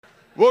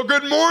Well,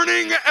 good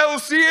morning,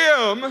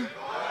 LCM.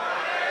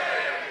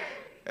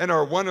 And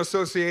our One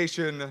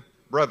Association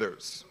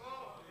brothers.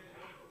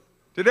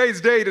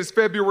 Today's date is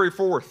February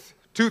 4th,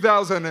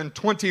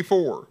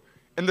 2024.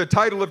 And the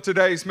title of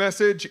today's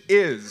message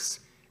is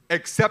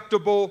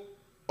Acceptable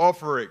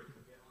Offering.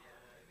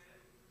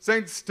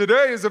 Saints,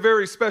 today is a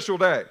very special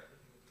day.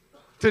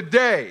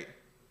 Today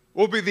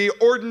will be the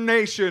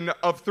ordination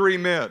of three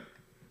men.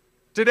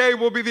 Today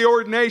will be the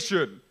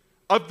ordination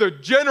of the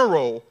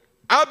General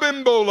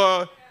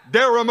Abimbola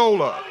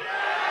Daramola.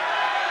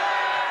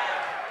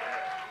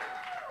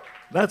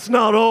 That's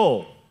not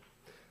all.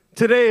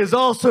 Today is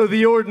also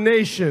the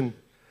ordination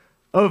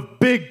of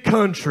Big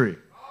Country,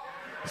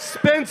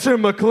 Spencer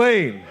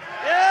McLean.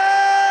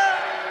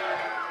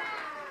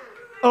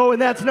 Oh,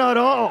 and that's not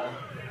all.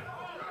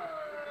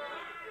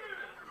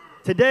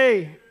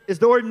 Today is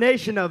the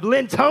ordination of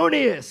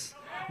Lintonius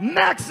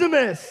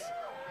Maximus,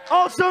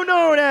 also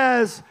known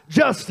as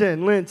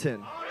Justin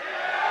Linton.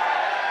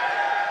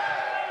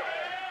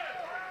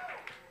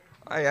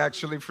 I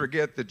actually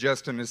forget that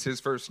Justin is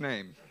his first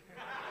name.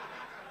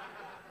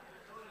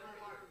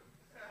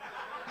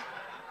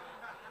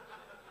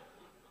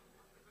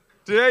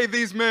 Today,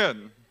 these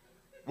men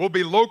will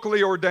be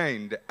locally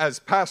ordained as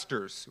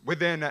pastors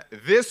within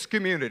this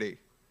community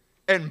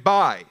and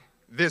by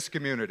this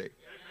community.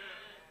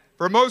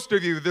 For most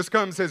of you, this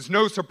comes as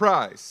no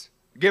surprise,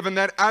 given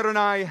that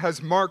Adonai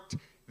has marked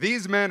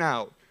these men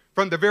out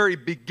from the very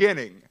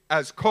beginning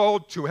as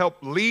called to help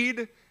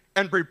lead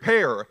and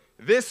prepare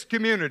this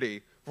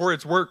community for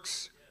its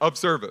works of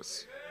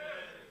service.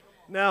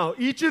 Now,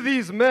 each of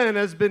these men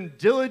has been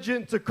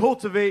diligent to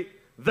cultivate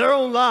their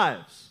own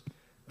lives,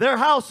 their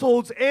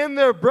households, and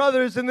their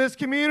brothers in this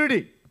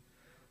community.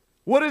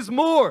 What is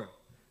more,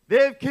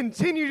 they have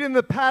continued in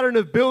the pattern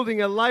of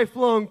building a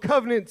lifelong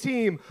covenant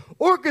team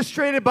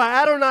orchestrated by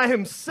Adonai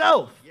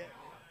himself.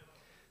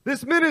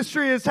 This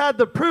ministry has had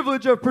the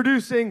privilege of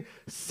producing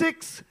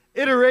 6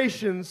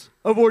 iterations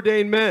of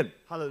ordained men.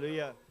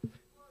 Hallelujah.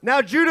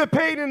 Now, Judah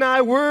Payton and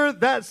I were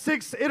that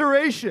 6th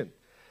iteration,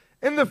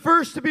 and the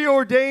first to be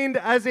ordained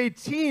as a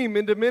team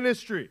into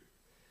ministry.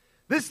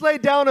 This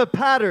laid down a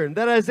pattern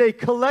that as a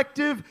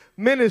collective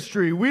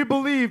ministry we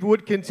believed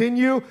would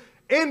continue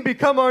and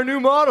become our new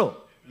model.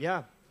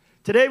 Yeah.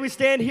 Today we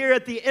stand here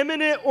at the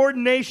imminent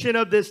ordination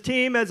of this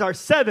team as our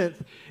 7th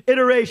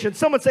iteration.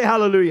 Someone say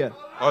hallelujah.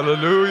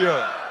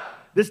 Hallelujah.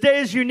 This day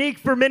is unique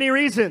for many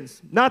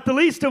reasons, not the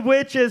least of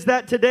which is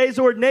that today's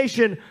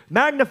ordination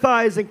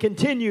magnifies and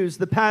continues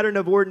the pattern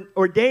of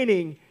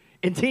ordaining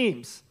in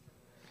teams.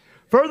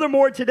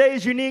 Furthermore, today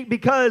is unique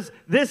because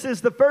this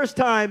is the first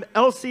time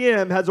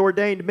LCM has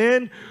ordained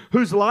men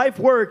whose life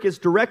work is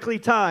directly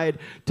tied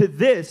to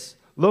this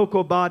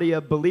local body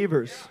of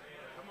believers.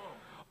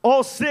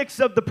 All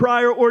 6 of the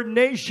prior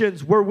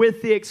ordinations were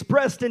with the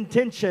expressed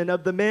intention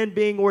of the men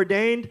being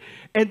ordained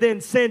and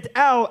then sent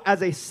out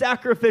as a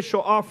sacrificial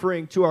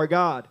offering to our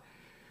God.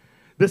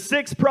 The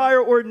 6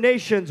 prior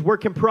ordinations were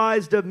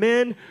comprised of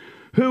men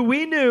who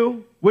we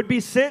knew would be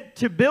sent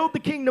to build the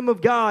kingdom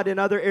of God in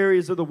other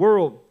areas of the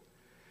world.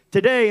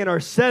 Today, in our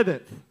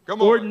 7th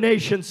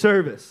ordination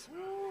service,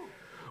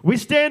 we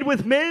stand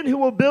with men who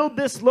will build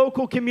this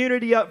local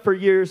community up for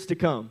years to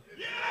come.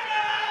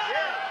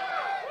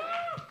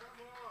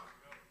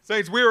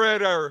 Saints, we're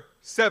at our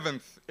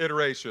 7th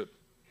iteration,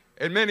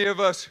 and many of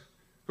us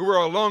who are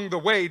along the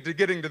way to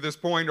getting to this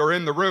point are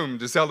in the room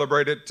to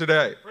celebrate it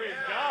today. Praise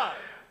God.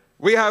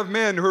 We have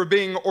men who are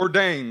being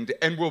ordained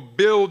and will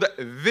build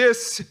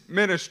this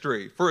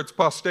ministry for its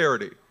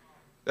posterity.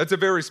 That's a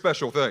very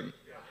special thing.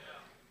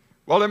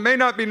 While it may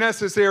not be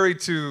necessary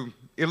to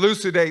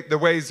elucidate the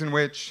ways in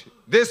which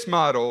this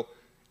model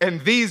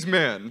and these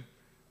men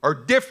are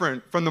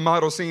different from the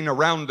model seen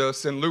around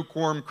us in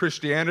lukewarm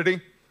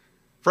Christianity,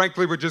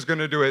 frankly, we're just going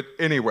to do it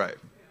anyway.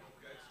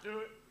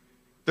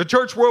 The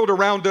church world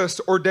around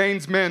us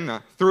ordains men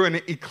through an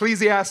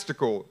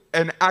ecclesiastical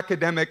and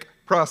academic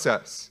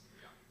process.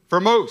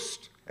 For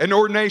most, an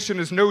ordination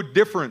is no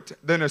different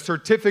than a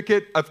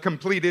certificate of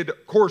completed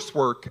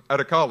coursework at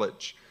a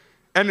college,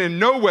 and in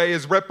no way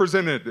is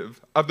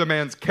representative of the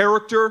man's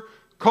character,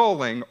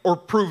 calling, or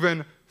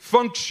proven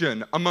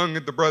function among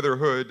the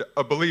brotherhood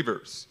of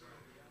believers.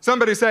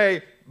 Somebody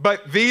say,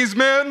 but these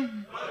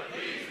men?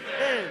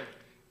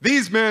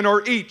 These men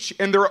are each,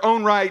 in their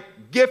own right,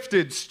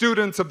 gifted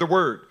students of the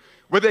Word,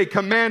 with a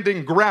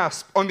commanding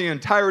grasp on the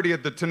entirety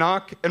of the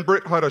Tanakh and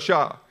Brit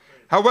Hadashah.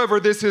 However,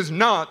 this is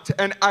not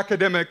an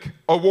academic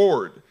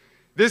award.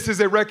 This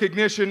is a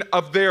recognition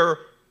of their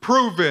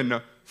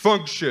proven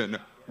function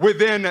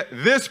within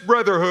this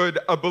brotherhood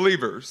of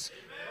believers,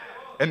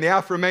 and the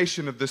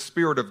affirmation of the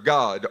Spirit of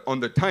God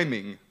on the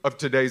timing of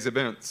today's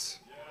events.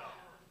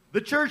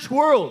 The church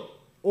world,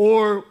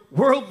 or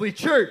worldly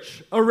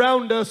church,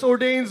 around us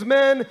ordains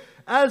men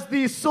as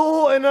the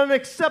sole and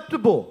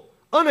unacceptable,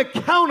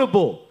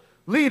 unaccountable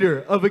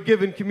leader of a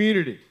given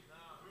community.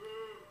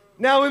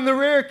 Now, in the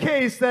rare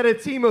case that a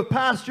team of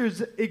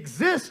pastors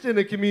exists in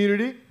a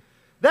community,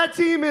 that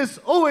team is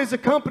always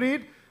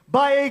accompanied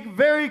by a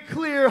very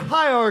clear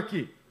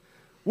hierarchy.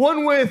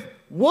 one with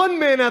one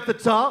man at the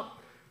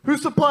top who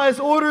supplies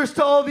orders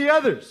to all the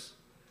others.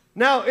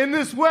 Now, in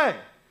this way,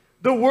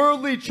 the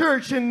worldly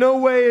church in no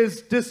way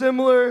is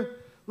dissimilar,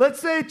 let's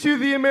say, to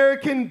the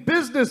American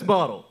business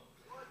model,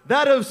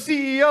 that of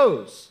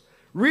CEOs,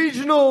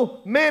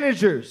 regional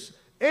managers,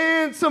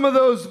 and some of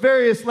those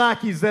various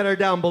lackeys that are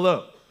down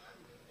below.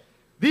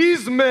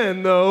 These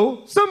men,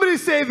 though, somebody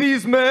say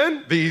these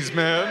men. These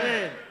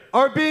men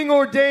are being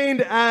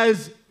ordained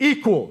as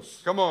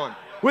equals. Come on.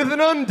 With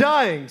an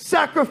undying,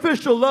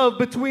 sacrificial love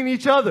between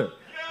each other.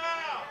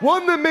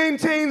 One that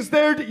maintains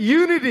their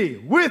unity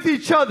with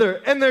each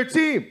other and their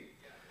team.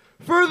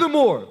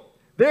 Furthermore,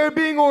 they're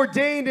being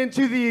ordained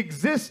into the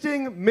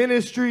existing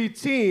ministry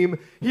team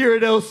here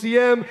at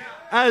LCM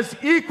as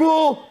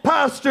equal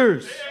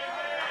pastors.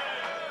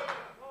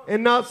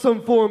 And not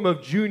some form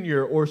of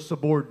junior or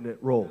subordinate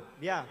role.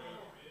 Yeah.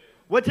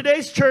 What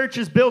today's church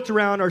is built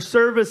around are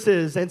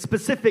services and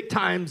specific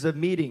times of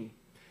meeting,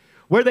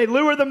 where they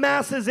lure the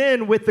masses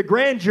in with the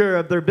grandeur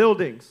of their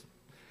buildings,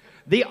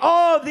 the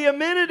awe of the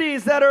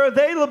amenities that are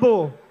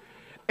available,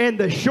 and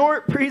the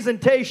short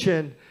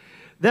presentation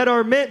that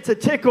are meant to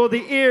tickle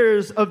the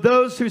ears of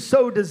those who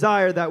so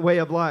desire that way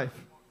of life.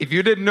 If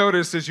you didn't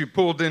notice as you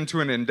pulled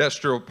into an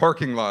industrial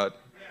parking lot,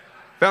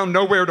 found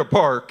nowhere to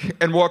park,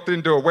 and walked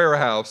into a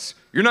warehouse,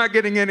 you're not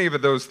getting any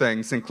of those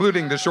things,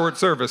 including the short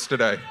service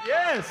today.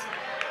 Yes.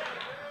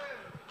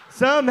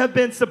 Some have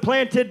been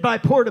supplanted by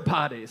porta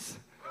potties.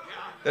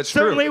 That's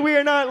Certainly true. we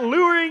are not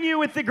luring you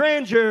with the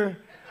grandeur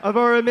of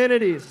our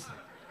amenities.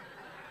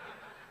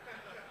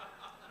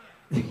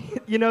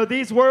 You know,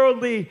 these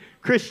worldly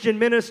Christian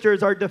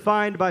ministers are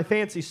defined by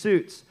fancy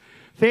suits,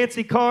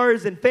 fancy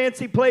cars, and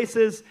fancy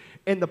places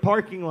in the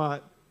parking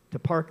lot to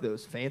park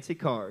those fancy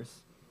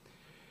cars.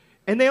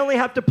 And they only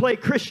have to play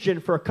Christian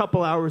for a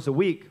couple hours a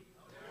week.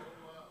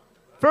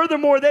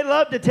 Furthermore, they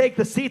love to take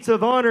the seats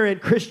of honor in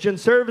Christian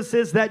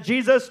services that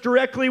Jesus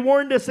directly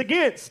warned us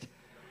against.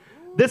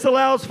 This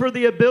allows for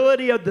the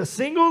ability of the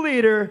single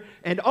leader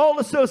and all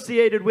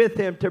associated with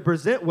him to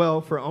present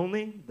well for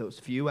only those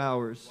few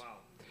hours. Wow.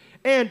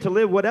 And to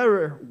live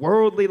whatever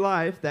worldly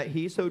life that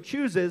he so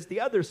chooses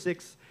the other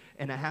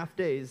 6.5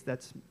 days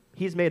that's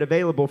he's made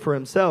available for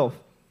himself.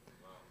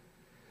 Wow.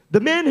 The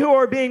men who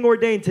are being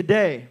ordained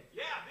today,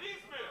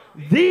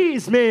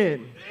 these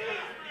men.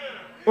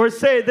 Or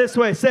say it this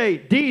way, say,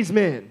 these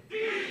men.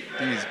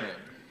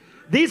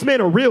 These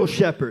men are real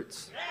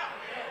shepherds.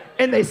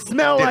 And they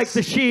smell like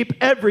the sheep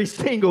every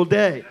single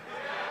day.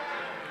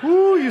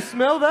 Ooh, you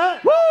smell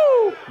that?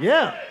 Woo!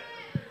 Yeah.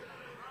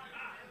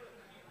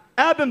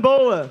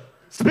 Abimbola,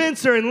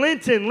 Spencer, and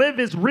Linton live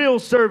as real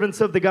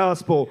servants of the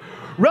gospel,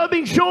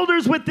 rubbing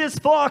shoulders with this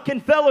flock in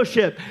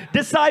fellowship,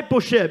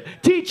 discipleship,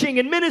 teaching,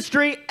 and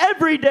ministry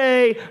every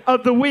day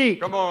of the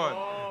week. Come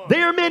on.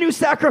 They are men who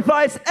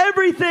sacrifice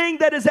everything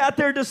that is at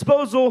their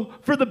disposal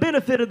for the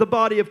benefit of the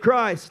body of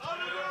Christ.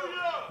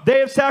 Hallelujah. They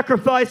have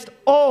sacrificed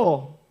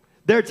all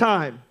their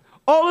time,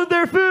 all of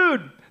their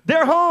food,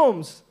 their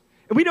homes.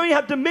 And we don't even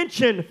have to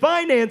mention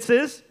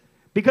finances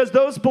because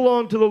those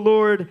belong to the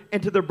Lord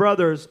and to their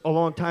brothers a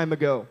long time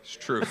ago. It's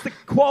true. That's the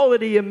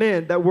quality of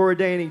men that we're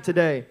ordaining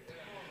today.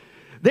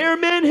 They are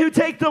men who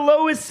take the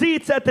lowest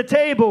seats at the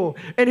table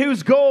and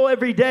whose goal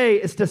every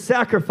day is to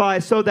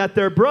sacrifice so that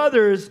their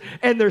brothers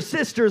and their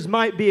sisters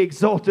might be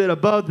exalted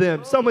above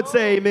them. Some would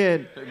say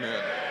amen.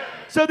 Amen.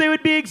 So they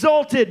would be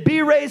exalted,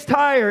 be raised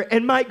higher,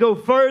 and might go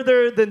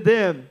further than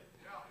them.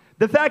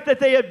 The fact that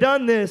they have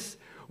done this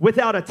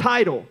without a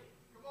title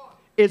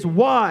is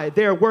why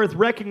they are worth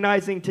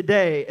recognizing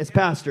today as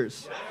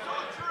pastors.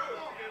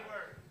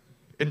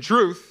 In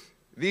truth,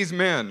 these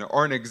men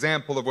are an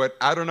example of what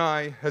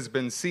Adonai has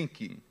been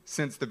seeking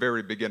since the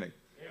very beginning.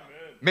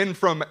 Amen. Men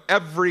from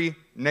every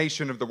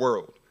nation of the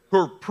world who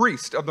are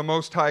priests of the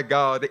Most High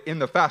God in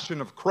the fashion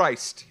of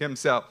Christ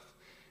himself.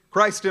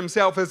 Christ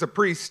himself as a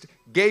priest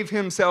gave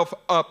himself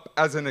up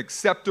as an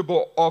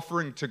acceptable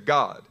offering to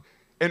God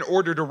in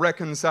order to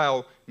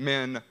reconcile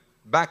men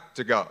back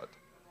to God.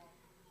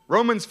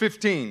 Romans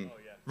 15,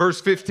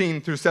 verse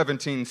 15 through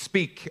 17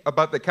 speak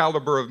about the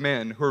caliber of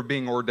men who are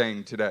being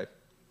ordained today.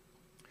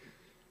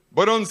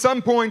 But on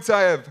some points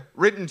I have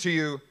written to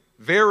you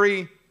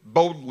very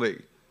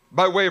boldly,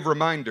 by way of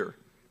reminder,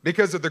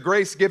 because of the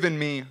grace given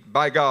me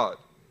by God,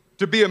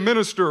 to be a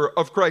minister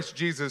of Christ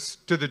Jesus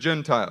to the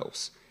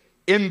Gentiles,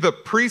 in the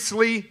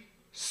priestly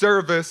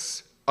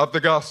service of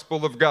the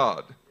gospel of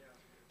God,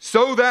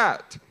 so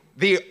that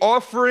the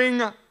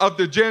offering of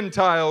the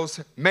Gentiles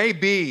may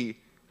be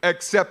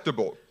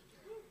acceptable.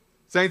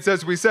 Saints,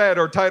 as we said,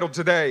 our title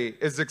today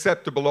is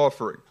Acceptable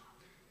Offering.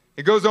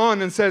 It goes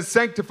on and says,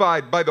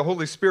 sanctified by the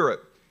Holy Spirit.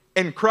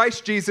 In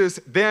Christ Jesus,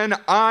 then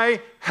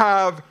I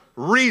have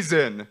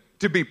reason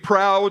to be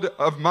proud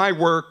of my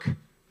work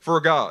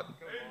for God.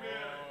 Amen.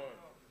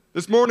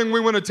 This morning we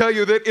want to tell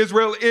you that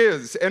Israel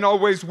is and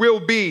always will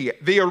be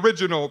the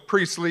original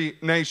priestly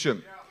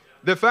nation.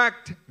 That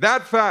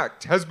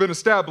fact has been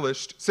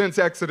established since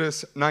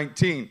Exodus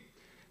 19.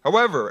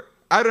 However,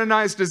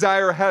 Adonai's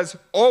desire has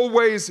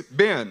always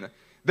been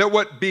that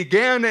what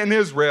began in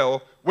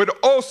Israel would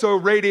also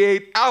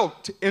radiate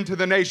out into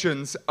the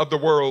nations of the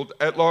world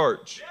at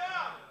large.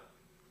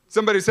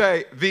 Somebody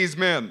say, these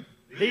men.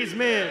 These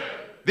men.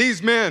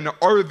 These men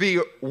are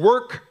the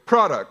work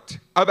product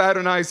of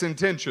Adonai's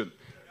intention.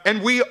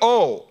 And we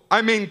all,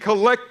 I mean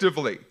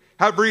collectively,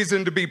 have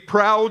reason to be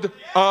proud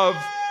of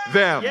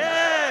them.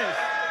 Yes.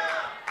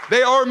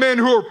 They are men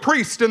who are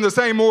priests in the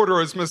same order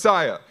as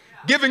Messiah,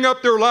 giving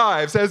up their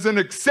lives as an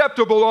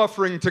acceptable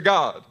offering to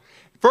God.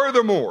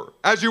 Furthermore,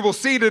 as you will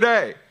see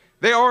today,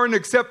 they are an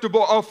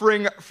acceptable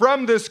offering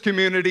from this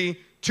community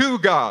to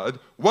God,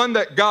 one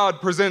that God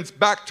presents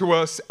back to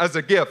us as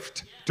a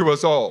gift to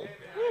us all.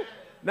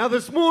 Now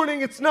this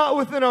morning, it's not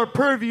within our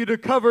purview to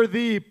cover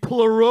the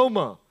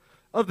pleroma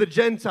of the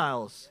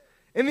Gentiles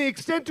and the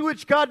extent to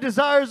which God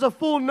desires a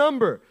full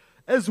number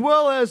as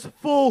well as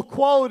full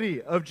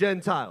quality of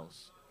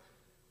Gentiles.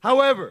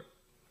 However,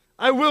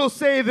 I will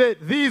say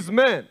that these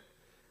men,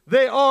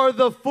 they are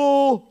the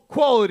full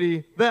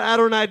quality that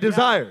Adonai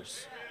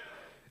desires.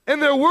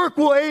 And their work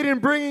will aid in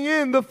bringing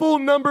in the full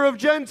number of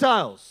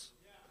Gentiles.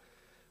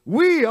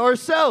 We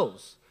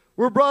ourselves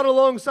were brought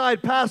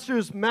alongside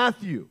Pastors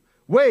Matthew,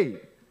 Wade,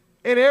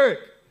 and Eric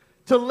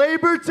to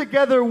labor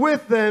together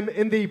with them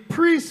in the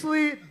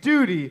priestly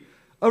duty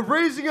of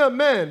raising up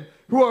men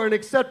who are an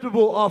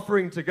acceptable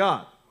offering to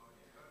God.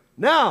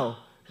 Now,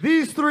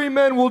 these three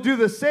men will do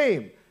the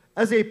same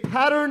as a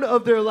pattern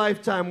of their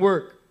lifetime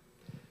work.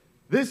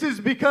 This is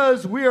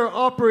because we are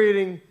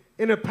operating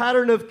in a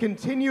pattern of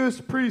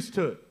continuous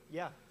priesthood.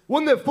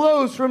 One that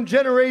flows from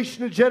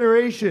generation to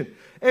generation.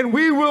 And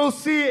we will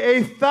see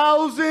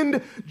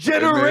 1,000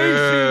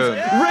 generations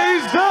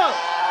raised up.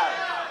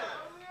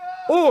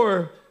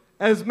 Or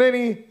as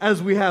many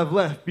as we have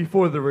left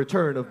before the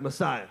return of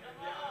Messiah.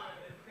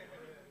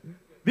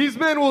 These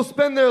men will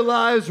spend their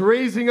lives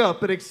raising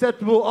up an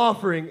acceptable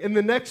offering in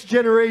the next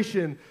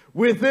generation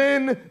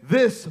within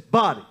this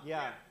body.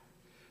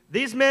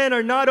 These men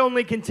are not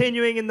only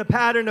continuing in the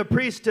pattern of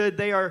priesthood,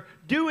 they are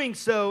doing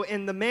so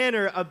in the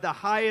manner of the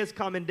highest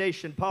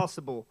commendation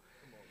possible.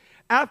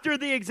 After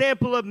the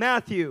example of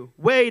Matthew,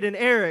 Wade, and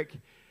Eric,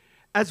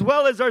 as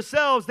well as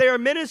ourselves, they are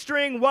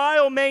ministering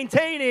while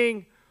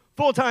maintaining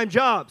full-time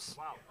jobs.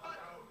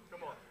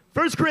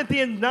 1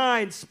 Corinthians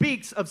 9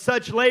 speaks of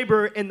such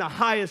labor in the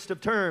highest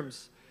of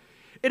terms.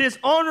 It is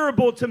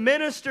honorable to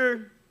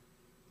minister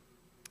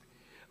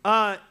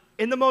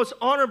in the most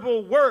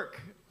honorable work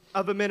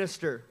of a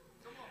minister.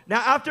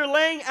 Now, after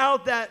laying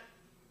out that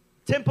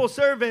temple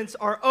servants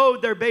are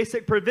owed their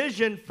basic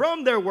provision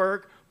from their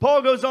work,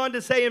 Paul goes on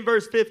to say in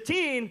verse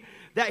 15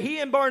 that he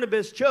and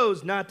Barnabas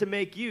chose not to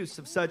make use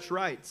of such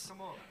rights.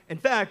 In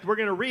fact, we're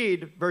going to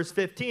read verse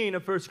 15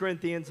 of 1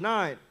 Corinthians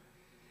 9.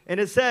 And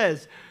it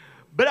says,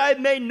 "But I have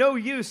made no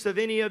use of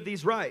any of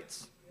these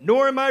rights,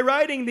 nor am I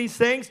writing these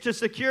things to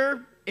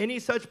secure any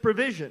such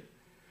provision.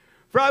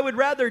 For I would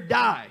rather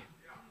die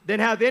than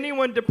have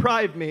anyone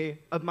deprive me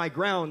of my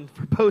ground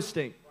for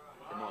boasting."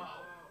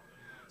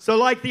 So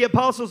like the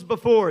apostles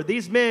before,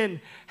 these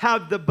men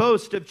have the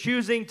boast of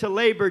choosing to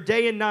labor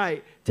day and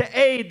night to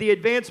aid the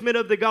advancement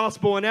of the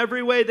gospel in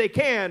every way they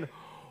can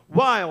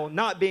while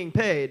not being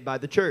paid by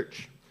the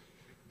church.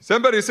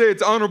 Somebody say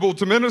it's honorable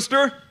to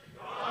minister.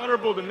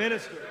 Honorable to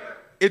minister.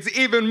 It's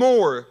even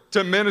more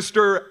to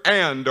minister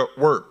and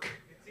work.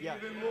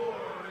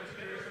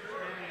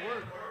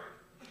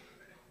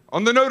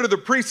 On the note of the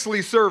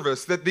priestly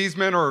service that these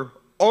men are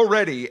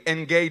already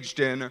engaged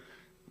in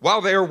while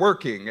they are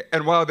working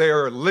and while they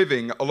are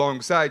living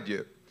alongside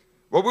you,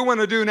 what we want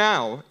to do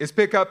now is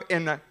pick up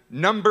in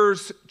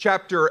Numbers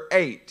chapter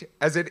 8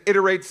 as it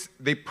iterates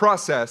the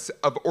process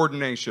of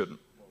ordination.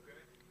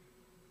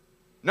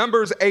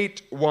 Numbers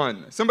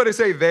 8:1. Somebody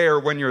say there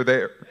when you're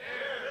there.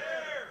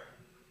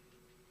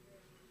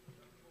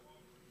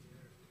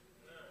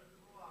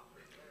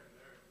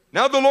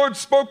 Now the Lord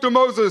spoke to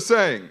Moses,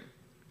 saying,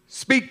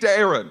 "Speak to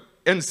Aaron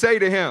and say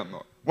to him,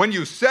 when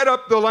you set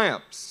up the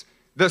lamps,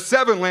 the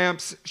 7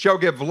 lamps shall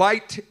give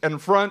light in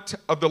front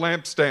of the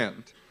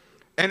lampstand."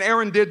 And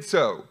Aaron did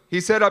so. He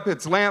set up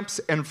its lamps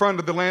in front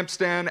of the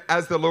lampstand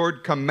as the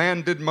Lord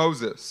commanded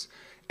Moses.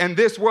 And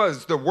this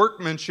was the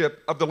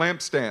workmanship of the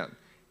lampstand,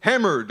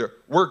 hammered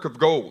work of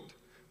gold.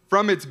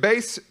 From its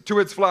base to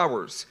its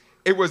flowers,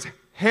 it was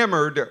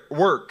hammered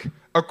work,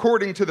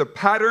 according to the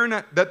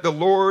pattern that the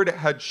Lord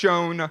had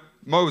shown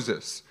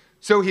Moses.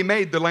 So he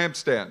made the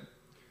lampstand.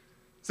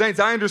 Saints,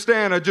 I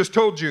understand I just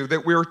told you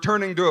that we're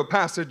turning to a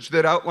passage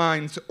that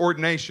outlines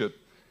ordination.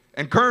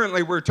 And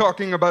currently we're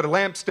talking about a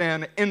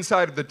lampstand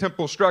inside of the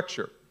temple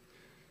structure.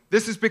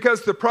 This is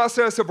because the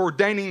process of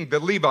ordaining the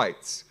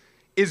Levites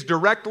is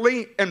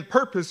directly and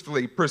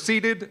purposefully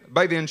preceded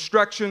by the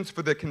instructions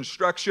for the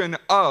construction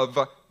of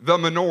the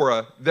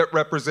menorah that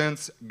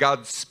represents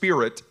God's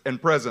Spirit and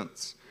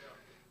presence.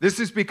 This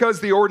is because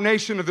the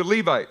ordination of the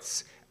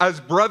Levites as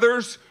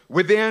brothers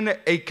within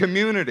a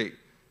community,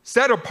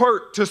 set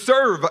apart to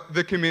serve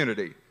the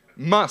community,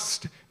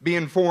 must be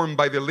informed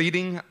by the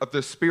leading of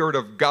the Spirit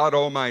of God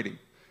Almighty.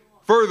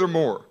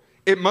 Furthermore,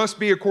 it must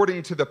be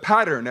according to the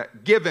pattern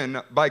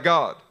given by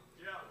God.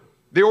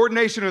 The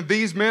ordination of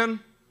these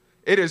men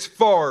it is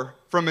far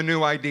from a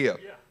new idea,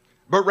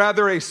 but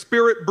rather a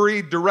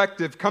spirit-breathed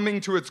directive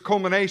coming to its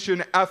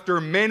culmination after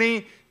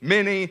many,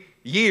 many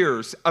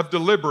years of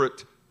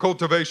deliberate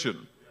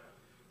cultivation.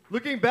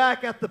 Looking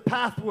back at the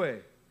pathway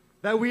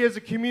that we as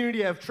a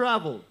community have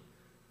traveled,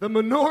 the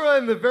menorah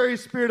and the very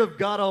Spirit of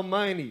God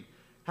Almighty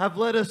have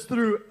led us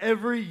through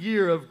every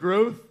year of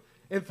growth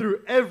and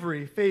through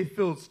every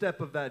faith-filled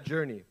step of that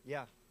journey.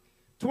 Yeah.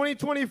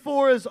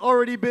 2024 has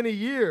already been a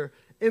year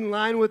in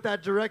line with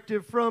that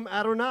directive from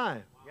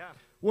Adonai. Yeah.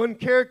 One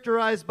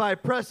characterized by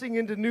pressing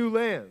into new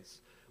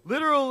lands,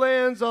 literal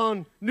lands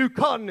on new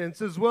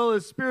continents, as well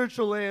as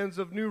spiritual lands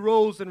of new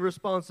roles and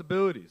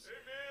responsibilities. Amen.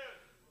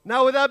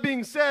 Now, with that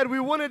being said, we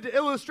wanted to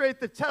illustrate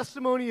the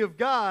testimony of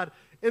God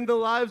in the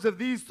lives of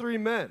these three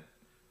men,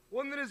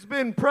 one that has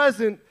been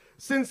present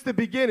since the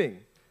beginning,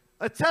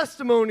 a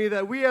testimony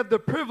that we have the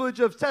privilege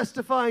of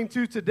testifying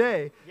to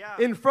today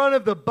in front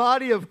of the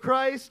body of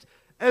Christ,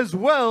 as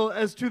well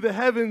as to the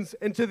heavens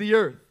and to the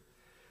earth.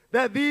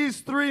 That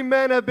these three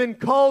men have been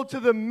called to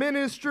the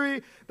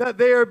ministry that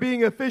they are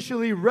being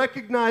officially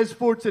recognized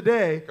for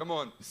today. Come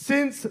on.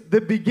 Since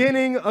the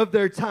beginning of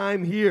their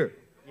time here.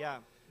 Yeah.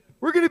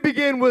 We're going to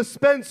begin with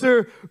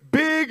Spencer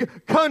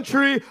Big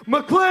Country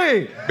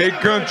McLean. Big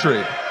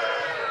Country.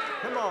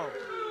 Come on.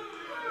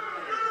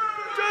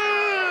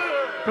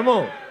 Come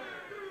on.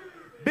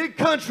 Big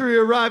Country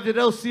arrived at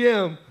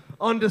LCM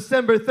on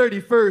December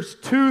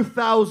 31st,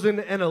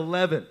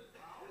 2011.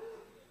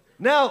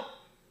 Now,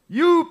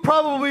 you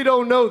probably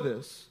don't know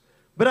this,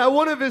 but at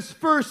one of his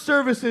first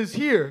services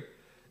here,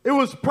 it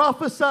was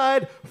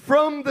prophesied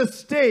from the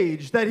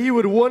stage that he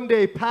would one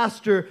day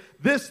pastor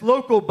this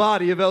local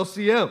body of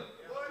LCM.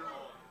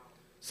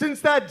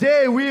 Since that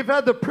day, we have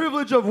had the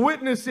privilege of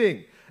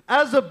witnessing,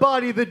 as a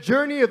body, the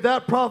journey of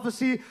that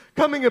prophecy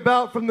coming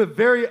about from the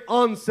very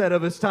onset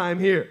of his time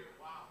here.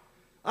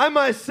 I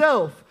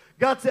myself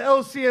got to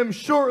LCM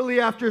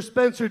shortly after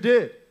Spencer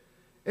did.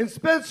 And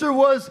Spencer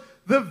was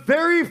the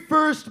very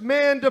first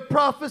man to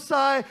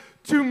prophesy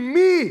to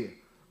me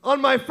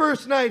on my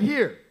first night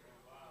here.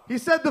 He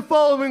said the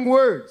following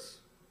words.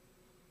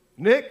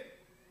 Nick,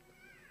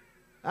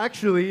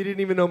 actually, he didn't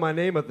even know my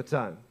name at the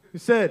time. He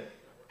said,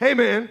 "Hey,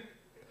 man,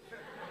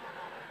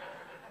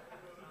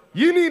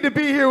 you need to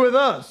be here with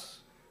us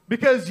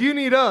because you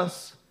need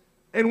us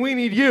and we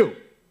need you."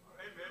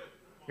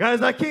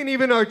 Guys, I can't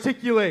even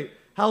articulate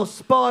how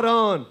spot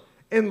on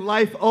and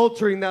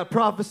life-altering that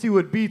prophecy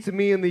would be to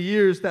me in the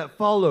years that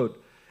followed.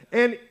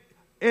 And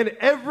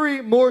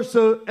ever more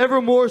so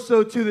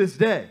to this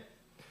day.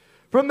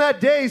 From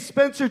that day,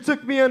 Spencer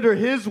took me under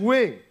his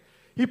wing.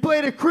 He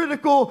played a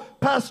critical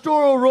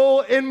pastoral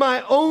role in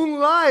my own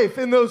life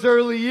in those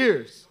early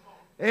years.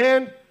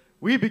 And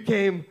we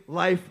became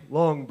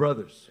lifelong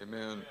brothers.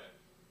 Amen.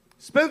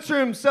 Spencer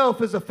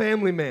himself is a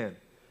family man.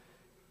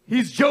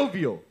 He's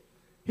jovial.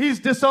 He's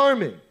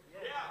disarming.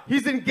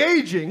 He's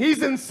engaging. He's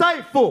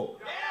insightful.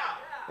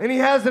 And he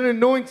has an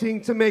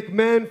anointing to make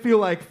men feel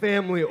like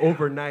family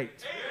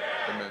overnight.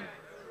 Amen.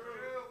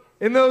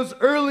 In those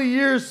early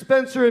years,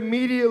 Spencer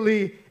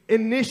immediately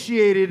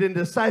initiated in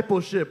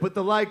discipleship with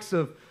the likes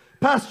of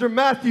Pastor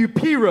Matthew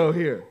Piro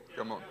here.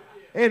 Come on.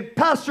 And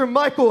Pastor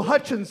Michael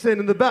Hutchinson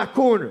in the back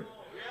corner.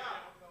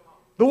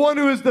 The one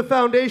who is the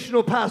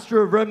foundational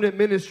pastor of Remnant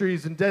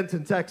Ministries in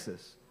Denton,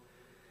 Texas.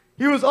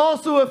 He was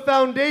also a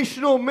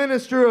foundational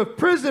minister of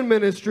prison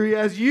ministry,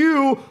 as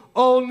you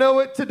all know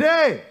it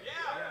today.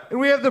 And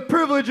we have the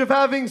privilege of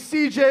having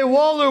C.J.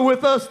 Waller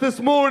with us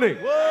this morning.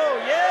 Whoa,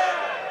 yeah.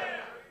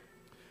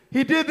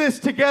 He did this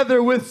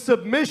together with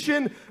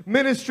Submission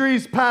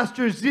Ministries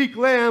Pastor Zeke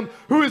Lamb,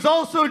 who is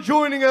also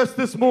joining us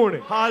this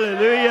morning.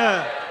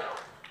 Hallelujah.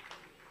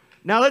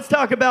 Now let's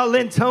talk about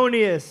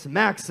Lintonius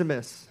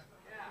Maximus.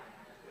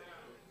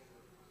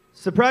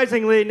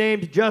 Surprisingly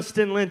named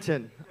Justin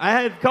Linton. I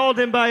had called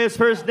him by his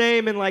first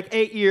name in like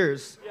 8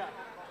 years. Yeah,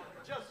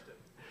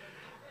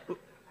 Justin.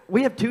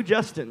 We have 2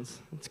 Justins.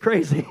 It's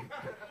crazy.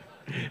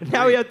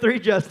 Now we have 3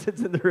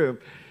 Justins in the room.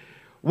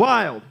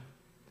 Wild.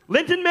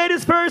 Linton made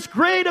his first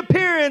great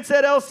appearance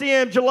at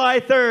LCM July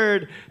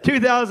 3rd,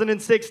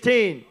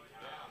 2016.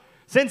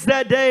 Since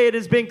that day, it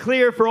has been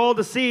clear for all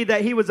to see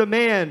that he was a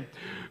man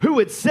who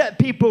would set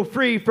people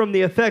free from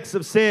the effects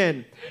of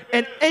sin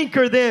and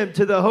anchor them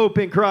to the hope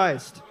in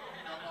Christ.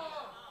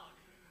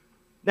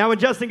 Now, when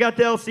Justin got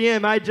to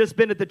LCM, I had just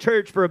been at the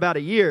church for about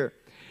a year.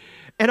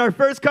 And our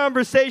first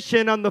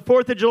conversation on the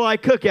 4th of July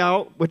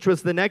cookout, which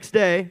was the next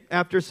day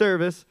after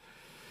service,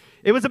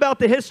 it was about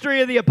the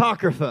history of the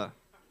Apocrypha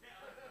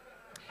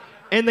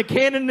and the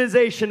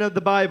canonization of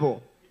the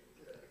Bible.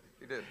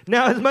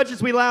 Now, as much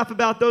as we laugh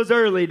about those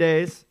early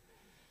days,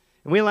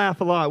 and we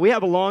laugh a lot, we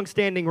have a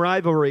long-standing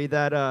rivalry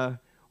that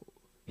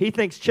he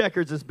thinks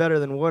Checkers is better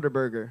than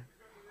Whataburger.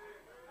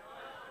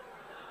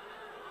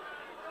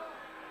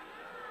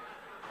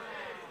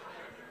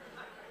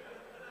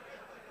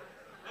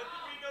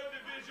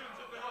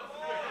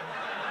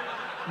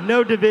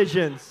 No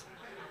divisions.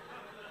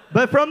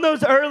 But from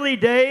those early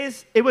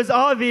days, it was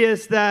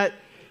obvious that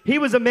he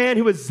was a man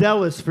who was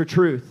zealous for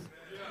truth.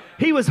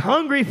 He was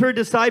hungry for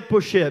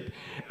discipleship,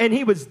 and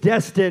he was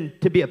destined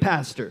to be a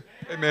pastor.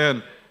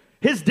 Amen.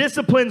 His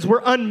disciplines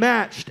were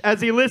unmatched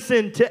as he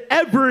listened to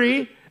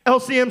every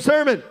LCM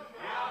sermon.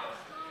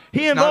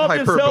 He involved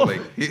Not hyperbole.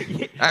 himself.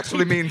 He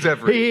actually means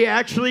every. He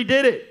actually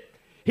did it.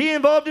 He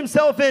involved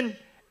himself in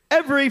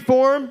every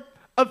form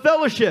of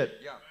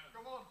fellowship. Yeah.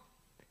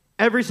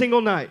 Every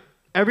single night.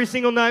 Every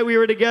single night we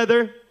were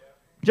together,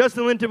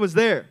 Justin Linton was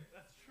there.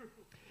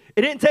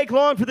 It didn't take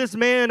long for this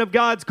man of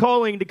God's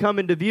calling to come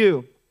into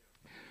view.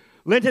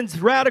 Linton's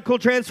radical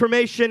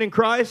transformation in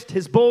Christ,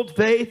 his bold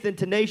faith and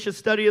tenacious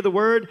study of the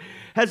Word,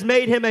 has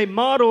made him a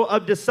model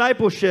of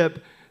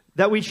discipleship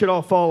that we should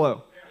all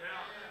follow.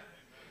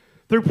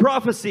 Through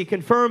prophecy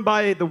confirmed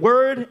by the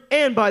Word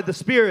and by the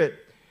Spirit,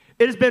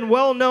 it has been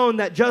well known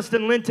that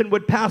Justin Linton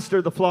would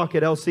pastor the flock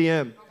at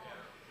LCM.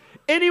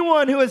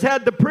 Anyone who has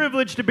had the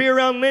privilege to be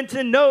around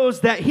Linton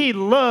knows that he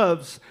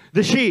loves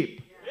the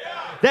sheep,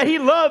 that he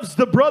loves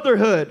the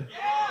brotherhood,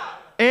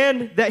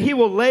 and that he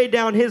will lay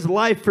down his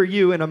life for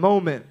you in a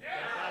moment.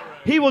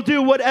 He will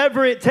do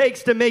whatever it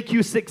takes to make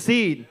you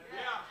succeed.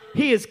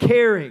 He is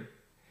caring.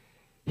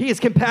 He is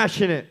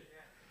compassionate.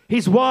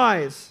 He's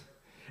wise.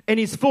 And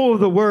he's full of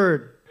the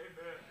Word.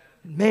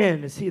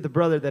 Man, is he the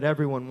brother that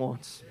everyone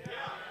wants.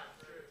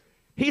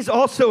 He's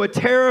also a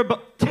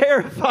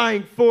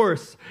terrifying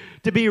force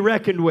to be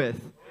reckoned with.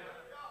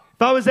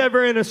 If I was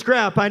ever in a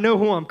scrap, I know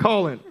who I'm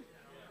calling.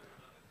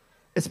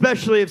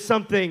 Especially if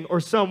something or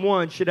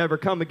someone should ever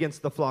come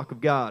against the flock of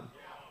God.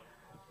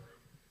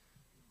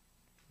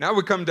 Now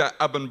we come to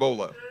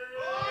Abimbola.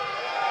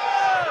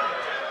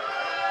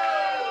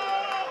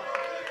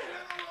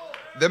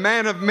 The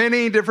man of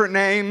many different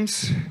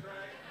names,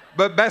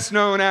 but best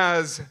known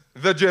as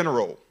the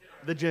General.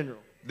 The General.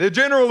 The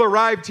General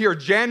arrived here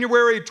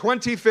January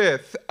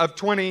 25th of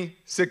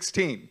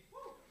 2016.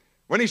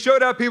 When he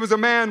showed up, he was a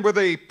man with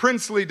a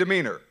princely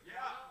demeanor.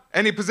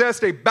 And he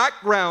possessed a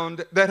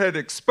background that had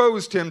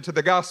exposed him to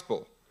the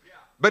gospel.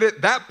 But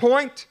at that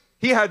point,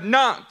 he had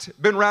not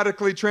been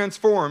radically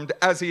transformed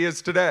as he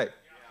is today.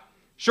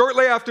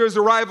 Shortly after his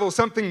arrival,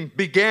 something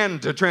began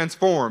to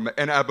transform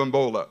in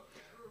Abimbola.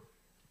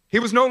 He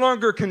was no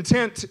longer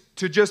content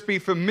to just be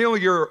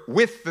familiar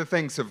with the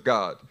things of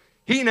God.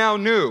 He now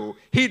knew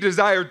he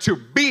desired to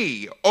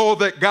be all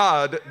that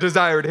God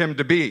desired him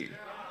to be.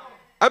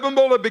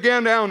 Abimbola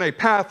began down a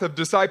path of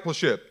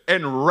discipleship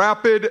and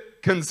rapid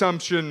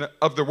consumption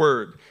of the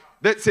Word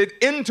that set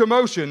into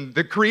motion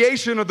the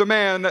creation of the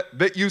man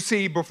that you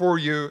see before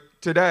you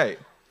today.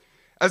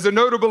 As a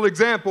notable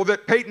example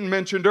that Peyton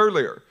mentioned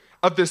earlier,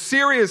 of the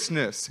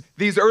seriousness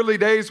these early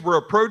days were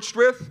approached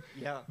with,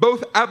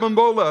 both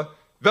Abimbola,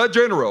 the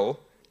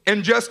General,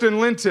 and Justin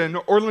Linton,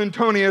 or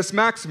Lintonius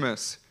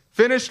Maximus,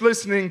 finished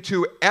listening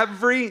to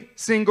every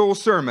single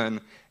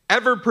sermon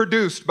ever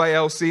produced by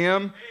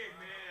LCM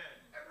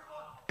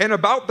in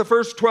about the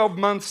first 12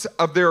 months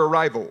of their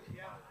arrival.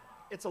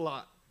 It's a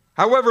lot.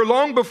 However,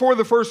 long before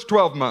the first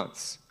 12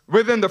 months,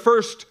 within the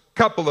first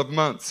couple of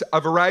months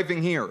of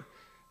arriving here,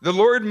 the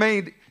Lord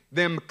made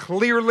them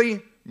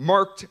clearly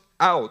marked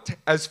out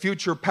as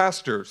future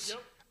pastors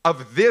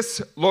of this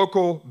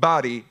local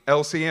body,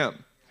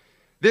 LCM.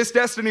 This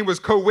destiny was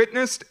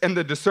co-witnessed in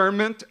the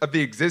discernment of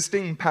the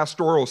existing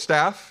pastoral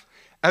staff,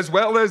 as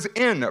well as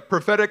in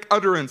prophetic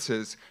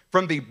utterances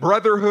from the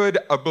brotherhood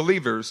of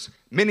believers,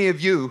 many of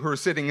you who are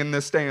sitting in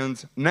the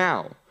stands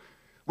now.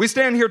 We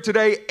stand here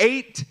today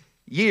 8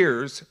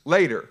 years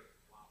later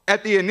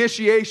at the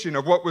initiation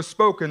of what was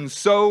spoken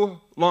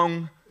so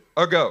long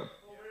ago.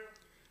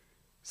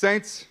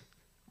 Saints,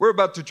 we're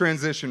about to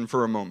transition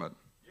for a moment.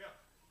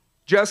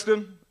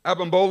 Justin,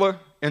 Abimbola,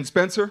 and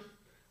Spencer,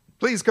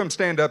 please come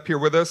stand up here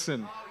with us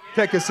and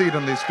take a seat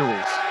on these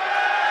stools.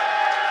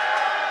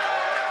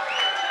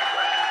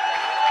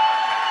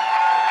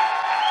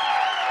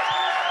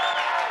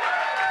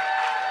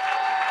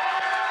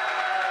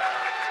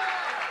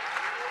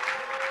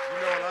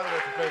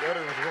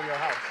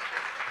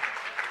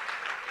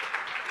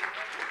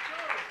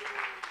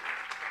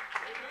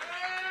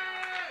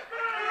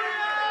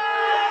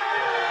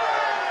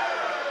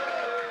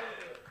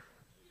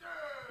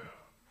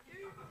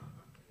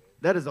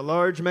 That is a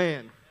large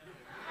man.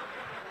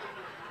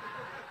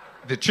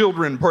 The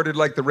children parted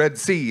like the Red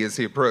Sea as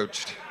he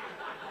approached.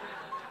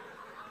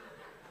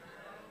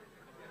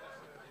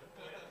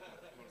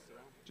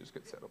 Just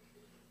get settled.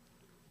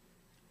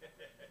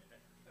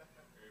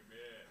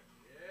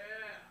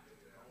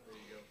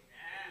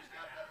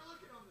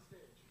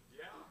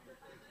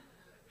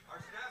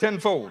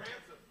 Tenfold.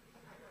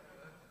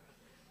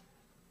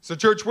 So,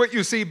 church, what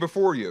you see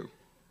before you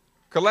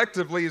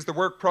collectively is the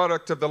work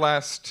product of the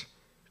last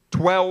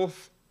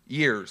 12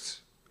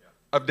 years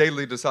of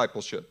daily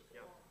discipleship,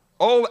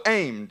 all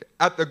aimed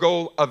at the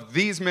goal of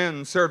these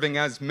men serving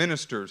as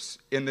ministers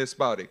in this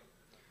body.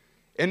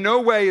 In no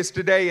way is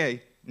today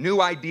a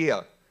new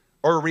idea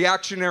or a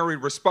reactionary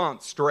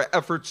response to our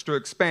efforts to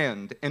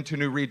expand into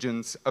new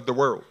regions of the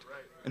world.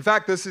 In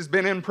fact, this has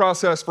been in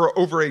process for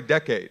over a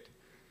decade.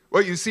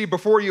 What you see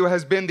before you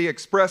has been the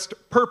expressed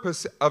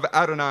purpose of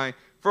Adonai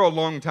for a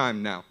long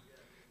time now.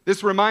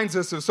 This reminds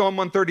us of Psalm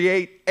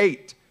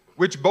 138:8,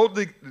 which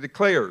boldly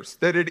declares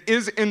that it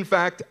is in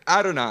fact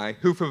Adonai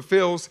who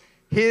fulfills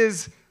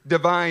his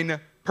divine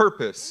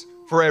purpose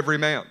for every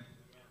man.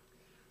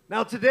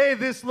 Now today,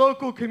 this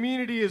local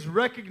community is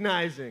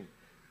recognizing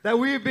that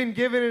we have been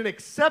given an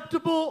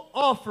acceptable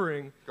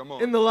offering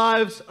in the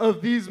lives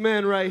of these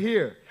men right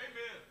here.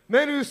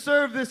 Men who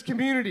serve this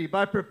community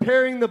by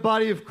preparing the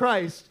body of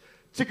Christ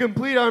to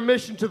complete our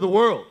mission to the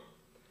world.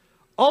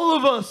 All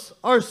of us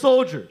are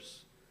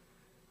soldiers.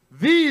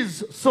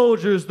 These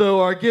soldiers,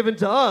 though, are given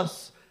to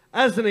us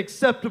as an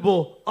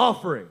acceptable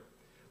offering,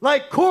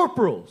 like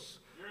corporals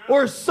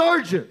or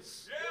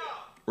sergeants.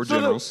 Or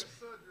generals.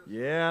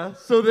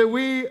 So that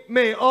we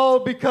may all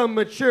become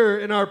mature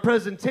in our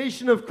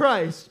presentation of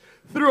Christ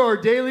through our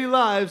daily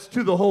lives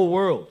to the whole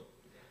world.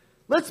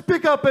 Let's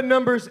pick up in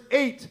Numbers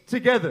 8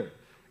 together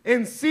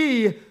and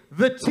see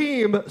the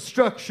team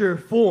structure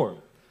form.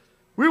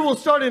 We will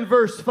start in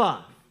verse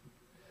 5.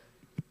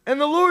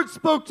 And the Lord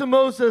spoke to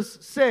Moses,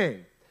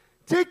 saying,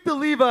 take the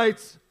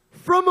Levites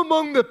from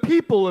among the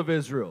people of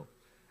Israel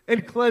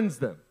and cleanse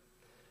them.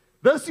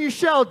 Thus you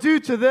shall do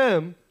to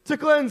them to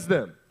cleanse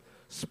them.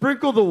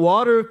 Sprinkle the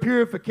water of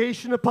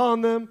purification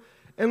upon them,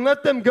 and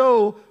let them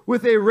go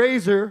with a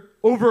razor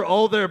over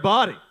all their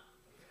body,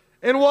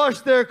 and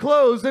wash their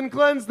clothes and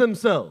cleanse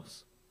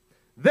themselves.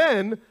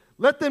 Then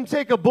let them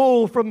take a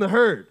bull from the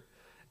herd,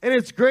 and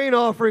its grain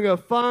offering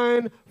of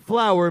fine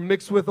flour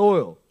mixed with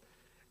oil.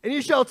 And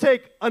you shall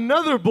take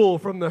another bull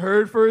from the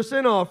herd for a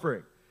sin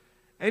offering.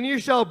 And you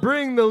shall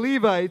bring the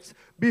Levites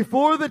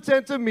before the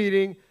tent of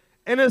meeting,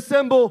 and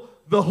assemble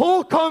the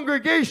whole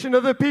congregation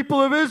of the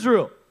people of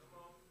Israel.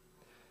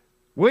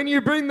 When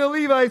you bring the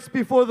Levites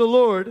before the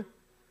Lord,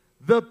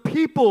 the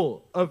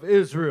people of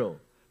Israel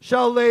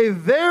shall lay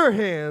their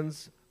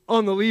hands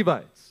on the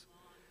Levites.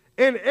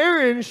 And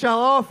Aaron shall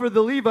offer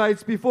the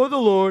Levites before the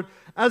Lord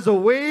as a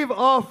wave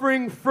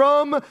offering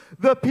from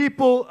the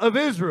people of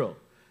Israel,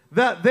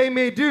 that they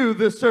may do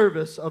the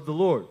service of the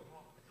Lord.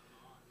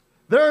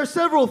 There are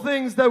several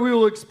things that we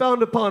will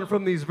expound upon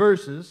from these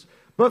verses,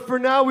 but for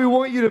now we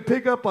want you to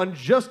pick up on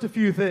just a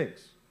few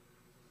things.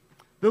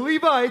 The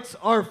Levites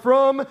are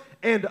from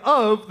and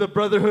of the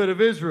brotherhood of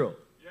Israel.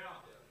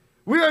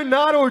 We are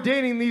not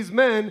ordaining these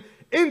men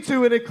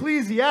into an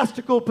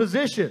ecclesiastical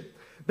position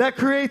that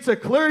creates a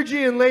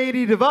clergy and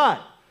laity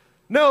divide.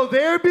 No,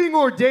 they're being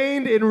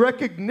ordained in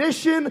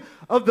recognition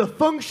of the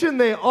function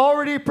they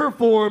already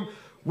perform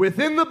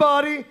within the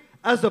body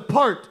as a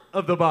part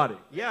of the body.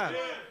 Yeah.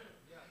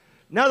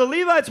 Now, the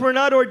Levites were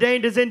not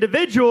ordained as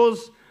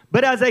individuals,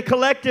 but as a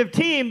collective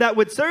team that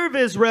would serve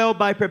Israel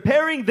by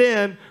preparing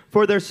them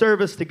for their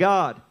service to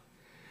God.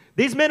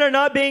 These men are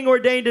not being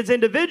ordained as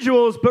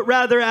individuals, but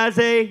rather as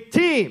a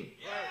team.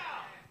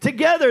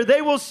 Together,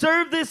 they will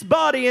serve this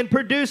body in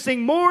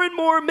producing more and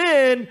more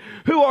men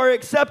who are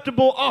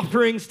acceptable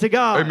offerings to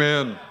God.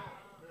 Amen.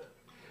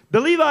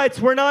 The Levites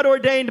were not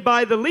ordained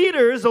by the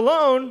leaders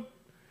alone,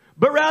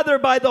 but rather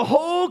by the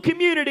whole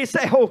community.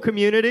 Say whole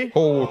community.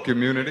 Whole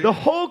community. The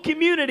whole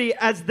community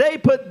as they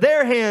put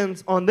their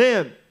hands on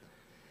them.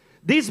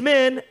 These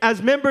men,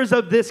 as members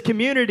of this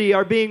community,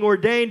 are being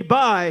ordained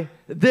by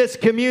this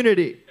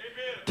community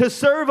to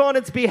serve on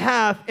its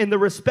behalf in the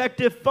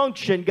respective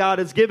function God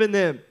has given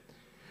them.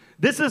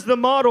 This is the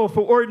model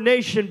for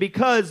ordination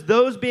because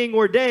those being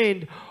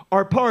ordained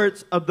are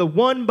parts of the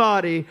one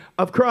body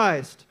of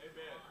Christ.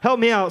 Amen. Help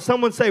me out.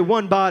 Someone say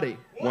one body.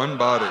 One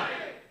body.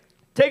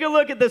 Take a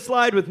look at this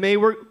slide with me.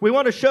 We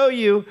want to show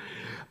you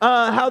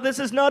how this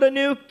is not a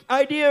new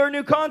idea or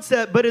new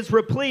concept, but it's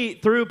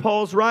replete through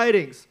Paul's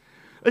writings.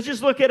 Let's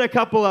just look at a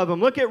couple of them.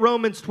 Look at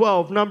Romans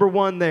 12, number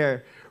 1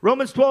 there.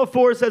 Romans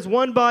 12:4 says,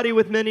 one body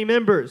with many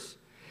members.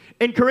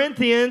 In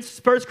Corinthians,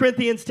 1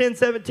 Corinthians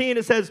 10:17,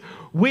 it says,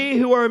 we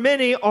who are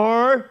many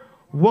are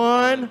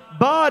one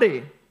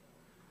body.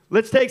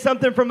 Let's take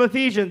something from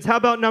Ephesians. How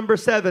about number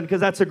 7?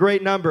 Because that's a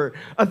great number.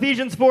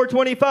 Ephesians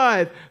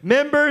 4:25,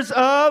 members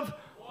of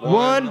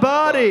one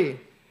body.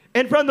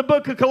 And from the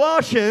book of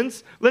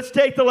Colossians, let's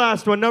take the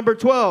last one, number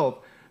 12,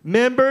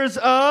 members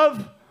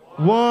of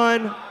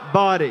one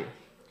body.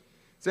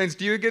 Saints,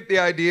 do you get the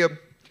idea?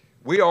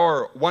 We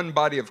are one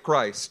body of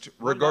Christ,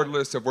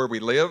 regardless of where we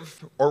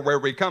live or where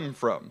we come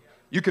from.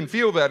 You can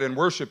feel that in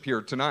worship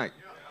here tonight.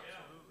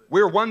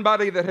 We're one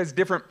body that has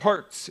different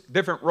parts,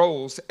 different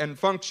roles and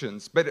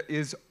functions, but it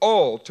is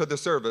all to the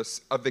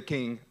service of the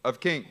King of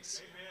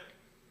Kings.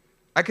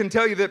 I can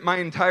tell you that my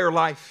entire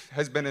life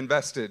has been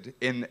invested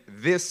in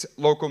this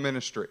local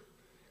ministry.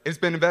 It's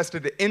been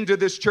invested into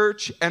this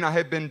church, and I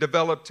have been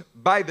developed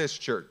by this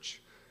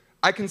church.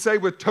 I can say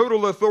with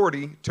total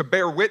authority to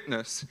bear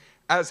witness,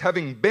 as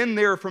having been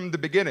there from the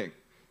beginning,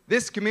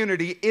 this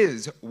community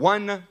is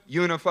one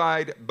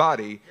unified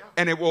body,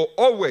 and it will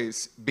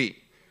always be.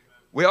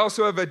 We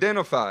also have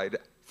identified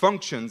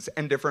functions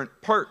and different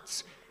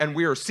parts, and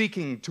we are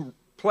seeking to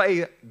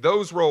play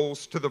those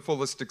roles to the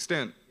fullest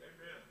extent.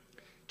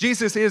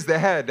 Jesus is the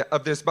head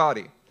of this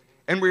body,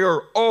 and we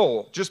are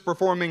all just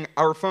performing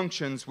our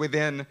functions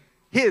within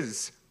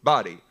his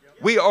body.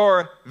 We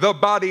are the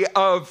body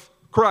of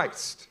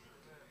Christ.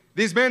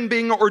 These men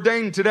being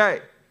ordained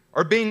today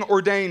are being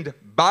ordained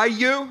by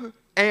you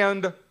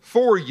and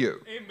for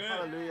you.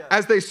 Amen.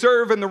 As they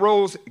serve in the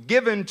roles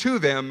given to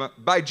them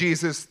by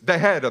Jesus, the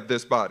head of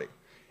this body.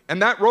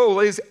 And that role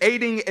is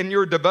aiding in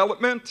your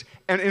development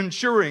and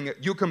ensuring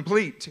you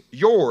complete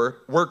your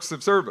works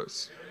of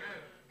service. Amen.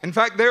 In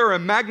fact, they are a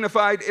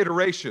magnified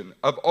iteration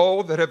of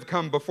all that have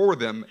come before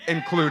them,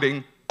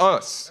 including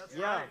us.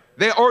 Right.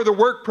 They are the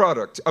work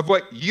product of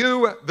what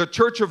you, the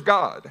church of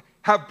God,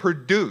 have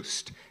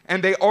produced,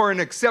 and they are an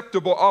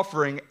acceptable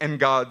offering in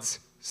God's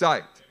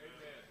sight.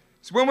 Amen.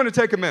 So we want to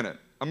take a minute.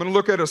 I'm going to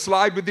look at a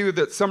slide with you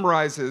that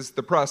summarizes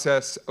the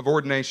process of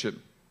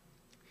ordination.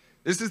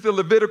 This is the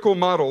Levitical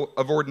model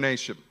of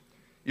ordination.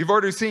 You've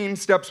already seen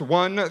steps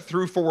 1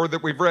 through 4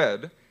 that we've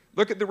read.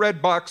 Look at the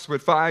red box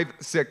with 5,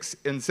 6,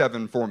 and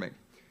 7 for me. It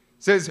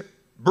says,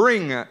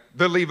 bring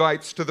the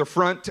Levites to the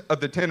front of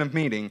the tent of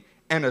meeting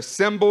and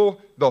assemble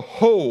the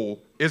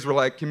whole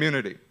Israelite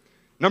community.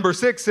 Number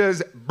 6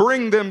 says,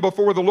 bring them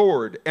before the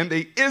Lord, and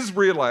the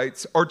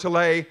Israelites are to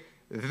lay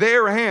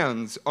their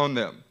hands on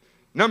them.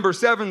 Number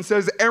 7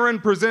 says, Aaron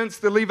presents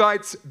the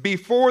Levites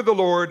before the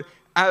Lord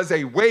as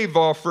a wave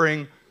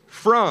offering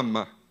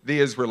from the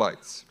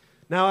Israelites.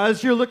 Now,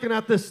 as you're looking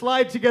at this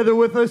slide together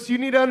with us, you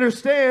need to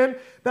understand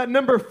that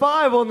number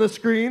 5 on the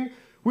screen,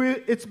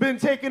 it's been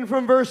taken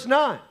from verse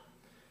 9.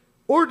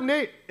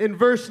 Ordinate in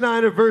verse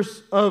 9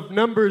 of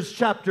Numbers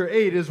chapter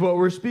 8 is what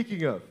we're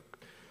speaking of.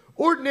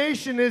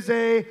 Ordination is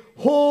a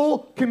whole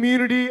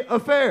community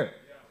affair.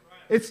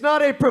 It's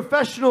not a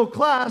professional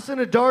class in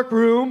a dark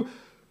room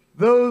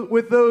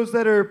with those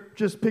that are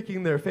just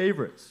picking their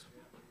favorites.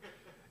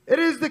 It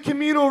is the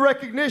communal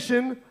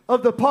recognition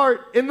of the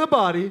part in the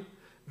body.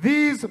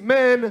 These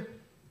men,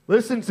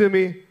 listen to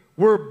me,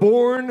 were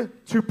born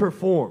to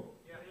perform.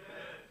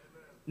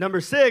 Number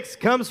 6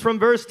 comes from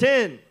verse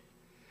 10.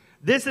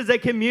 This is a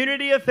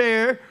community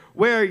affair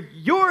where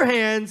your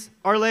hands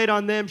are laid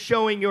on them,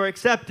 showing your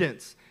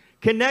acceptance,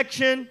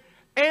 connection,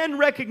 and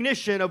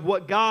recognition of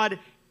what God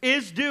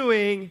is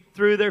doing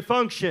through their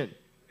function.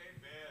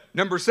 Amen.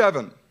 Number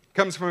 7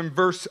 comes from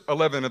verse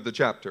 11 of the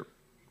chapter.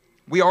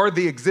 We are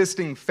the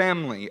existing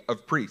family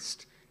of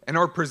priests and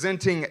are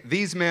presenting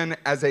these men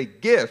as a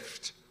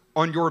gift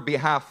on your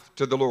behalf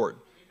to the Lord.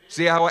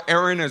 See how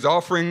Aaron is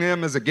offering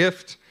them as a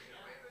gift?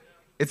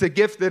 It's a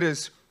gift that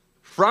is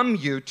from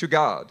you to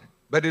God,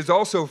 but is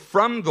also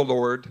from the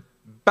Lord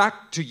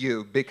back to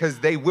you, because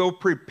they will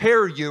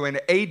prepare you and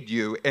aid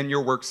you in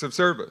your works of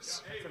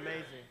service. That's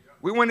amazing.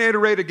 We want to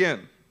iterate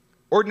again.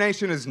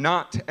 Ordination is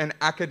not an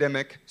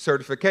academic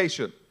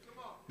certification.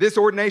 This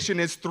ordination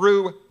is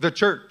through the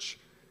church.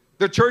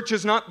 The church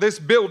is not this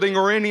building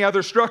or any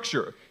other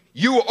structure.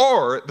 You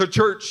are the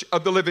church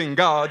of the living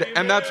God,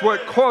 and that's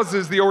what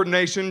causes the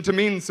ordination to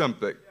mean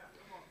something.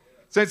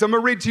 Saints, I'm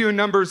going to read to you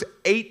Numbers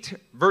 8,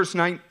 verse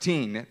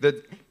 19,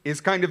 that is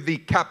kind of the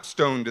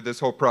capstone to this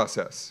whole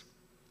process.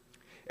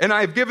 And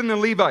I have given the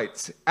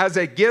Levites as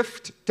a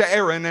gift to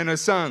Aaron and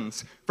his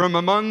sons from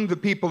among the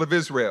people of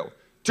Israel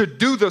to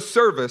do the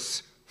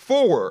service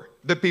for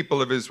the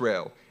people of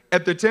Israel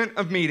at the tent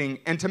of meeting,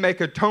 and to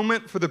make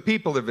atonement for the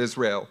people of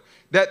Israel,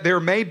 that there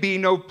may be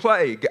no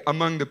plague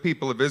among the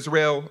people of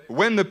Israel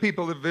when the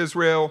people of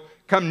Israel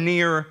come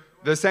near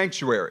the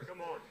sanctuary.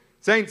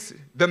 Saints,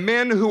 the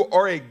men who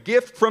are a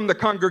gift from the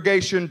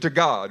congregation to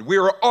God, we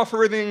are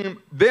offering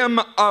them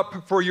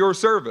up for your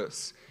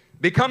service.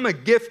 Become a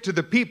gift to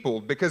the people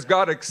because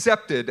God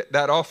accepted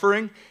that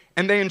offering,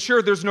 and they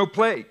ensure there's no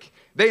plague.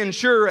 They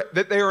ensure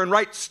that they are in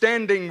right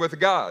standing with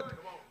God.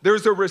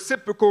 There's a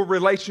reciprocal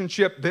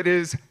relationship that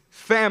is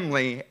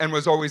family and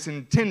was always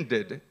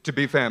intended to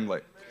be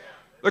family.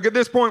 Look, at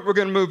this point, we're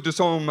going to move to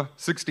Psalm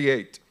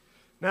 68.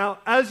 Now,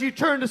 as you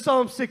turn to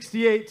Psalm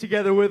 68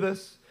 together with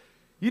us,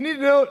 you need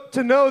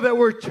to know that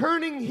we're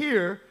turning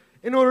here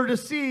in order to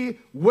see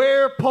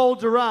where Paul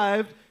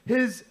derived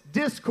his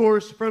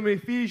discourse from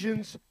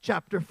Ephesians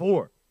chapter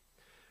 4.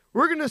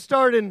 We're going to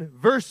start in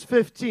verse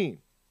 15.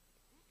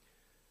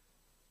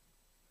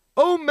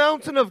 O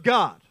mountain of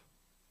God,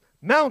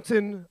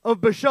 mountain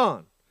of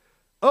Bashan,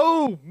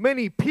 O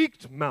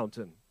many-peaked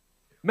mountain,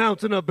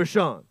 mountain of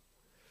Bashan.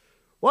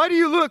 Why do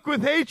you look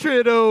with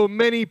hatred, O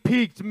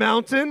many-peaked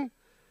mountain,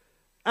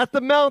 at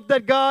the mount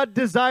that God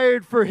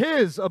desired for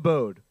his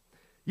abode?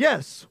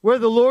 Yes, where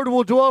the Lord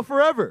will dwell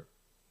forever.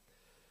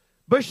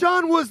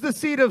 Bashan was the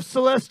seat of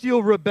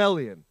celestial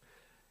rebellion,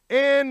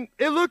 and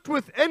it looked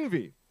with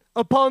envy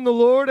upon the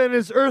Lord and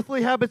his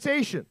earthly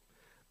habitation,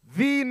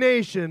 the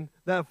nation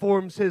that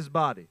forms his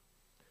body.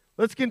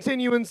 Let's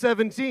continue in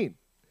 17.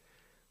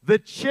 The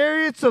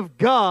chariots of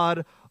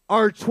God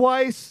are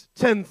twice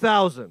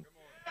 10,000.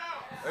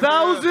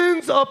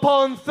 Thousands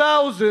upon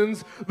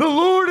thousands. The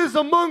Lord is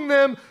among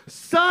them.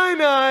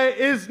 Sinai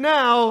is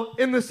now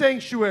in the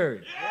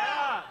sanctuary.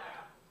 Yeah.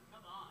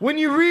 When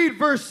you read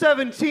verse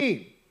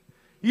 17,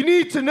 you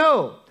need to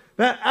know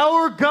that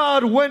our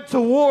God went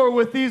to war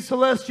with these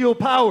celestial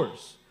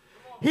powers.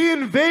 He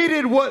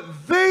invaded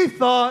what they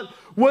thought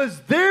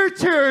was their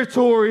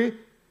territory,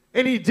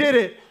 and he did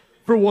it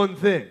for one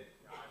thing.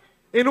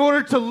 in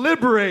order to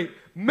liberate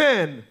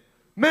men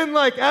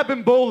like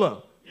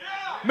Abimbola,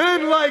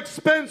 men like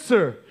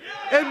Spencer,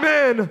 and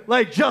men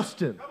like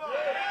Justin.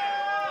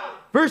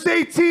 Verse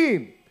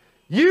 18,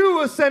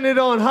 you ascended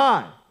on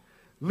high,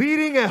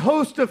 leading a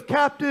host of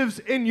captives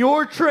in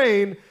your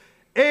train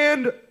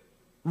and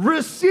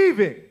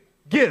receiving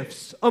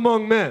gifts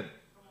among men,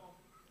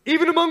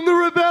 even among the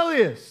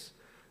rebellious,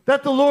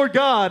 that the Lord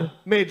God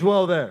may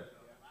dwell there.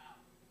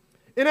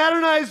 In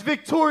Adonai's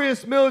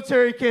victorious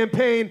military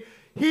campaign,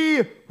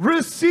 he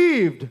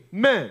received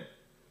men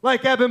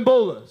like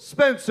Abimbola,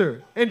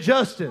 Spencer, and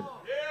Justin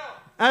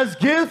as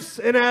gifts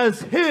and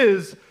as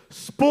his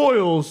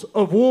spoils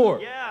of war.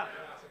 Yeah.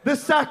 The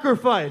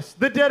sacrifice,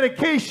 the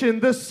dedication,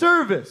 the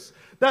service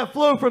that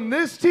flow from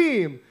this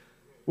team,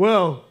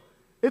 well,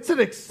 it's an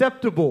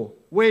acceptable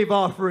wave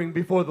offering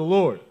before the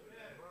Lord.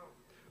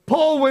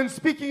 Paul, when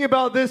speaking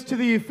about this to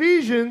the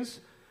Ephesians,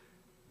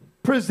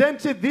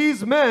 presented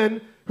these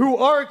men who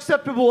are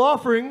acceptable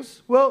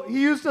offerings. Well,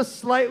 he used a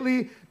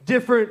slightly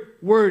different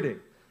wording.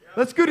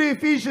 Let's go to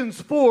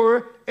Ephesians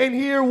 4 and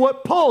hear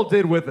what Paul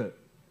did with it.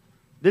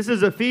 This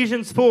is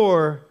Ephesians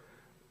 4,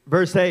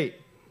 verse 8.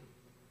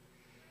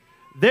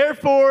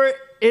 Therefore,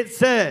 it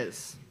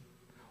says,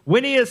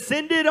 when he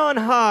ascended on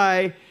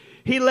high,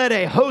 he led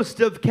a host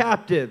of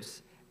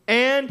captives,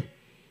 and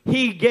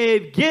he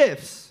gave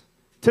gifts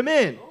to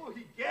men. Oh,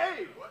 he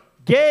gave.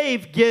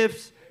 Gave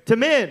gifts to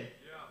men.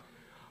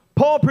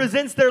 Paul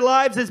presents their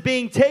lives as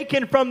being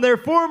taken from their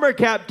former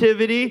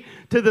captivity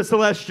to the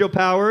celestial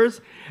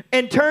powers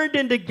and turned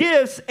into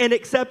gifts and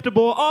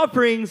acceptable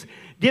offerings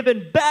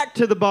given back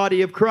to the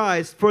body of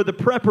Christ for the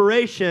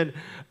preparation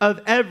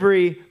of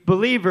every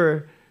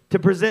believer to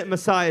present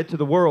Messiah to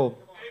the world.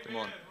 Come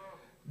on.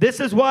 This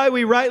is why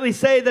we rightly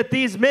say that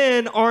these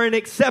men are an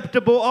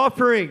acceptable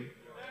offering,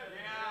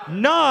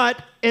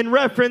 not in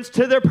reference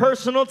to their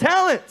personal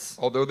talents.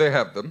 Although they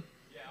have them.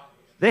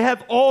 They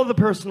have all the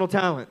personal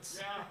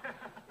talents.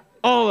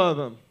 All of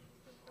them.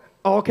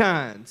 All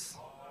kinds.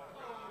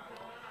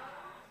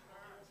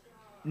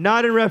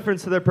 Not in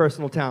reference to their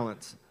personal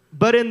talents,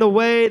 but in the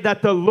way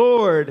that the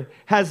Lord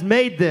has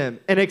made them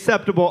an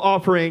acceptable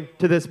offering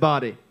to this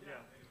body.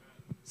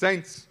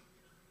 Saints,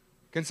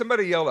 can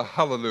somebody yell a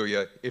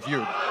hallelujah if you...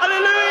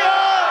 Hallelujah!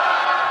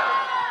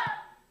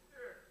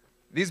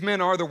 These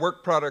men are the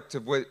work product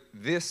of what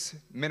this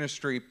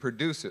ministry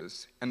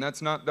produces, and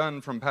that's not done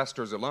from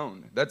pastors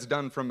alone. That's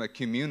done from a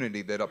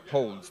community that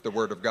upholds the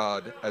Word of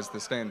God as the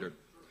standard.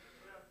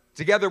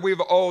 Together, we've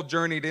all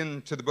journeyed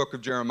into the book of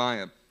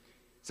Jeremiah.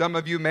 Some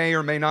of you may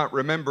or may not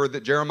remember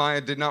that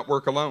Jeremiah did not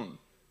work alone.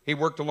 He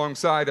worked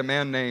alongside a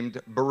man named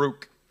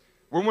Baruch.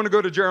 We want to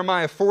go to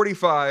Jeremiah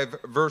 45,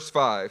 verse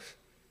 5,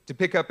 to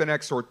pick up an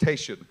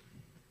exhortation.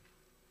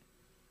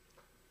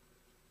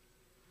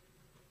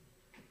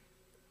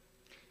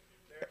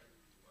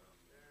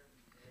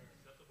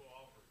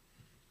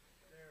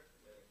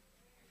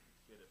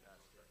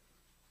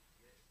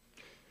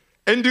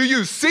 And do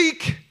you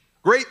seek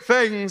great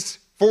things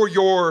for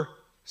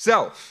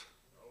yourself?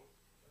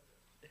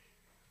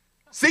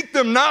 Seek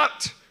them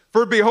not,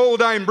 for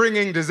behold, I am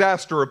bringing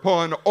disaster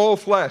upon all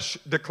flesh,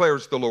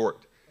 declares the Lord.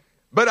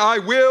 But I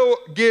will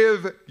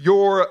give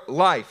your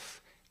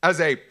life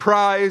as a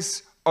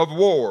prize of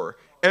war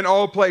in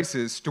all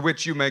places to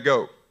which you may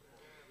go.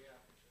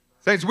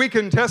 Saints, we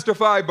can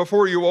testify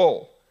before you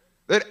all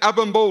that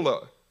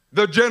Abimbola,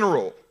 the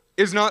general,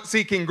 is not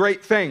seeking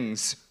great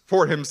things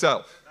for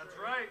himself.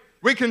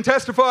 We can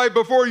testify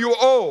before you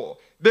all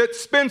that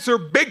Spencer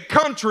Big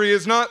Country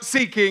is not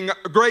seeking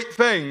great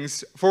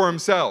things for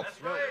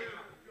himself.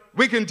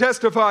 We can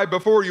testify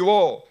before you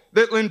all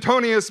that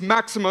Lintonius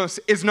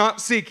Maximus is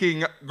not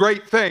seeking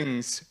great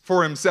things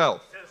for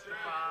himself.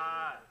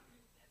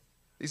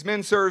 These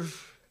men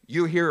serve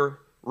you here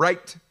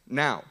right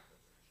now.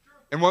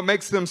 And what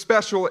makes them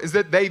special is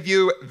that they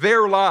view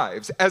their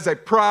lives as a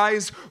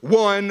prize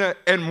won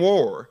in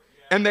war.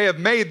 And they have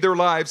made their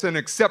lives an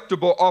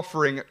acceptable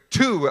offering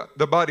to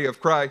the body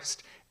of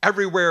Christ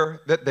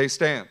everywhere that they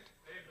stand.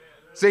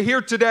 See, here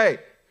today,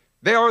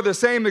 they are the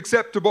same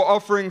acceptable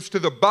offerings to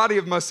the body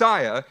of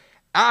Messiah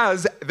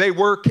as they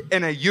work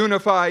in a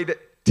unified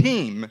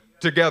team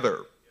together.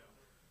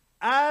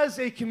 As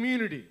a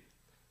community,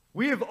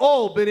 we have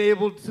all been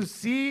able to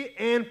see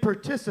and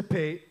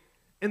participate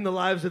in the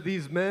lives of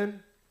these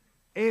men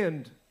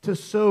and to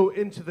sow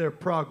into their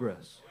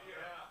progress.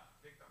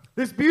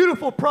 This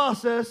beautiful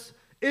process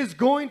is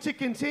going to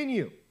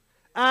continue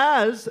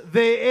as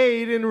they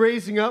aid in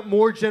raising up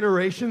more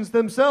generations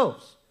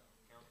themselves.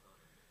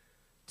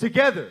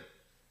 Together,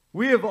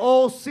 we have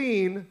all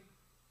seen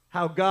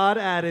how God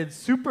added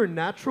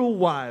supernatural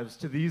wives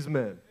to these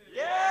men.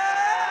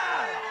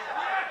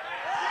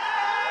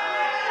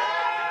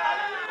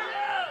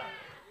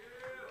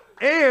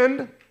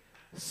 And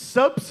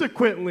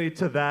subsequently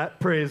to that,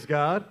 praise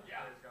God,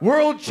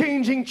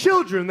 world-changing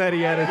children that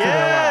he added to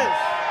their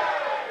lives.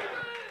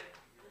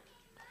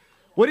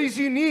 What is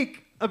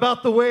unique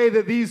about the way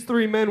that these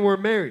three men were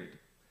married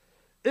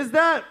is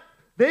that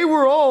they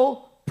were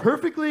all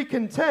perfectly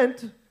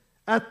content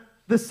at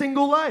the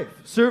single life,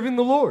 serving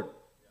the Lord.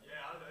 Yeah,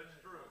 that's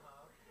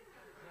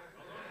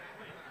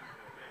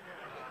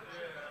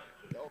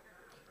true.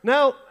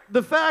 Now,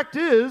 the fact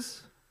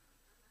is,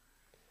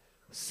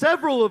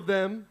 several of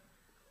them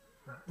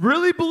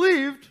really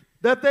believed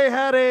that they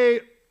had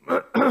a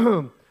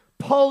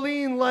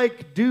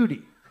Pauline-like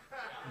duty.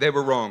 They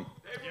were wrong.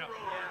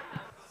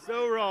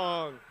 So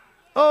wrong.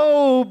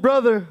 Oh,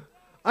 brother,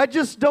 I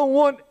just don't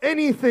want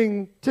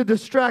anything to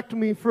distract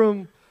me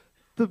from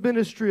the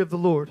ministry of the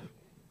Lord.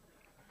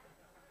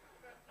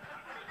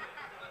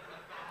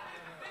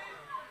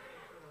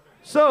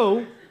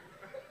 So,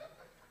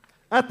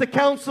 at the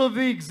council of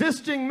the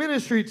existing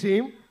ministry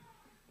team,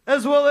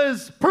 as well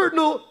as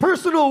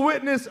personal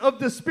witness of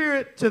the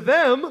Spirit to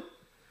them,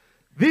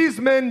 these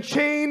men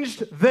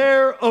changed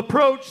their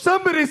approach.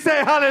 Somebody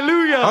say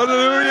hallelujah.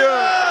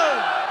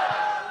 Hallelujah.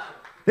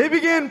 They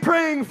began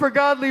praying for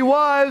godly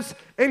wives,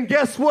 and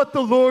guess what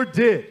the Lord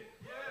did?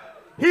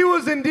 He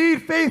was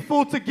indeed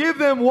faithful to give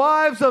them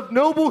wives of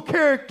noble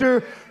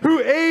character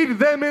who aid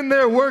them in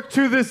their work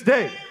to this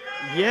day.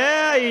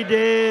 Yeah, he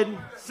did.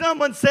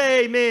 Someone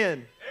say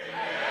amen.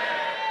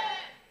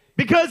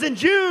 Because in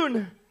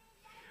June,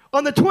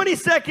 on the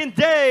 22nd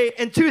day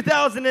in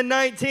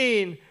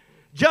 2019,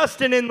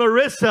 Justin and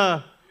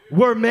Larissa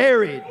were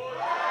married.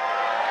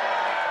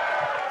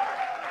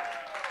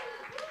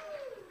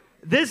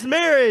 This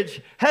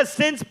marriage has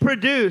since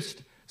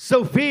produced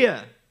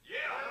Sophia,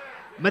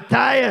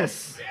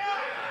 Matthias,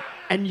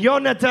 and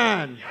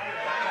Jonathan.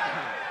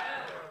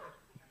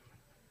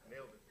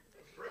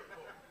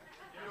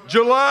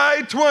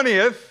 July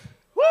 20th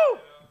Woo!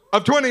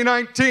 of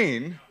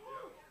 2019,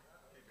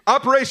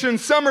 Operation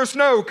Summer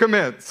Snow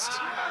commenced.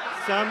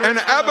 And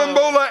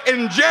Abimbola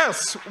and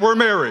Jess were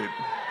married.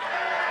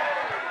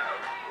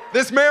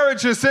 This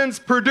marriage has since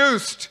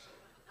produced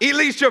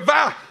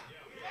Elishava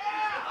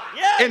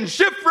and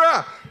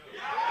Shifra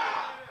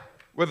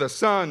with a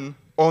son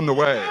on the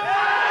way.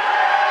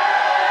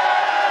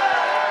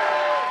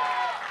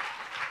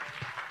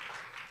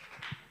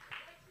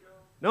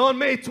 Now on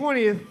May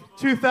 20th,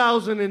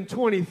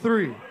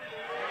 2023,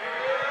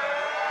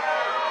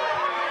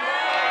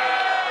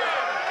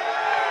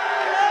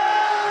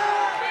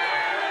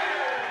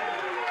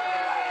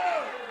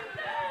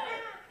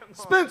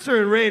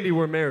 Spencer and Randy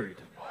were married.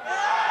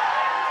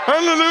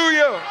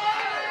 Hallelujah.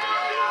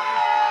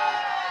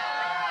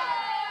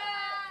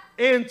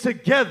 And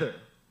together,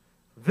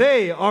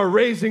 they are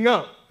raising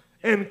up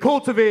and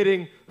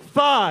cultivating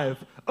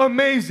 5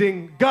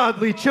 amazing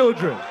godly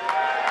children.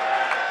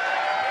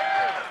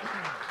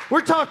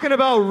 We're talking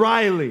about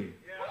Riley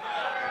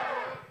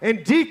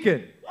and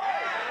Deacon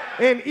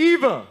and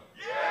Eva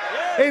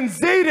and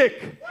Zadok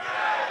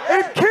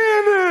and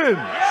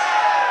Cannon.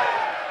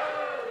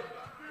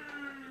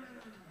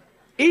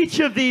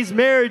 Each of these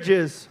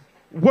marriages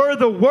were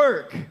the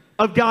work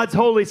of God's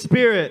Holy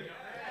Spirit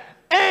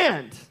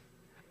and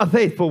a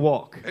faithful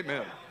walk.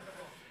 Amen.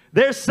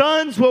 Their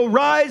sons will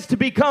rise to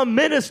become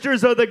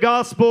ministers of the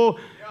gospel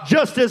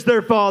just as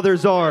their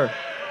fathers are.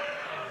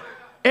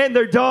 And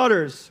their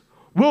daughters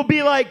will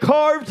be like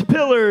carved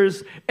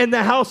pillars in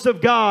the house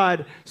of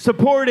God,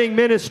 supporting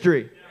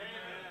ministry.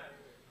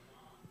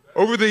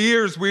 Over the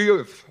years, we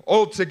have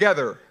all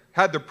together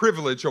had the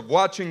privilege of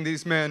watching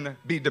these men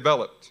be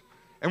developed.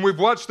 And we've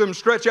watched them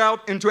stretch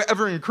out into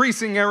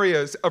ever-increasing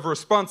areas of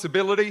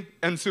responsibility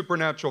and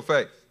supernatural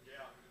faith.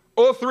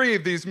 All 3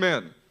 of these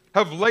men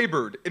have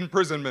labored in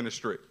prison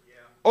ministry.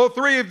 All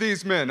 3 of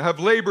these men have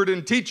labored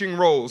in teaching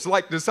roles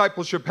like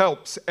discipleship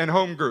helps and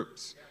home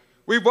groups.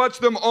 We've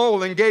watched them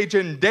all engage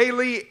in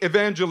daily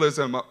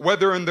evangelism,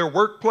 whether in their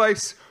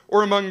workplace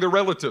or among their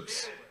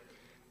relatives.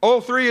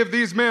 All 3 of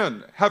these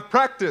men have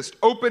practiced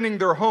opening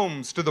their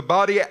homes to the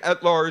body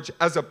at large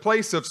as a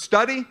place of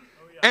study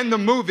and the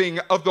moving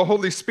of the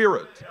Holy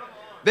Spirit.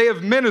 They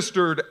have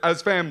ministered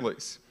as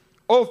families.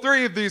 All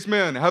 3 of these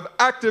men have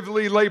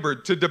actively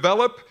labored to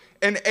develop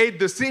and aid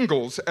the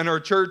singles in our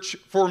church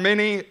for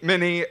many,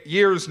 many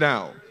years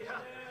now.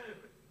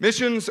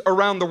 Missions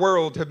around the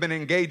world have been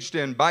engaged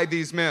in by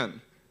these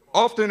men,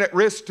 often at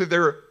risk to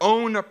their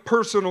own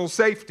personal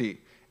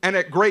safety and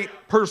at great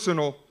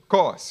personal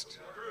cost.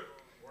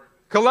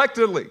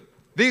 Collectively,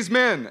 these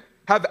men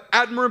have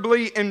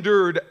admirably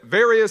endured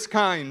various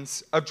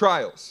kinds of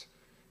trials.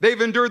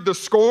 They've endured the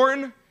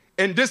scorn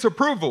and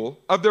disapproval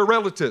of their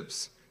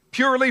relatives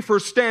purely for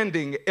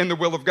standing in the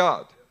will of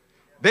God.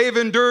 They've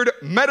endured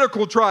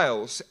medical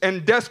trials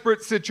and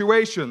desperate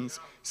situations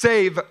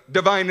save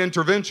divine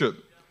intervention.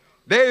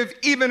 They've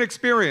even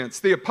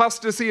experienced the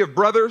apostasy of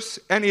brothers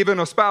and even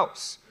a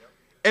spouse.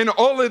 In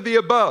all of the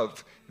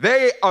above,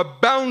 they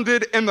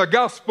abounded in the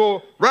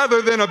gospel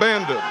rather than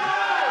abandoned.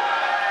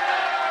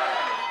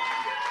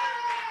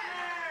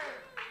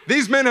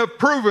 These men have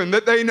proven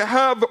that they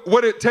have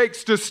what it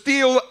takes to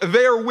steal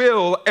their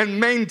will and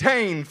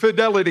maintain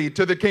fidelity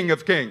to the King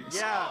of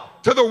Kings,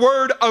 to the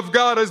Word of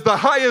God as the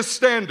highest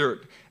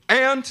standard,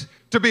 and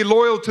to be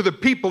loyal to the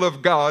people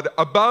of God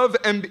above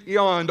and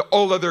beyond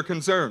all other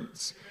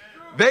concerns.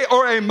 They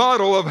are a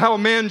model of how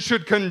men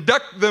should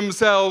conduct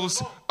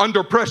themselves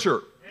under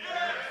pressure.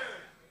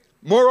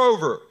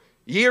 Moreover,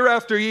 year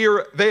after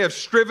year, they have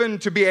striven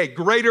to be a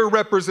greater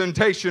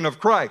representation of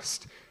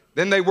Christ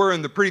than they were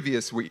in the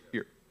previous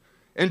year.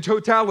 In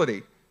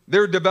totality,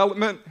 their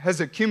development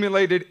has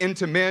accumulated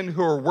into men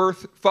who are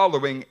worth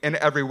following in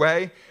every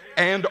way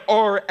and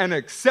are an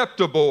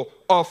acceptable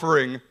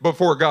offering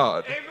before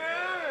God.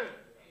 Amen.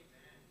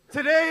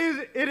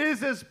 Today, it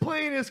is as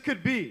plain as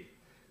could be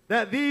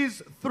that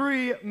these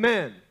three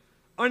men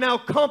are now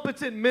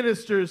competent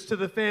ministers to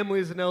the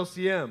families in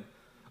LCM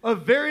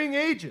of varying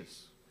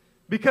ages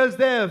because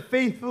they have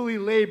faithfully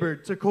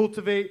labored to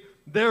cultivate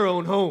their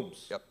own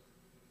homes. Yep.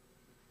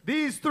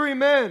 These three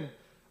men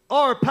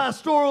are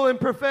pastoral and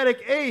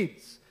prophetic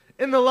aides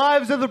in the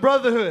lives of the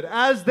brotherhood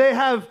as they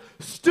have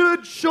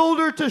stood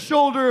shoulder to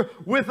shoulder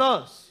with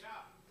us.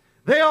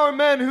 They are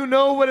men who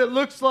know what it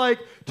looks like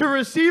to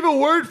receive a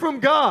word from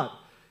God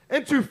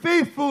and to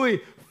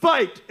faithfully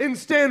fight and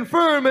stand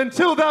firm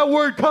until that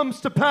word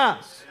comes to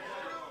pass.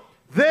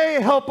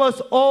 They help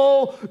us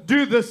all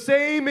do the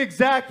same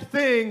exact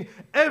thing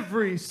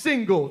every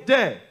single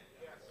day.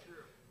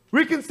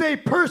 We can say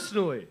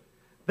personally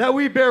that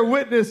we bear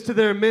witness to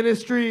their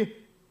ministry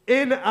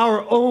in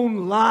our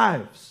own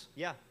lives.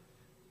 Yeah.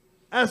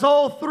 As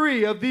all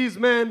three of these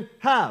men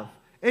have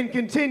and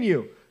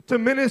continue to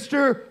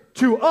minister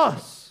to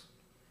us.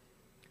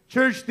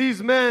 Church,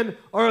 these men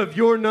are of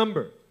your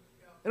number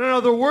and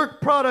are the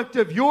work product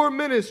of your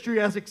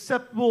ministry as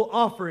acceptable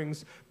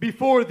offerings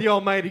before the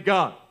Almighty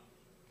God.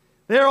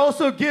 They are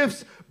also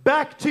gifts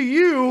back to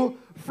you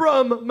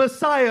from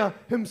Messiah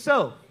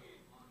himself.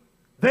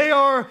 They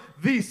are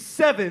the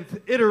 7th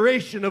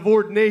iteration of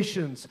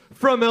ordinations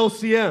from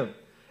LCM.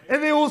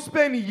 And they will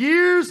spend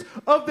years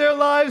of their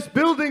lives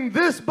building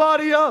this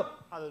body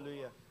up.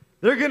 Hallelujah.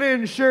 They're going to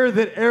ensure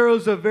that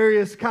arrows of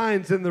various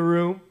kinds in the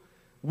room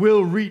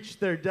will reach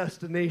their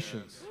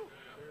destinations.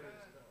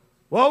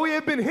 While we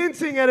have been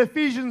hinting at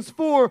Ephesians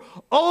 4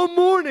 all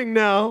morning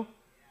now,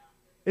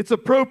 it's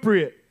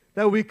appropriate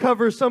that we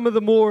cover some of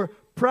the more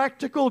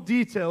practical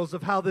details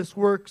of how this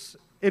works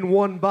in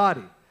one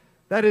body.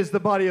 That is the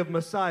body of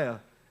Messiah.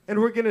 And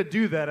we're going to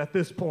do that at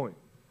this point.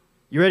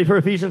 You ready for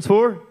Ephesians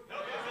 4?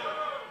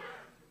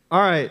 All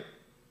right.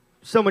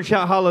 Someone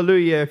shout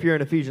hallelujah if you're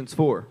in Ephesians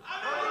 4.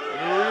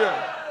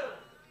 Hallelujah.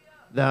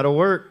 That'll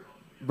work.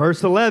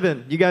 Verse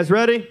 11. You guys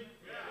ready?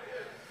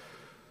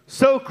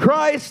 So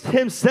Christ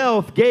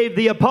himself gave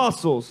the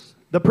apostles,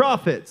 the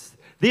prophets,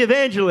 the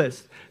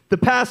evangelists, the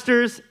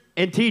pastors,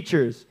 and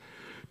teachers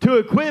to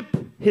equip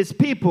his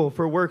people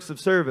for works of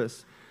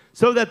service,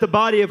 so that the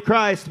body of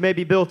Christ may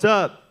be built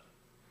up.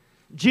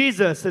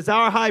 Jesus, as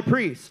our high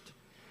priest,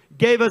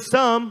 gave us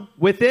some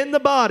within the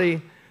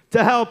body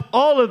to help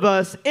all of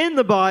us in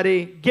the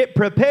body get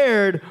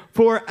prepared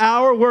for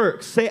our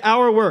works. Say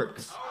our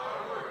works.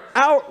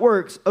 Our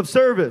works of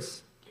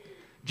service.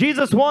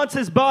 Jesus wants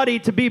his body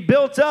to be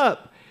built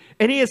up,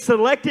 and he has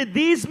selected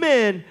these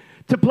men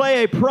to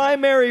play a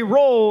primary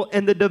role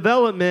in the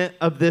development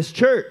of this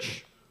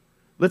church.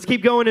 Let's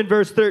keep going in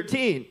verse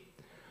 13.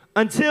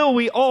 Until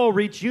we all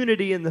reach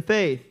unity in the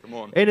faith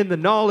and in the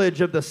knowledge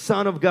of the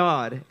Son of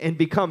God and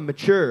become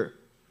mature,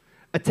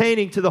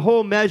 attaining to the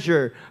whole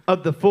measure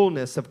of the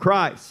fullness of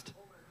Christ.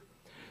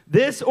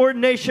 This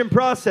ordination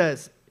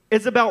process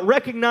is about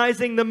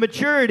recognizing the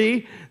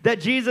maturity that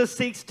Jesus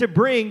seeks to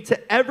bring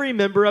to every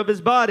member of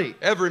his body.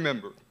 Every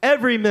member.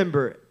 Every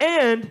member.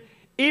 And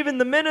even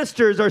the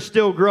ministers are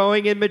still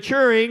growing and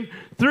maturing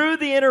through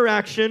the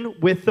interaction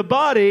with the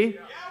body.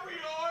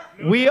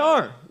 We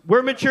are.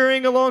 We're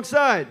maturing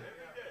alongside.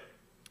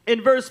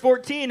 In verse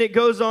 14, it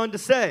goes on to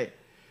say,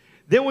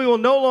 then we will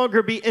no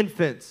longer be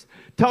infants,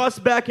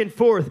 tossed back and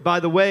forth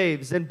by the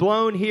waves and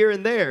blown here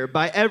and there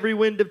by every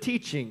wind of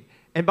teaching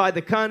and by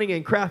the cunning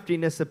and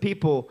craftiness of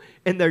people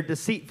in their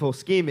deceitful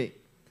scheming.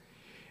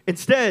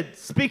 Instead,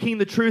 speaking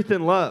the truth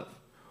in love,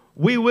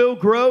 we will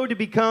grow to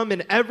become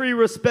in every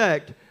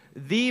respect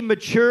the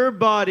mature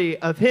body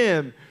of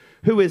him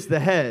who is the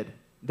head,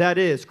 that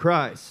is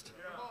Christ.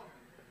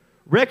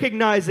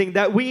 Recognizing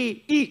that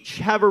we each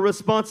have a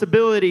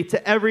responsibility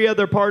to every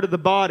other part of the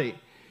body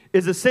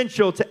is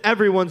essential to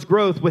everyone's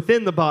growth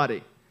within the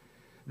body.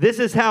 This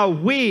is how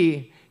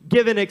we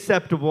give an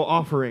acceptable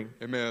offering.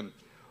 Amen.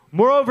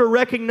 Moreover,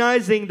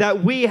 recognizing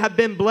that we have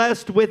been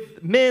blessed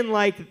with men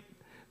like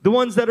the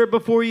ones that are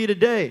before you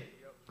today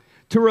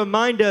to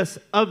remind us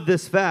of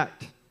this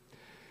fact.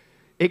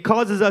 It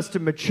causes us to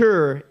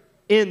mature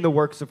in the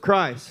works of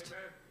Christ.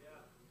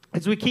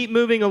 As we keep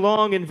moving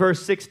along in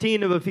verse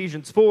 16 of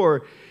Ephesians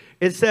 4,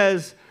 it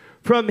says,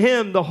 from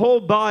him the whole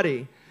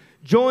body,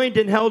 joined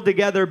and held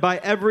together by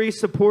every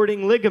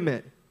supporting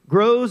ligament,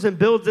 grows and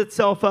builds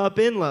itself up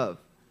in love,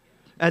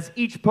 as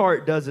each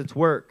part does its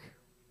work.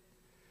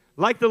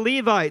 Like the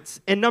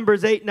Levites in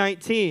Numbers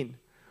 8:19,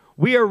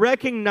 we are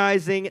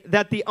recognizing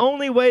that the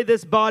only way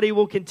this body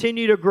will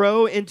continue to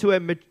grow into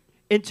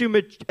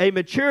a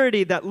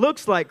maturity that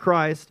looks like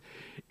Christ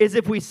is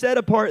if we set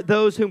apart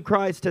those whom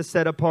Christ has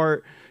set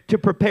apart to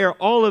prepare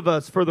all of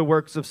us for the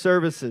works of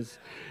services.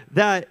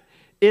 That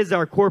is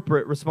our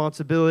corporate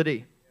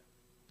responsibility.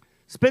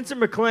 Spencer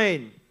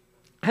McLean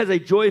has a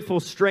joyful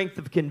strength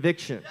of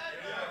conviction.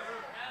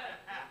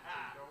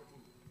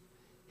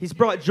 He's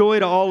brought joy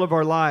to all of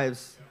our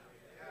lives.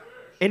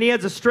 And he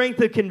has a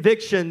strength of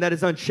conviction that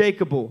is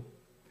unshakable.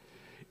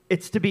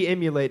 It's to be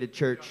emulated,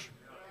 church.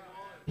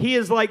 He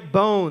is like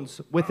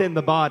bones within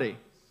the body.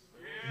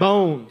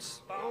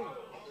 Bones.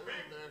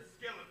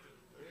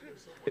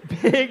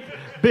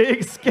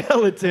 Big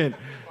skeleton.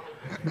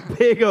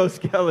 Big old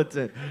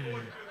skeleton.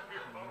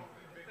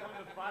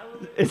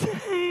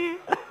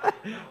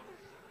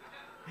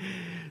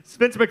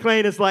 Spencer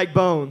McLean is like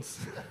bones.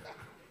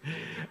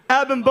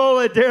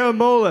 Abimbola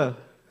Daramola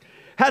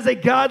has a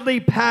godly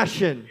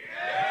passion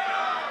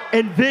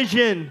and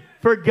vision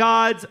for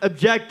God's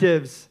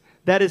objectives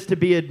that is to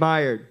be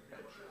admired.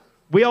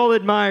 We all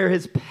admire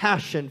his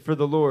passion for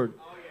the Lord.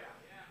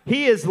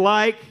 He is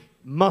like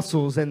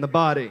muscles in the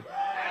body.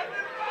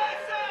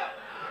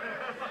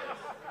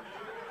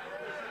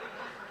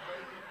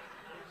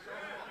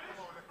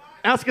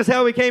 Ask us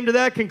how we came to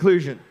that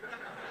conclusion.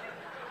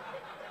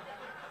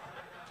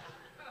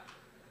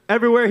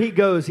 Everywhere he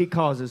goes, he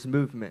causes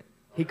movement.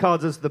 He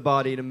causes the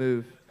body to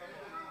move.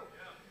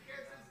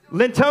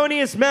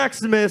 Lintonius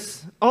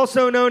Maximus,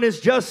 also known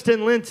as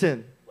Justin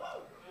Linton,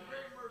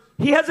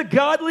 he has a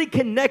godly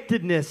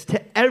connectedness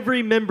to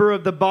every member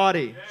of the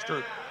body. It's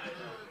true.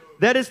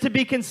 That is to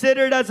be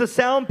considered as a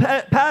sound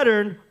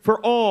pattern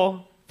for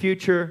all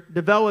future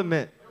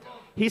development.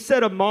 He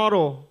set a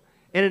model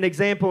and an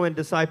example in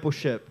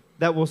discipleship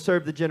that will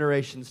serve the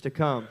generations to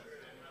come.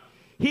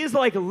 He is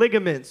like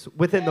ligaments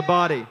within the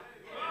body.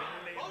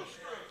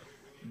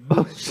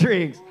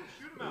 Bowstrings.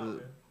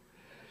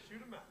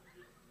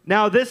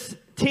 Now, this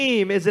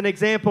team is an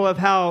example of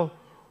how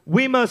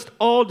we must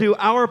all do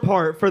our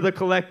part for the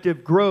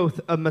collective growth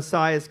of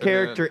Messiah's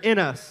character in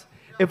us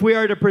if we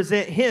are to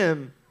present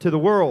him to the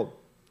world.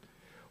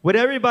 Would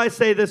everybody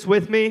say this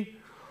with me?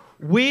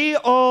 We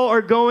all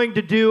are going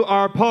to do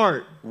our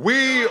part.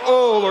 We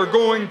all are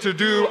going to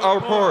do our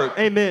part.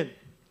 Amen.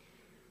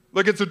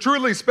 Look, it's a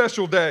truly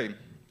special day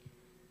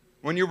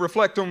when you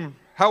reflect on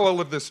how all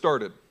of this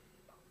started.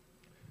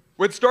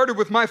 What started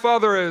with my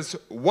father as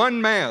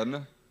one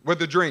man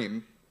with a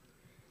dream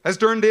has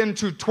turned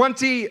into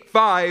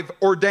 25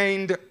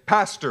 ordained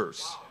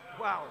pastors.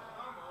 Wow.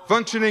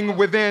 Functioning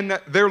within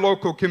their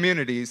local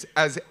communities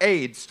as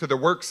aids to the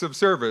works of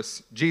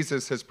service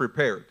Jesus has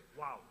prepared.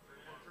 Wow.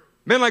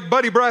 Men like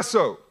Buddy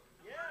Brasso,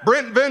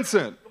 Brent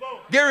Vincent,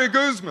 Gary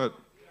Guzman,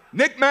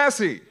 Nick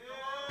Massey,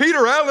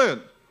 Peter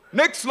Allen,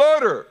 Nick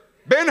Slaughter,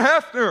 Ben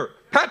Hefner,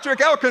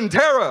 Patrick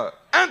Alcantara,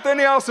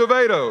 Anthony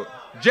Acevedo,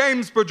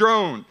 James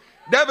Padron,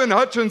 Devin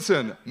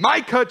Hutchinson,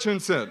 Mike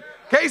Hutchinson,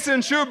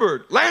 Kaysen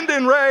Schubert,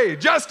 Landon Ray,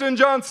 Justin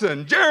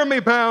Johnson,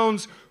 Jeremy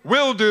Pounds,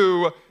 Will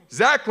Do,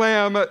 Zach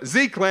Lamb,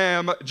 Zeke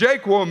Lamb,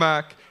 Jake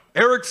Womack,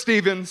 Eric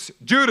Stevens,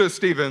 Judah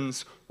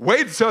Stevens,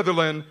 Wade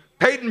Sutherland,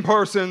 Peyton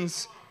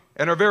Parsons,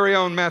 and our very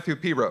own Matthew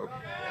Piro.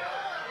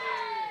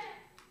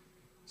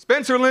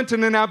 Spencer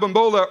Linton and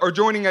Abimbola are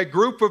joining a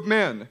group of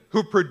men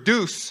who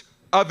produce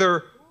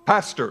other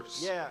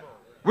pastors. Yeah.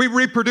 We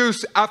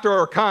reproduce after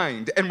our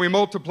kind and we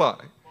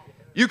multiply.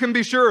 You can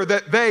be sure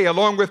that they,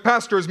 along with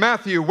Pastors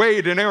Matthew,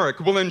 Wade, and Eric,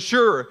 will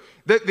ensure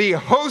that the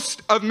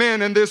host of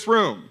men in this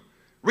room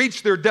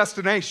reach their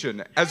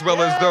destination as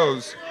well as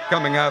those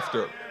coming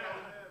after.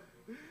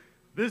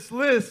 This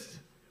list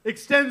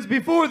extends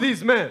before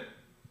these men,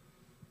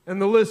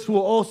 and the list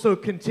will also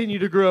continue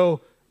to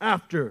grow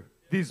after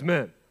these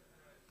men.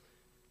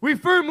 We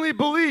firmly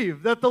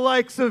believe that the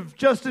likes of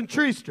Justin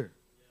Treaster,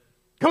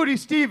 Cody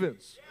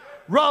Stevens,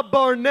 Rob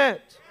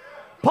Barnett,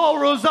 Paul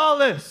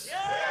Rosales,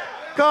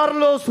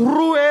 Carlos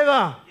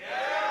Rueda,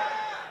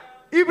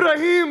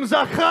 Ibrahim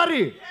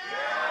Zakhari,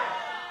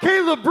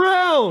 Caleb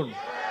Brown,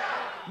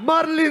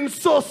 Marlin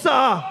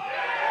Sosa,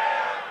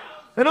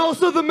 and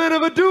also the men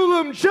of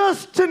Adullam,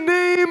 just to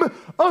name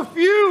a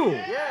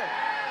few.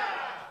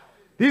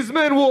 These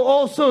men will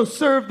also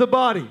serve the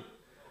body,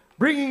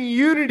 bringing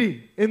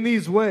unity in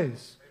these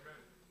ways.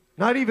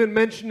 Not even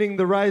mentioning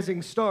the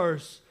rising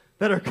stars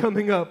that are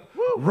coming up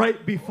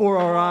right before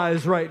our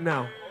eyes right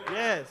now.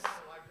 Yes.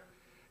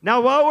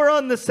 Now, while we're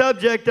on the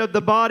subject of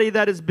the body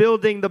that is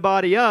building the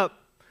body up,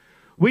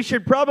 we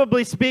should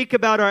probably speak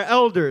about our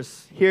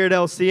elders here at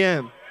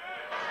LCM.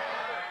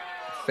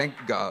 Thank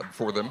God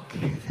for them.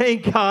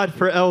 Thank God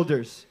for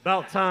elders.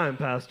 About time,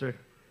 Pastor.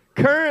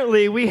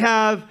 Currently, we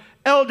have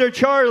Elder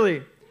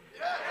Charlie.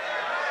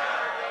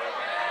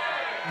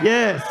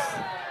 Yes.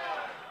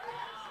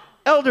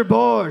 Elder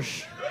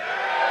Bosch.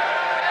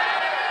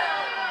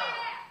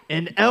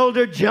 And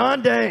Elder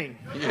John Dang.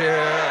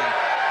 Yeah.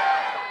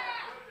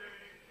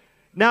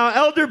 Now,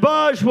 Elder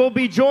Bosch will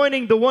be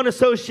joining the One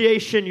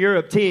Association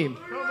Europe team.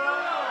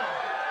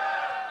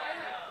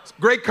 It's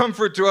great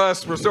comfort to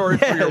us. We're sorry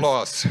for your Yes.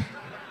 loss.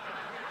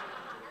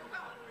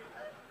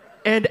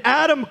 And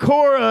Adam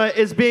Cora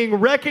is being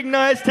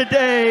recognized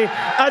today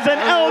as an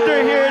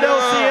elder here at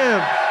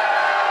LCM.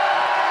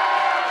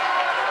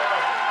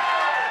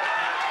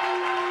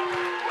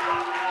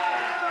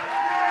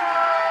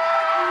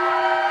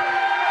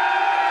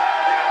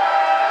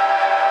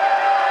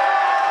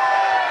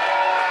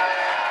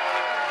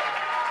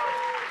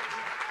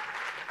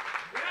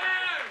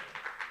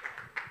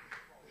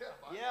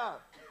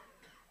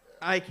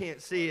 I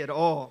can't see at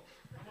all.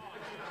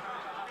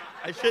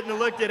 I shouldn't have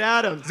looked at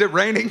Adam. Is it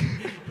raining?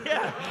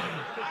 Yeah.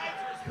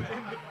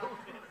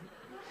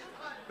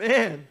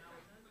 Man.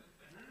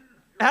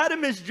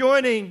 Adam is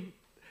joining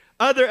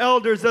other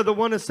elders of the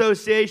One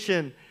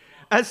Association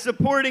as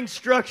supporting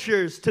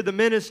structures to the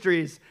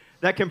ministries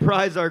that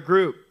comprise our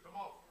group.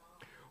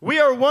 We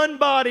are one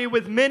body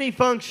with many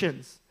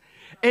functions,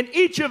 and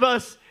each of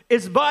us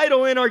is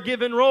vital in our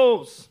given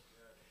roles.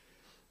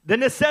 The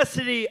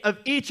necessity of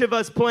each of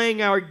us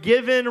playing our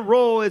given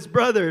role as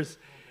brothers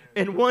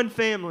in one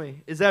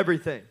family is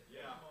everything.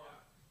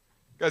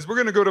 Guys, we're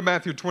going to go to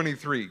Matthew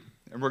 23,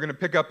 and we're going to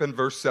pick up in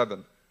verse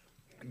 7.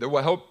 That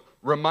will help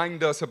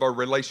remind us of our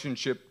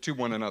relationship to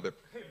one another.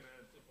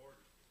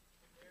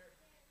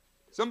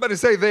 Somebody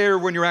say there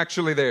when you're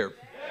actually there.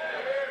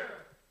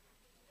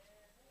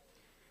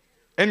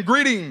 And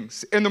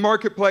greetings in the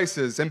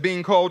marketplaces and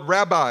being called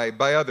rabbi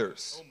by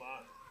others.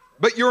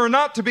 But you are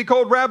not to be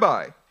called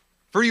rabbi,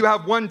 for you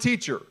have one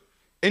teacher,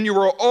 and you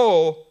are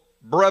all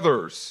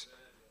brothers.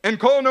 And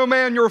call no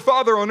man your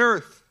father on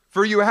earth,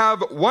 for you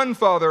have one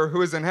Father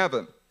who is in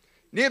heaven.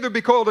 Neither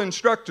be called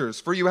instructors,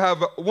 for you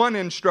have one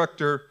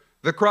instructor,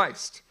 the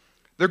Christ.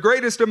 The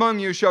greatest among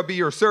you shall be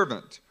your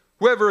servant.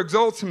 Whoever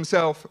exalts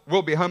himself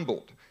will be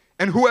humbled,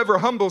 and whoever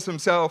humbles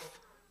himself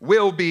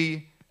will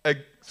be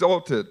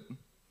exalted.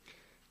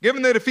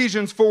 Given that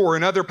Ephesians 4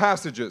 and other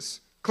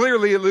passages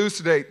clearly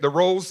elucidate the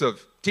roles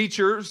of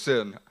teachers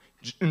and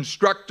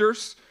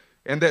instructors,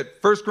 and that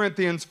 1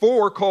 Corinthians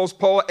 4 calls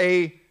Paul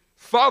a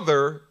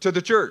father to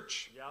the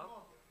church.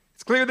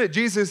 It's clear that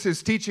Jesus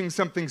is teaching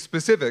something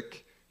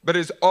specific, but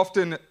is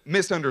often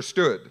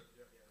misunderstood.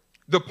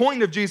 The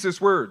point of Jesus'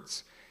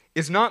 words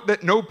is not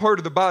that no part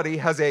of the body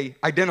has an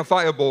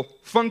identifiable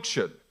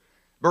function,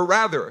 but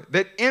rather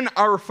that in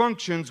our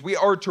functions we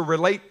are to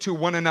relate to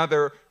one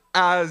another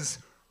as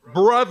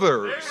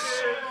brothers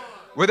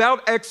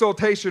without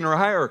exaltation or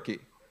hierarchy.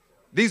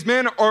 These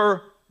men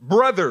are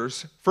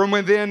brothers from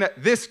within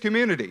this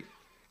community.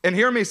 And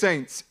hear me,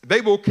 saints,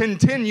 they will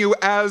continue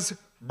as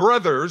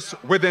brothers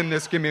within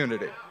this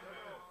community.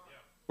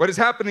 What is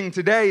happening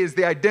today is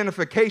the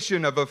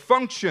identification of a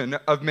function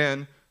of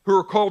men who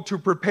are called to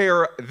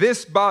prepare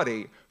this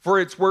body for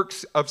its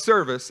works of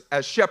service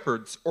as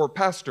shepherds or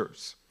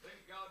pastors.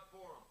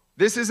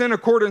 This is in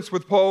accordance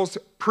with Paul's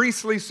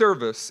priestly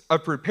service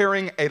of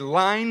preparing a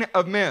line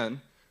of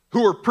men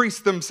who are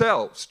priests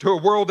themselves to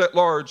a world at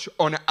large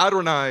on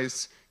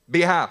Adonai's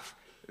behalf.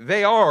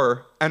 They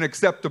are an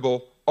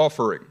acceptable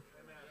offering.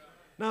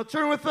 Now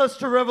turn with us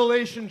to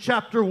Revelation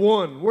chapter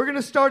 1. We're going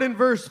to start in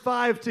verse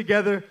 5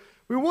 together.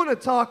 We want to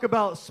talk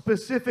about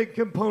specific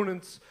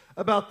components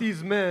about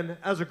these men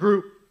as a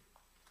group.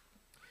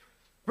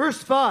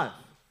 Verse 5.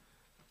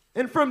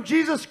 And from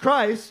Jesus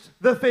Christ,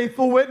 the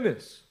faithful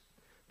witness,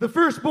 the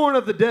firstborn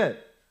of the dead,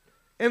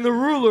 and the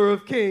ruler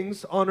of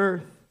kings on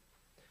earth,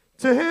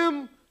 to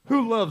him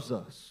who loves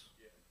us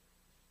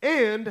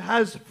and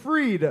has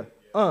freed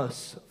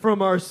us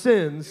from our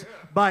sins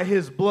by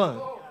his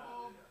blood,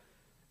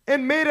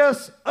 and made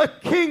us a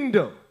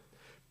kingdom,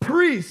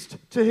 priest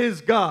to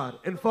his God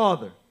and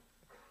Father.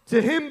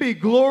 To him be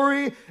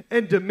glory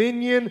and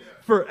dominion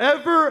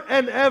forever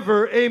and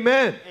ever.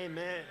 Amen.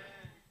 Amen.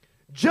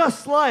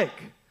 Just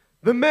like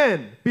the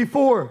men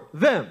before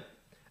them,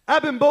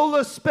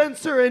 Abimbola,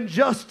 Spencer, and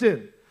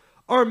Justin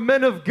are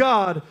men of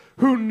God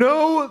who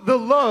know the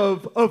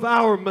love of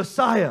our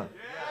Messiah.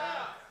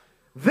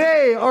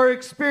 They are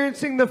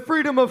experiencing the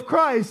freedom of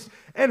Christ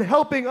and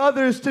helping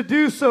others to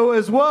do so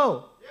as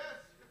well.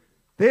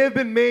 They have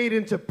been made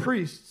into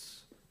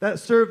priests that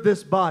serve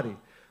this body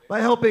by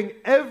helping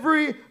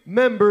every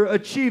member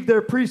achieve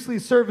their priestly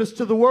service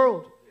to the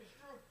world.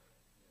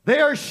 They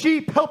are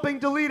sheep helping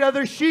to lead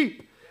other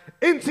sheep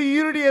into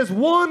unity as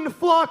one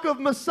flock of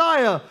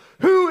Messiah,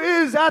 who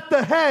is at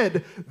the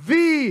head,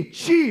 the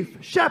chief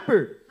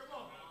shepherd.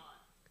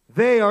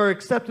 They are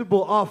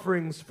acceptable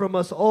offerings from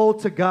us all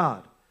to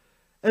God,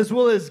 as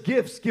well as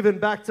gifts given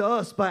back to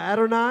us by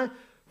Adonai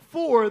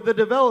for the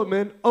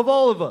development of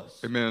all of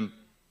us. Amen.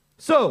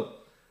 So,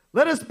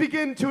 let us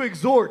begin to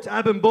exhort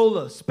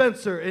Abimbola,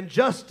 Spencer, and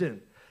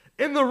Justin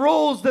in the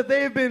roles that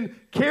they have been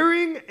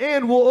carrying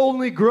and will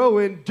only grow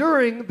in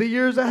during the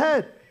years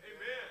ahead.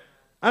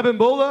 Amen.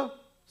 Abimbola,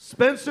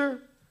 Spencer,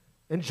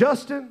 and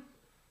Justin,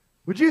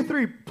 would you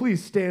three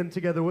please stand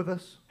together with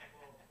us?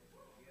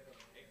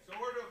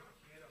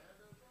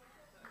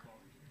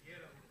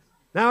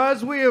 Now,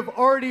 as we have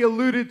already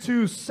alluded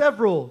to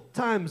several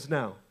times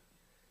now,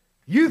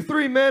 you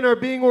three men are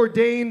being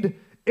ordained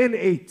in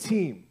a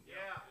team.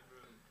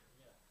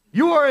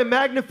 You are a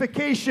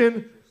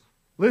magnification.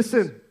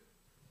 Listen,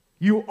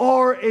 you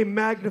are a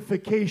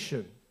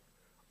magnification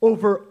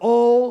over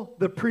all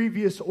the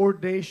previous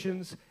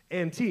ordinations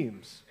and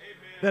teams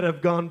that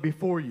have gone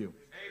before you.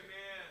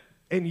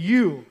 And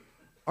you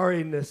are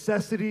a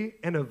necessity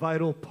and a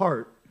vital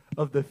part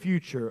of the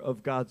future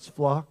of God's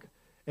flock,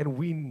 and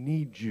we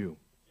need you.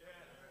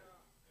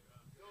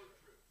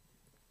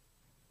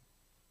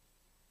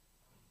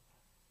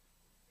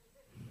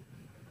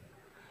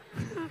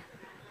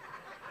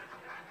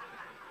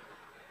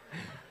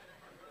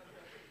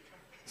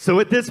 So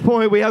at this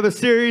point, we have a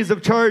series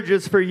of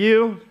charges for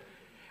you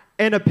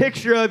and a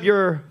picture of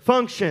your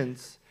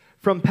functions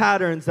from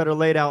patterns that are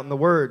laid out in the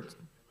Word.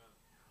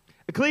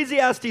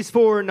 Ecclesiastes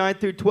 4, 9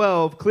 through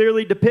 12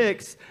 clearly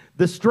depicts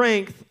the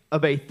strength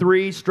of a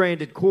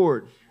three-stranded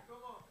cord.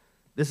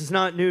 This is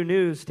not new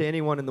news to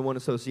anyone in the One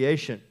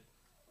Association.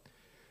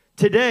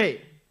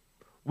 Today,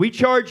 we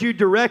charge you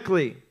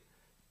directly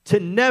to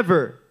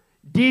never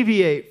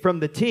deviate from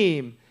the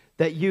team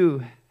that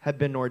you have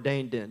been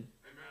ordained in.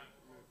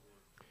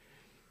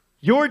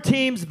 Your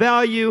team's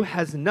value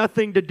has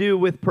nothing to do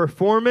with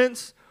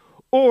performance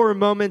or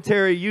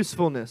momentary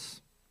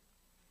usefulness,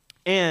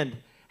 and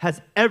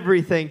has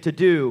everything to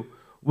do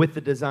with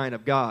the design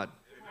of God.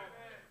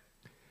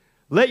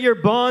 Let your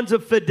bonds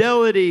of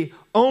fidelity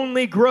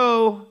only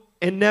grow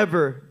and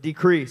never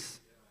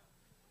decrease.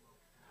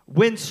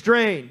 When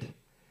strained,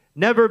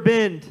 never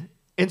bend,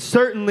 and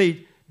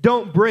certainly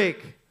don't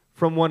break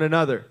from one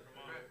another.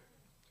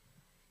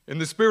 In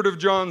the spirit of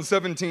John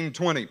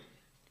 17:20,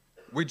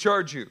 we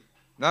charge you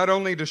not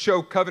only to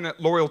show covenant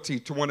loyalty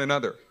to one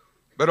another,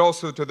 but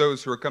also to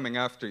those who are coming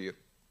after you.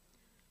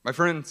 My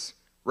friends,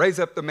 raise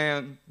up the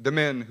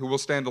men who will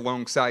stand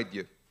alongside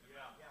you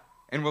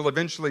and will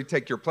eventually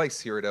take your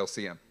place here at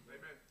LCM.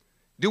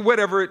 Do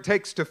whatever it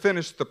takes to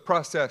finish the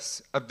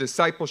process of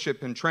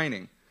discipleship and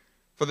training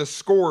for the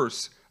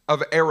scores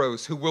of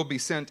arrows who will be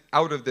sent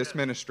out of this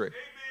ministry.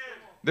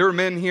 There are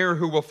men here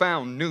who will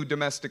found new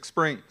domestic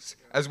springs,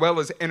 as well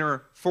as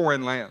enter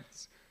foreign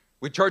lands.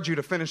 We charge you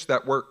to finish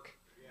that work.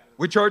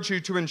 We charge you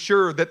to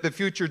ensure that the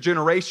future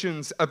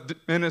generations of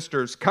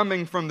ministers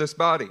coming from this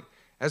body,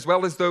 as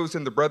well as those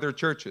in the brother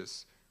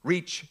churches,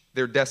 reach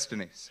their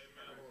destinies.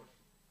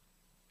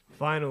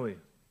 Finally,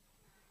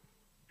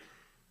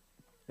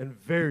 and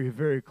very,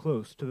 very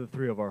close to the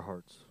three of our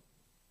hearts,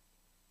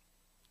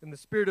 in the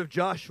spirit of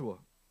Joshua,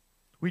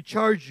 we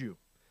charge you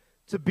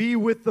to be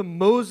with the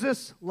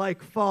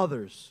Moses-like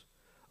fathers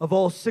of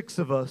all six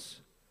of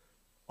us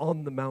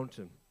on the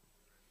mountain.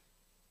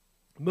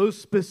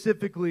 Most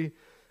specifically,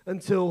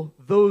 until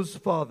those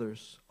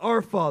fathers,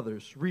 our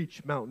fathers,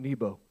 reach Mount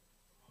Nebo.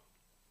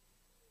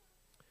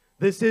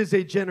 This is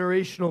a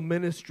generational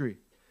ministry,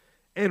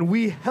 and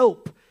we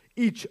help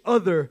each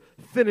other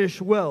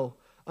finish well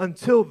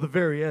until the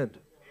very end.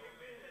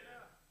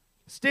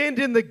 Stand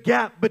in the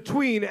gap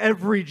between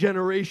every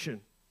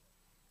generation.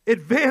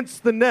 Advance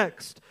the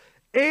next,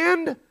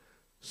 and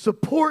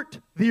support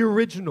the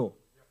original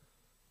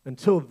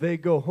until they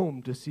go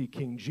home to see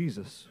King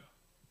Jesus.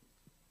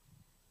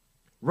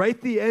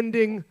 Write the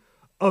ending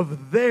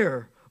of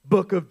their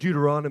book of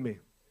Deuteronomy.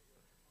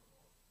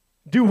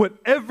 Do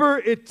whatever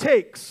it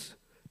takes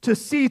to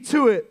see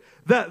to it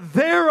that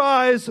their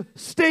eyes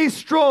stay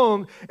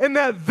strong and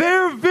that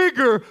their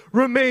vigor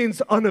remains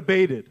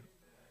unabated.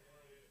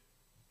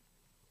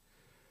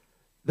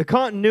 The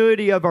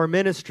continuity of our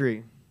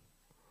ministry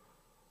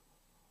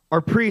are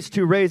priests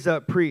who raise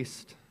up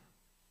priests.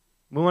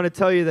 We want to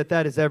tell you that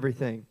that is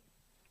everything.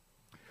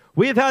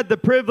 We have had the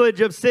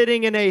privilege of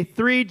sitting in a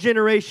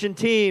 3-generation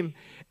team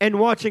and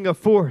watching a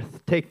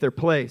 4th take their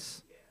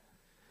place.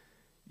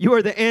 You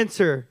are the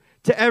answer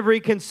to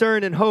every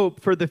concern and hope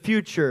for the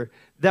future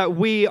that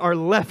we are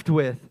left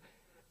with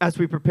as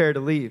we prepare to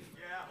leave.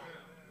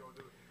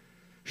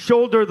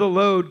 Shoulder the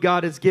load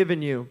God has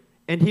given you,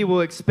 and He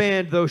will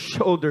expand those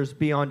shoulders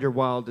beyond your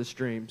wildest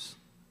dreams.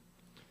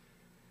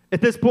 At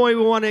this point,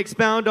 we want to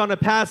expound on a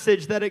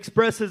passage that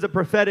expresses a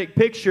prophetic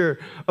picture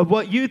of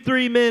what you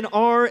 3 men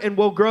are and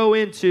will grow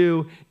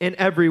into in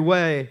every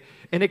way.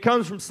 And it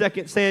comes from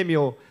 2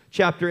 Samuel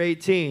chapter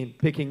 18,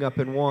 picking up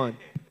in 1.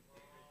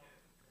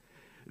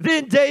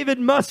 Then David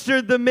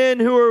mustered the men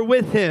who were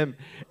with him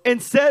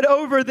and set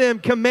over them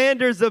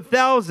commanders of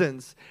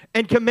thousands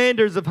and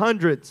commanders of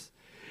hundreds.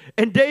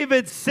 And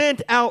David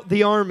sent out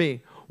the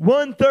army,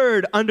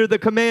 1/3 under the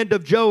command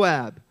of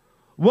Joab,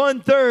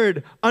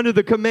 1/3 under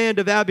the command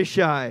of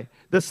Abishai,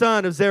 the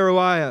son of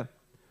Zeruiah,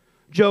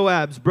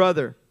 Joab's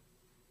brother,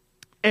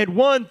 and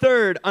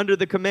 1/3 under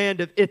the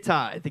command of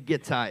Ittai, the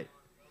Gittite.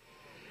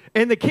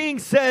 And the king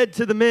said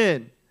to the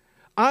men,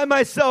 I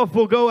myself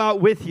will go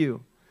out with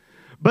you.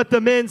 But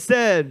the men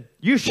said,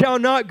 you shall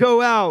not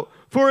go out,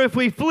 for if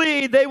we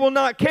flee, they will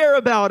not care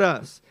about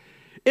us.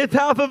 If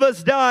half of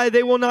us die,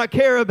 they will not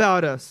care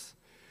about us.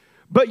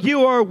 But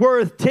you are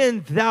worth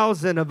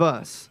 10,000 of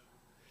us.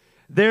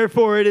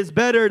 Therefore, it is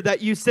better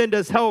that you send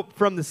us help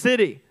from the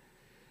city.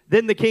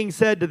 Then the king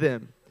said to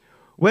them,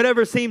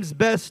 whatever seems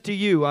best to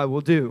you, I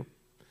will do.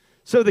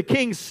 So the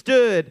king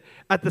stood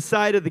at the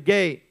side of the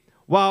gate,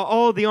 while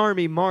all the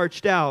army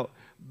marched out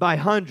by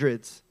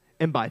hundreds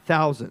and by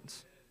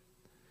thousands.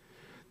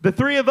 The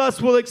 3 of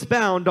us will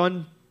expound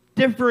on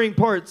differing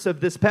parts of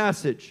this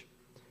passage.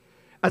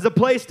 As a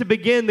place to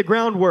begin the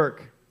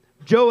groundwork,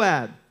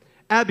 Joab,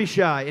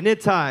 Abishai, and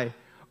Ittai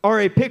are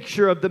a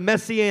picture of the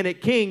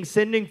Messianic king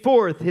sending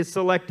forth his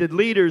selected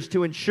leaders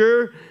to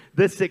ensure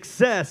the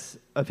success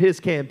of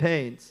his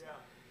campaigns.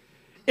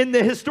 In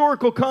the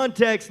historical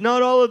context,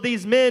 not all of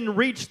these men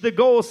reached the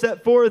goal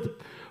set forth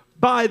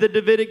by the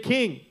Davidic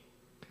king.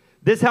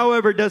 This,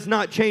 however, does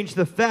not change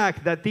the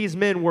fact that these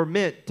men were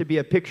meant to be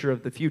a picture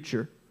of the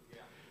future.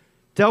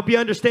 To help you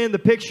understand the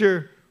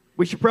picture,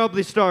 we should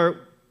probably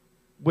start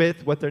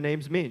with what their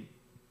names mean.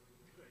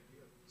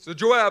 So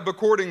Joab,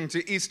 according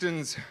to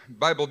Easton's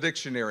Bible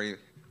Dictionary,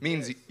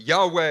 means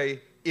Yahweh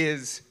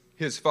is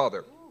his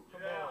father.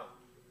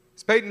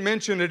 As Peyton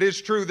mentioned, it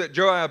is true that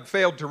Joab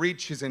failed to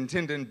reach his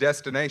intended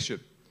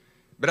destination.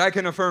 But I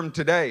can affirm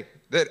today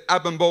that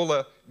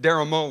Abimbola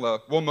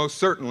Daramola will most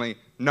certainly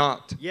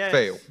not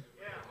fail.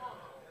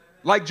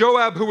 Like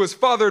Joab, who was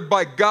fathered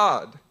by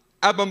God,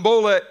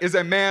 Abimbola is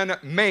a man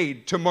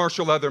made to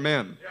marshal other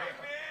men.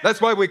 That's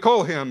why we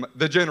call him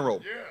the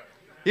general.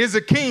 He is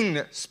a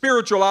keen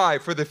spiritual eye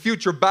for the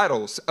future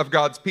battles of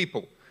God's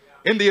people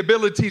and the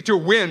ability to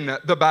win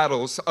the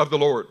battles of the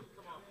Lord.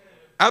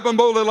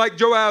 Abimbola, like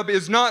Joab,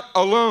 is not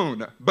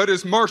alone, but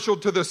is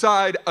marshaled to the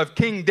side of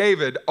King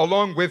David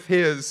along with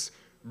his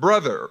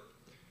brother.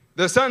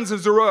 The sons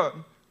of Zeruiah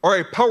are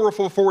a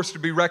powerful force to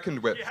be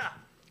reckoned with.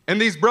 And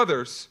these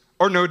brothers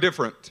are no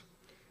different.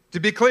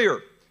 To be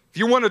clear, if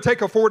you want to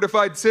take a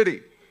fortified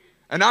city,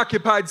 an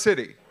occupied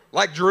city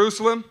like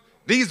Jerusalem,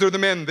 these are the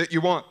men that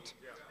you want.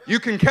 You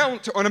can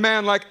count on a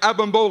man like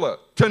Abimbola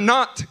to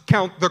not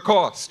count the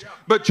cost,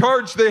 but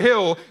charge the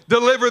hill,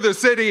 deliver the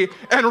city,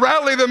 and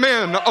rally the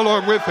men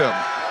along with him.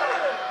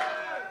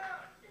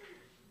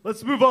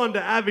 Let's move on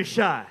to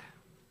Abishai.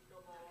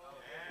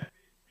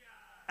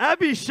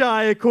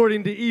 Abishai,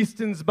 according to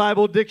Easton's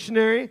Bible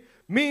Dictionary,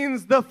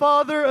 means the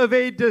father of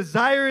a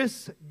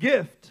desirous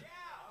gift.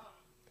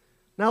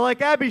 Now,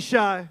 like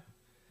Abishai,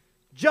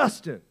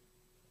 Justin,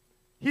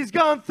 he's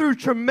gone through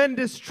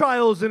tremendous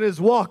trials in his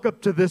walk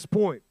up to this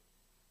point.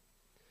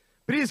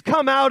 But he's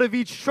come out of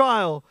each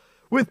trial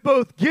with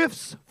both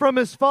gifts from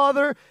his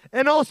father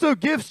and also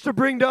gifts to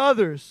bring to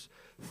others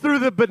through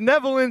the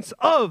benevolence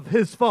of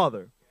his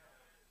father.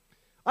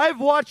 I've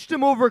watched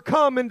him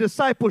overcome in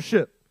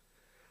discipleship,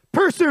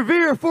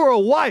 persevere for a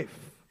wife,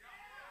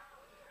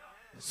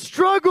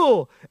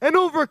 struggle and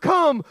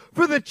overcome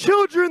for the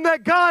children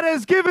that God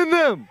has given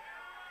them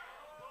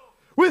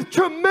with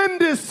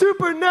tremendous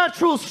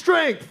supernatural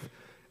strength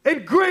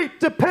and great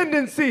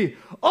dependency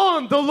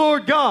on the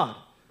Lord God,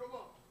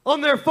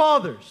 on their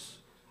fathers,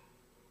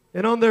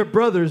 and on their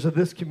brothers of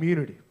this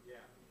community.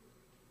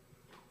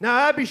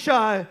 Now,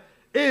 Abishai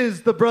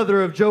is the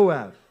brother of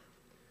Joab.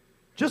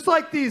 Just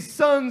like these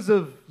sons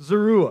of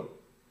Zeruiah,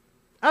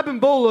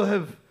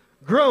 Abimbola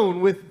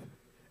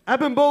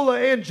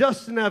and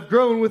Justin have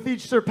grown with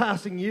each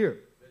surpassing year.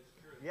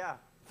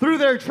 Through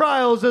their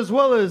trials as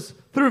well as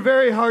through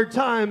very hard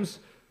times,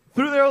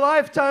 through their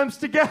lifetimes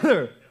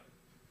together.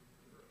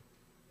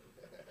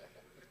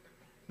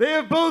 They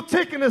have both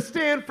taken a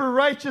stand for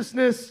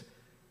righteousness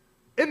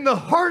in the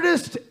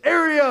hardest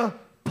area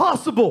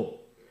possible.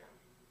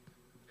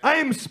 I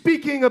am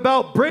speaking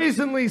about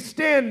brazenly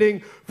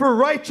standing for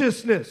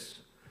righteousness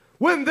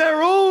when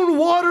their own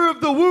water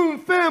of the womb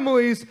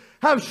families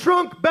have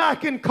shrunk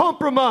back in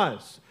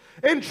compromise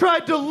and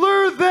tried to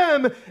lure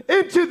them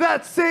into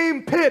that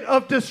same pit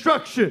of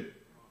destruction.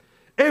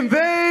 And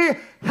they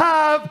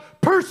have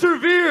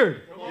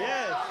persevered.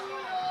 Yes.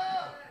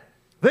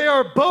 They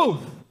are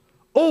both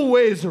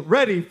always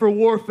ready for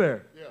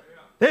warfare.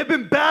 They have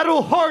been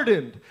battle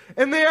hardened,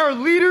 and they are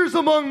leaders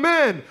among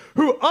men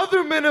who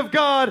other men of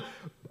God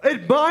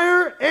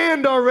admire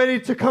and are ready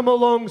to come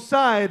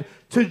alongside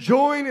to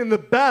join in the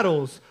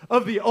battles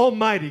of the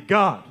Almighty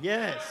God.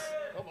 Yes.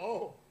 Come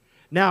on.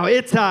 Now,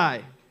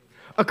 Ittai,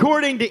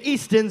 according to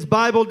Easton's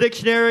Bible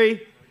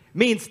Dictionary,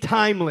 means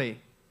timely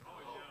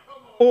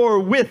or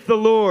with the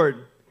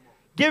Lord,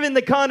 given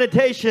the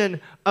connotation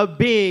of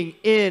being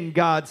in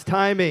God's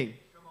timing.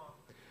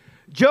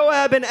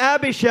 Joab and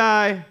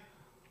Abishai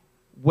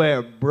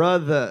were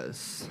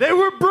brothers. They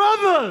were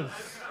brothers.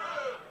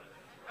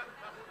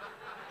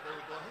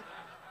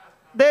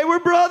 They were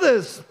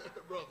brothers.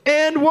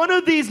 And one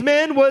of these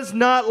men was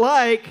not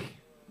like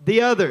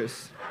the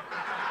others.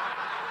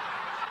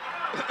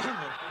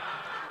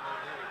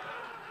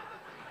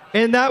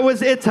 And that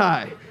was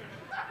Ittai.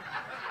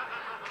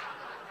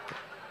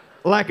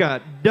 Like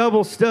a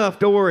double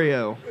stuffed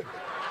Oreo.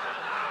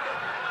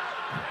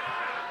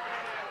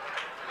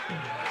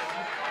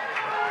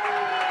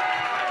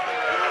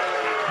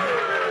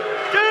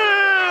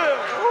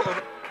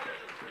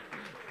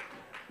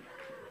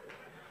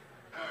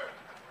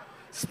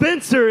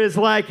 Spencer is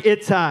like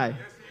Ittai.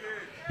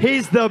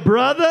 He's the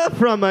brother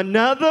from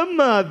another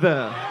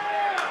mother.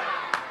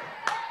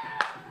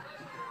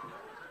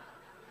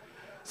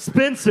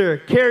 Spencer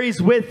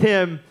carries with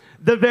him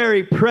the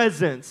very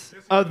presence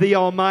of the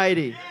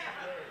Almighty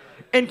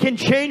and can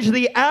change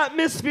the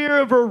atmosphere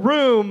of a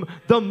room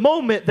the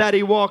moment that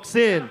he walks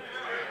in.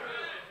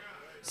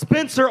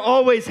 Spencer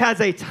always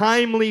has a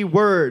timely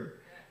word.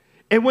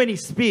 And when he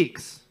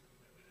speaks,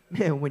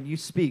 man, when you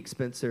speak,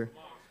 Spencer,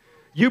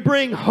 you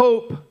bring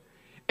hope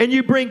and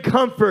you bring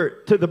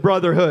comfort to the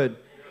brotherhood.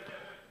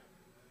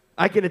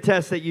 I can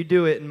attest that you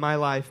do it in my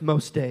life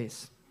most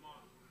days.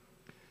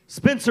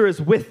 Spencer is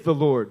with the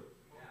Lord,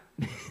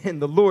 and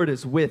the Lord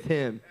is with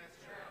him.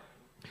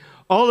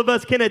 All of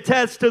us can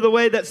attest to the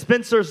way that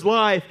Spencer's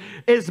life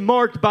is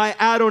marked by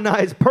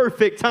Adonai's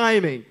perfect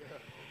timing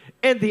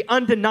and the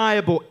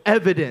undeniable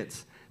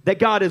evidence that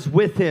God is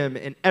with him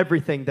in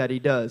everything that he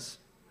does.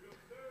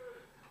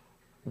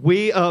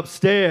 We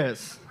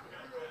upstairs,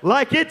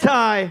 like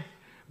Ittai,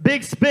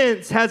 Big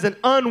Spence has an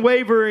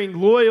unwavering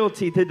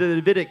loyalty to the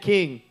Davidic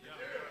king.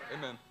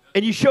 Amen.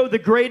 And you show the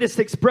greatest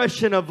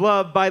expression of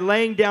love by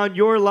laying down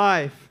your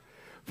life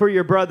for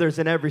your brothers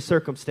in every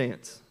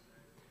circumstance.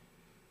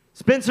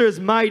 Spencer is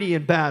mighty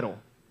in battle,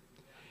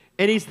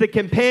 and he's the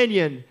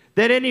companion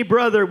that any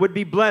brother would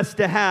be blessed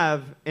to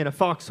have in a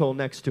foxhole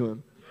next to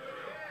him.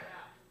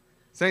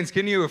 Saints,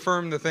 can you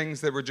affirm the things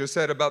that were just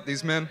said about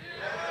these men?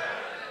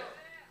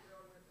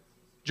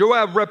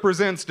 Joab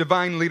represents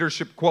divine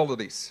leadership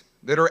qualities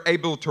that are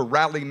able to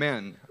rally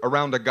men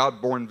around a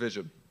God-born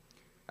vision.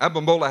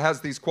 Abimbola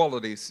has these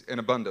qualities in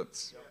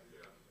abundance.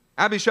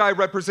 Abishai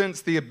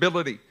represents the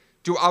ability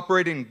to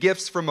operate in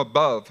gifts from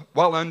above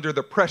while under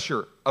the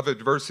pressure of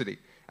adversity,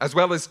 as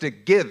well as to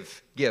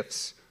give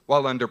gifts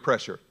while under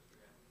pressure.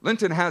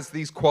 Linton has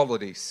these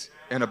qualities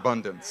in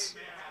abundance.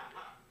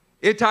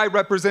 Ittai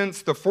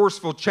represents the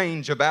forceful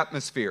change of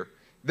atmosphere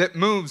that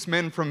moves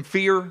men from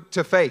fear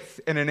to faith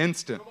in an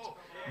instant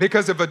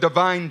because of a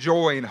divine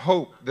joy and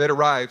hope that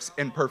arrives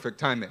in perfect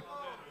timing.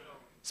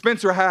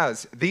 Spencer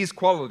has these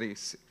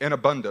qualities in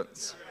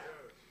abundance.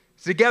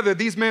 Together,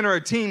 these men are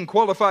a team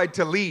qualified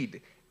to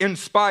lead,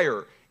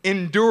 inspire,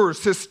 endure,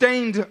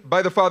 sustained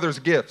by the Father's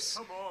gifts,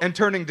 and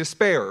turning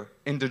despair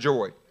into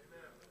joy.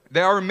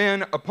 They are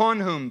men upon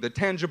whom the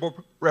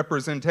tangible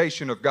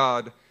representation of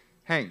God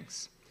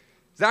hangs.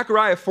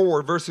 Zechariah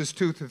 4, verses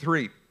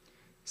 2-3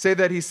 say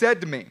that he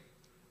said to me,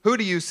 "Who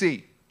do you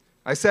see?"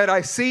 I said, "I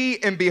see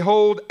and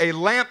behold a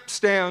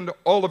lampstand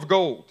all of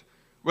gold,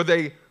 with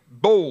a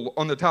bowl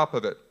on the top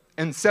of it,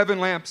 and 7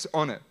 lamps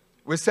on it,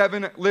 with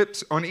 7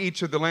 lips on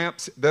each of the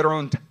lamps that are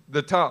on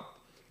the top.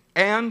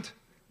 And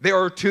there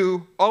are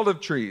 2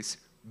 olive trees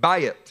by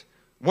it,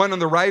 one on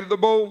the right of the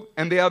bowl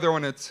and the other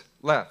on its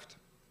left."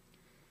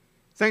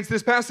 Saints,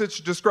 this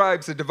passage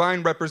describes a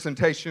divine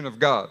representation of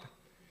God.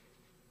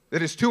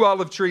 That is 2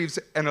 olive trees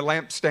and a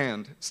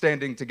lampstand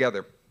standing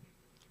together.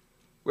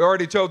 We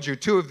already told you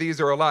 2 of these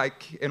are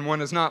alike and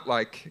one is not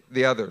like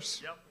the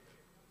others. Yep.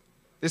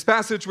 This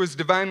passage was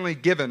divinely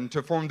given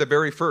to form the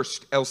very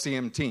first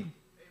LCM team.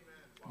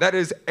 Amen. That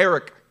is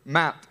Eric,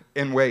 Matt,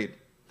 and Wade.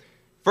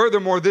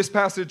 Furthermore, this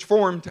passage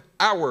formed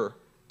our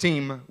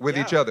team with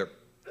each other.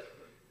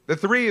 The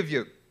 3 of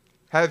you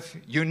have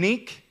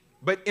unique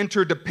but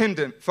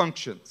interdependent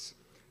functions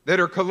that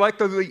are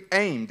collectively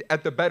aimed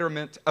at the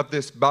betterment of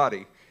this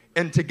body,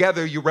 and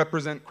together you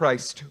represent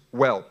Christ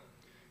well.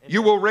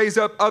 You will raise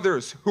up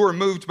others who are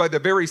moved by the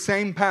very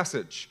same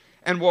passage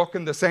and walk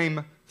in the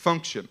same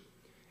function.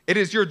 It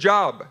is your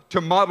job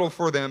to model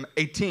for them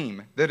a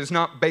team that is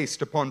not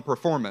based upon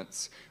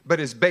performance, but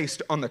is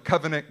based on the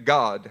covenant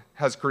God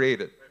has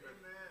created.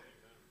 Amen.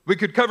 We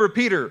could cover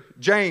Peter,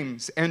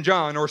 James, and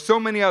John, or so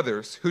many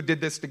others who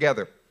did this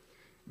together.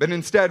 But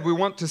instead, we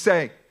want to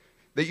say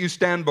that you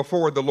stand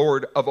before the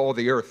Lord of all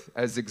the earth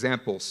as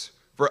examples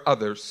for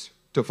others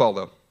to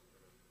follow.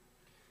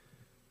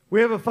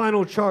 We have a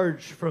final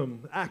charge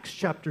from Acts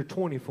chapter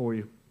 20 for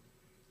you.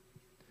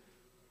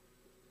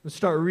 Let's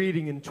start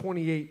reading in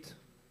 28.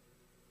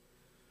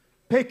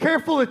 Pay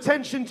careful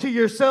attention to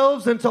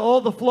yourselves and to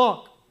all the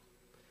flock,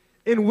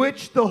 in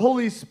which the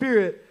Holy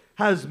Spirit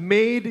has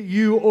made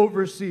you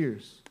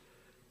overseers,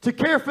 to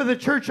care for the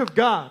church of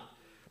God,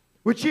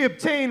 which he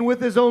obtained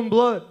with his own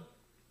blood.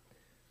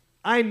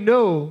 I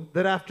know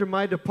that after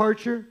my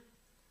departure,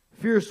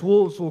 fierce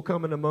wolves will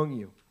come in among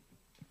you,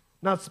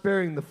 not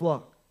sparing the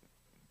flock.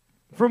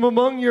 From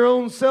among your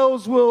own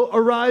selves will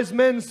arise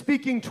men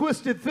speaking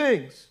twisted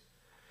things,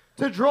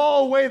 to draw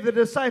away the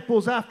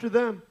disciples after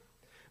them.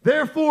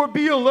 Therefore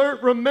be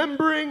alert,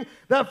 remembering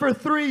that for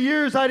 3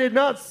 years I did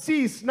not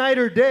cease night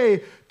or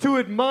day to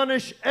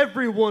admonish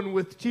everyone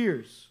with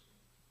tears.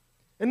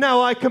 And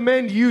now I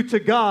commend you to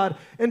God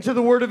and to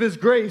the word of his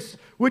grace,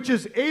 which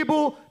is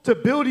able to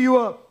build you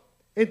up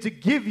and to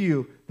give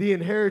you the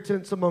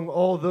inheritance among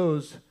all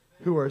those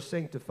who are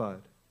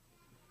sanctified.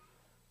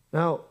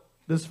 Now,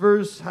 this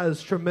verse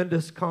has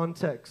tremendous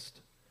context.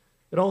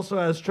 It also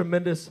has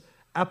tremendous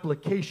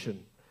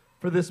application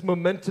for this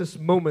momentous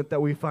moment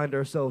that we find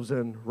ourselves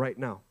in right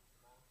now.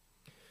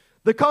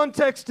 The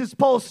context is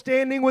Paul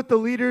standing with the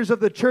leaders of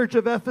the church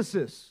of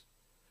Ephesus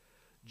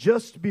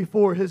just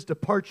before his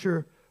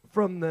departure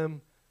from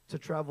them to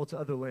travel to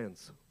other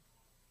lands.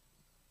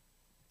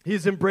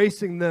 He's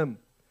embracing them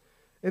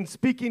and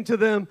speaking to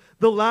them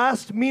the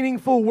last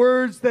meaningful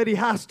words that he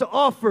has to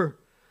offer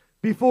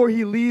before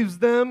he leaves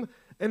them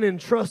and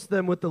entrusts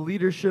them with the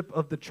leadership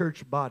of the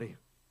church body.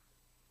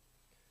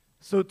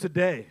 So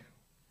today,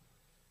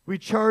 we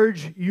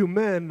charge you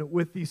men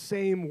with the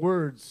same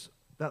words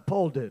that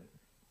Paul did.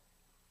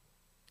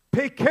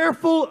 Pay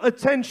careful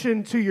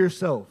attention to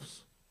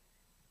yourselves.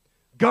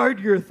 Guard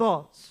your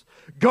thoughts.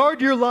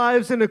 Guard your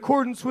lives in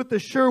accordance with the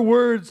sure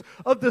words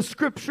of the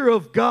Scripture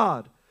of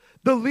God,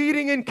 the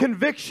leading and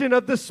conviction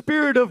of the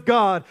Spirit of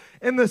God,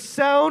 and the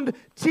sound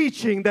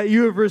teaching that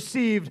you have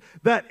received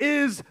that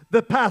is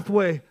the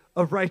pathway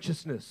of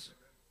righteousness.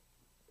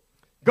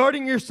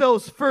 Guarding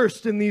yourselves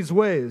first in these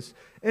ways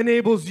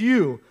enables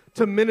you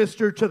to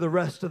minister to the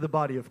rest of the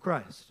body of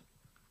Christ.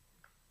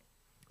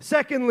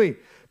 Secondly,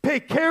 pay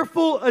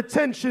careful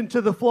attention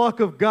to the flock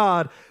of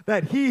God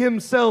that He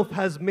Himself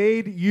has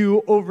made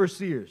you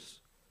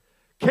overseers.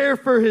 Care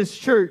for His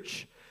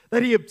church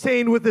that He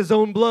obtained with His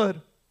own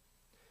blood.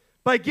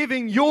 By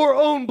giving your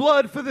own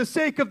blood for the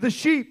sake of the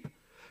sheep,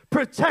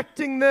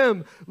 protecting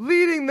them,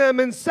 leading them,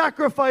 and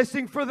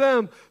sacrificing for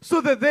them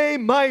so that they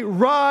might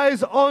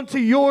rise onto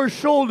your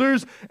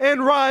shoulders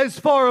and rise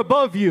far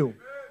above you.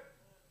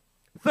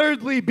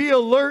 Thirdly, be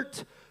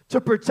alert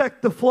to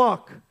protect the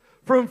flock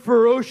from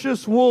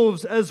ferocious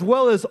wolves as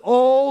well as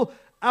all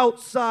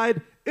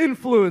outside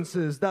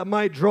influences that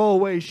might draw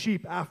away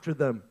sheep after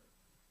them.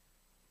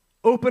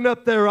 Open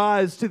up their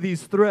eyes to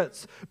these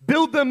threats.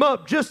 Build them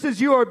up just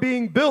as you are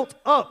being built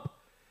up,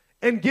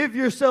 and give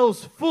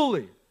yourselves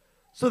fully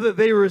so that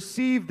they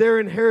receive their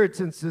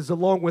inheritances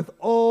along with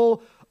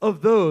all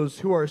of those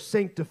who are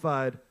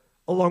sanctified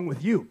along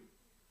with you.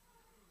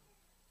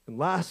 And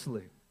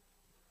lastly,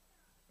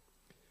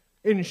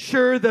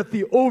 ensure that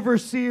the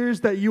overseers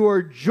that you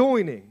are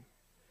joining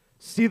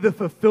see the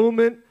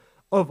fulfillment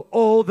of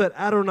all that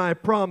Adonai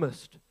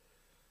promised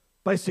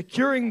by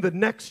securing the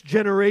next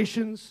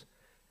generations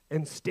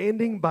and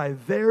standing by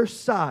their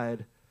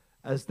side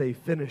as they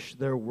finish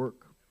their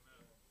work.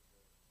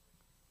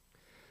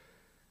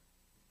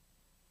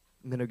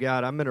 Men of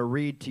God, I'm going to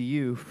read to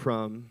you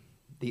from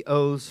the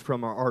oaths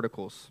from our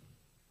articles.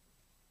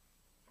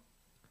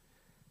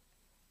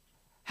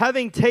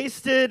 Having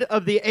tasted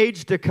of the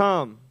age to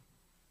come,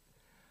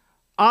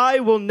 I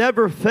will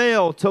never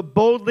fail to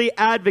boldly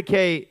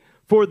advocate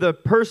for the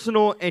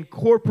personal and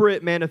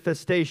corporate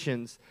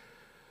manifestations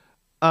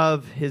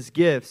of His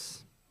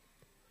gifts.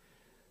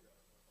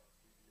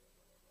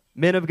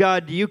 Men of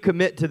God, do you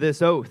commit to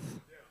this oath?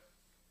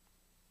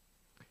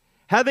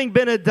 Having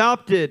been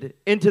adopted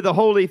into the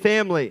Holy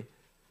Family,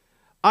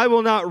 I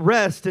will not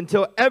rest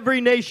until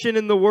every nation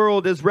in the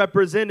world is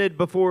represented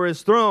before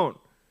His throne.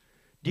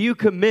 Do you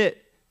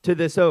commit to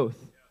this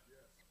oath?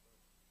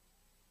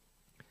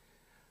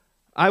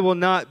 I will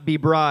not be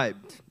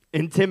bribed,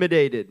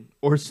 intimidated,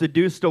 or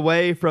seduced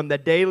away from the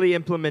daily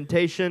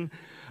implementation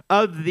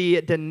of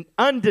the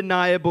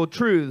undeniable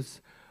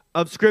truths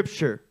of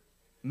Scripture.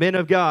 Men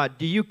of God,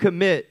 do you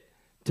commit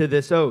to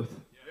this oath?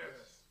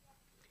 Yes.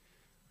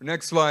 Our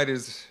next slide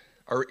is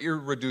our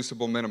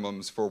irreducible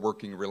minimums for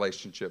working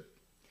relationship.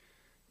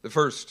 The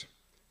first,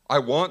 I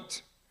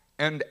want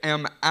and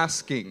am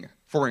asking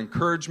for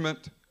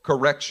encouragement,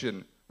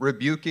 correction,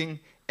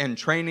 rebuking, and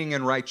training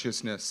in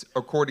righteousness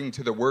according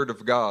to the word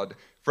of God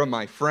from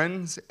my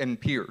friends and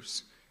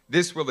peers.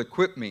 This will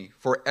equip me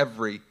for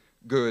every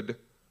good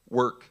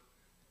work.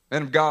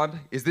 Men of God,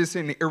 is this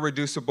an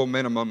irreducible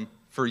minimum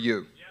for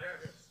you?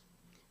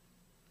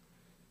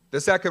 The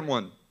second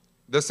one,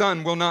 the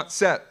sun will not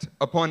set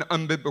upon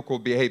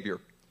unbiblical behavior.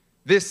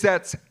 This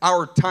sets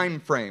our time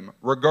frame,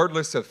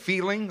 regardless of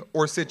feeling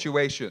or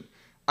situation.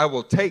 I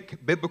will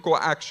take biblical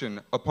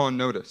action upon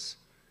notice.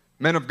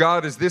 Men of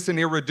God, is this an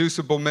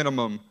irreducible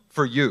minimum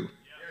for you?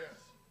 Yes.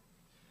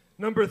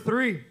 Number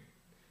 3,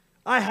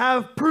 I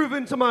have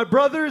proven to my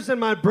brothers, and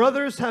my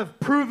brothers have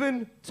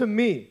proven to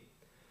me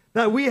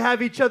that we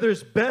have each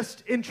other's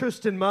best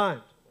interest in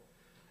mind.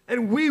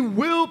 And we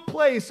will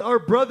place our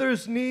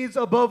brother's needs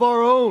above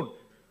our own.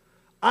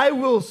 I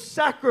will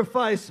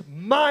sacrifice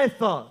my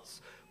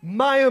thoughts,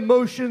 my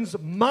emotions,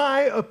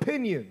 my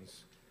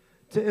opinions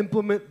to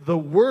implement the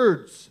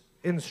word's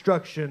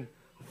instruction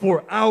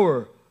for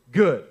our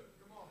good.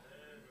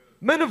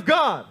 Men of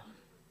God,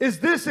 is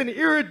this an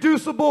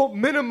irreducible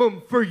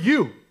minimum for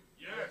you?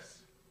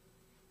 Yes.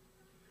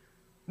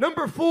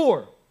 Number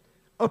 4,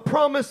 a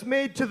promise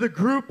made to the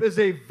group is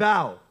a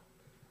vow,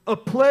 a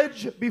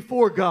pledge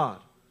before God.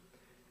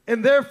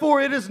 And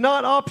therefore it is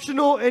not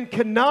optional and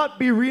cannot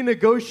be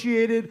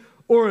renegotiated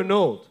or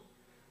annulled.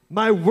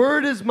 My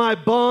word is my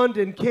bond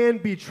and can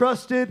be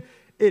trusted.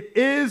 It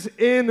is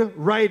in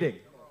writing.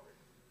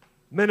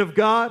 Men of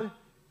God,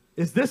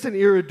 is this an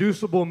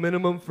irreducible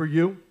minimum for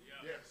you?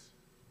 Yes.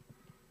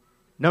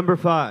 Number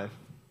 5,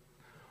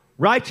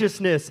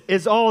 righteousness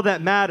is all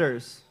that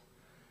matters.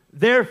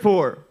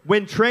 Therefore,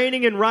 when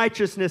training in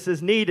righteousness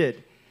is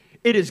needed,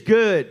 it is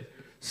good,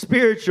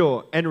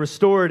 spiritual, and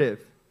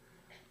restorative.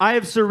 I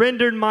have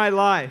surrendered my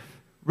life,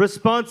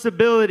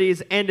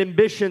 responsibilities, and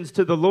ambitions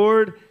to the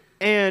Lord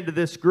and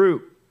this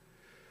group.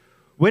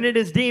 When it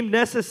is deemed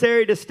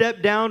necessary to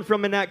step down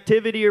from an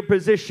activity or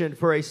position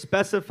for a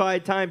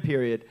specified time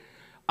period,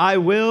 I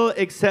will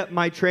accept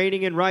my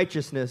training in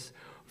righteousness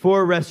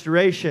for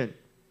restoration.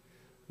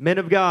 Men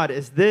of God,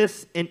 is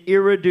this an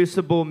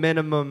irreducible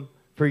minimum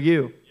for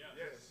you?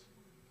 Yes.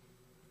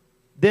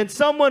 Then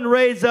someone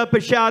raise up a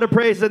shout of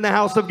praise in the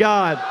house of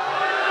God.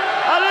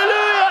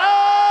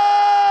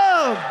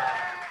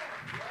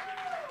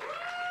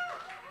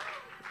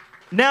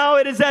 Now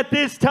it is at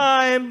this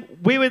time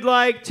we would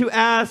like to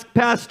ask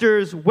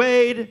Pastors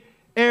Wade,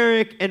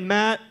 Eric, and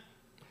Matt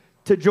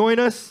to join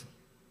us.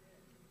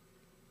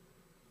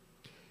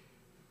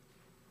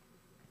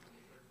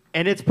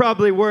 And it's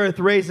probably worth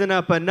raising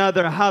up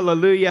another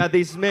hallelujah.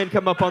 These men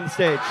come up on the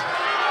stage.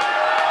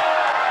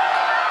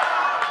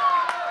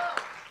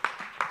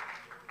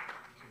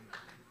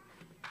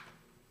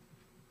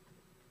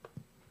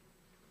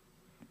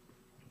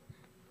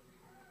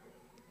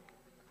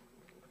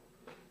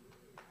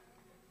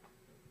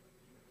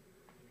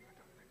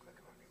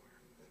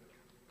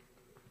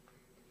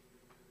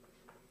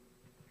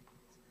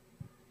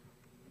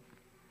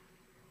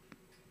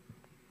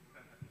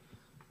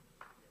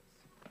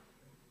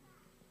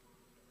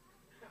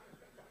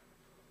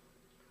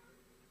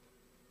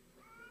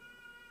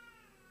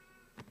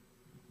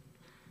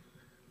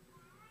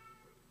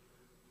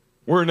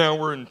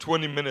 We're in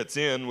 20 minutes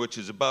in, which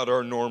is about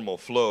our normal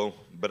flow,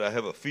 but I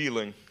have a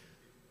feeling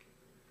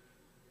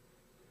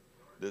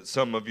that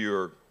some of you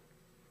are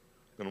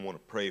going to want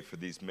to pray for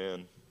these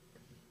men,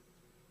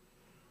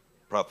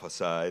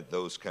 prophesy,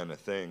 those kind of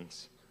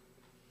things.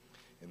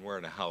 And we're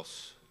in a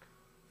house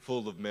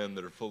full of men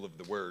that are full of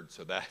the word,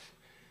 so that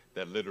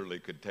literally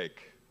could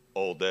take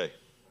all day.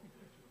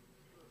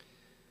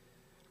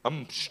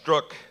 I'm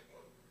struck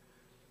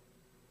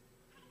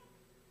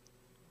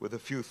with a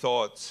few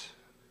thoughts.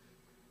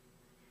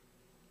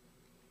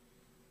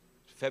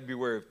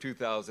 February of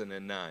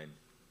 2009,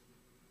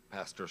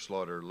 Pastor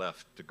Slaughter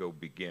left to go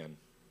begin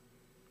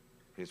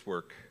his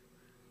work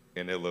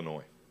in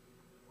Illinois.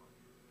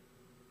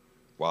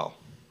 Wow.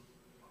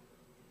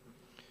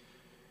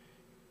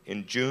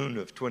 In June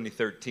of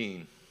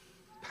 2013,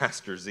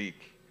 Pastor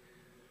Zeke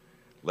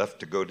left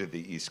to go to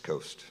the East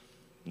Coast,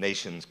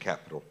 nation's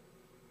capital.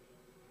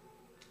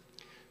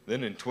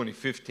 Then in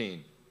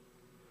 2015,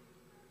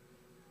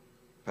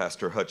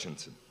 Pastor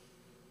Hutchinson.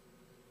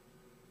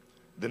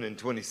 Then in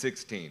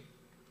 2016,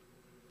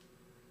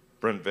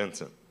 Brent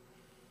Vincent.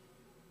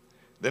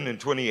 Then in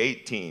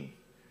 2018,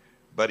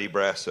 Buddy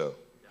Brasso.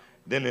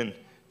 Then in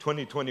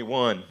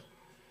 2021,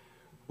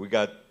 we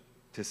got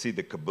to see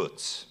the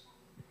kibbutz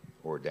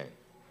ordained.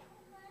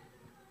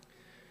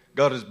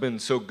 God has been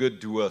so good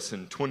to us.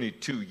 In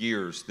 22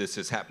 years, this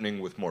is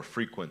happening with more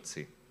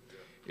frequency.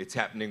 It's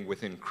happening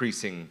with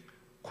increasing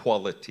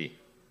quality.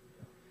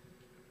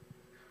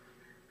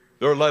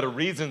 There are a lot of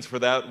reasons for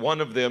that.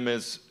 One of them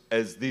is,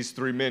 as these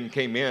three men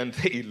came in,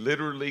 they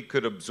literally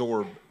could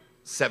absorb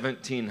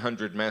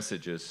 1,700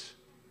 messages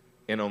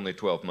in only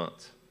 12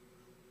 months.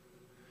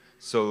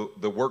 So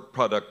the work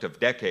product of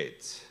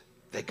decades,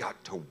 they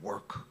got to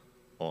work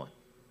on.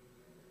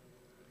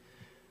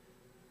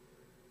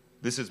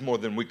 This is more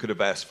than we could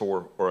have asked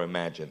for or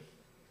imagined,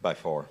 by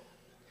far.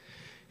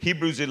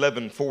 Hebrews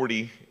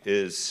 11:40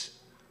 is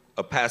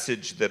a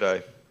passage that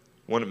I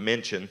want to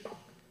mention.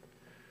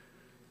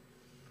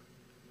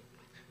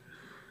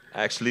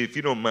 Actually, if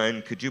you don't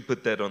mind, could you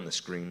put that on the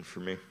screen for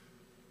me?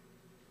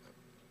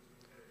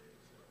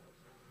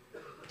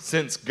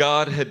 Since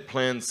God had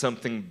planned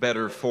something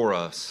better for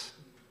us,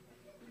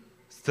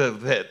 so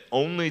that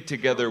only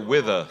together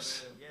with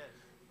us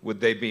would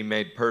they be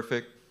made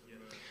perfect,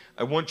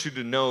 I want you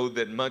to know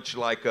that much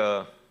like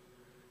an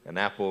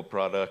Apple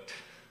product,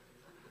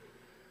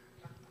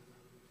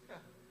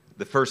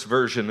 the first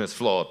version is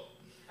flawed.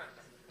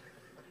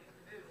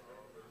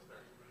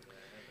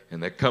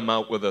 And they come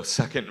out with a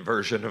second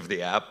version of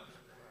the app,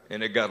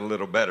 and it got a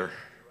little better.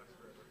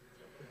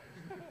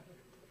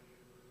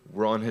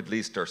 We're on at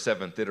least our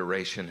 7th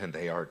iteration, and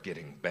they are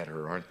getting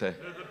better, aren't they?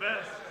 They're the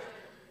best.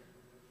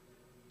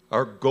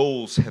 Our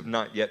goals have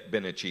not yet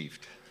been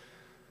achieved.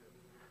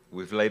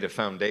 We've laid a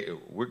foundation.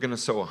 We're going to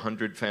sow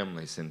 100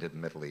 families into the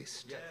Middle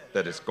East. Yes.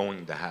 That is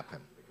going to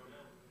happen.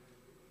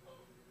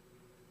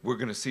 We're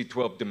going to see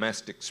 12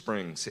 domestic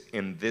springs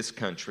in this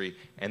country,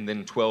 and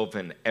then 12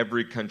 in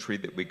every country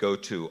that we go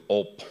to,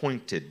 all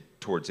pointed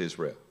towards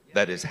Israel.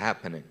 That is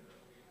happening.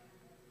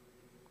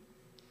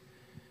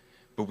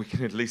 But we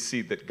can at least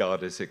see that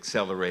God is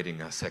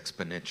accelerating us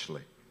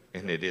exponentially,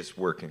 and it is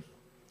working.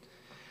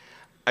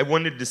 I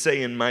wanted to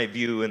say in my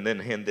view, and then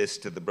hand this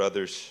to the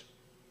brothers,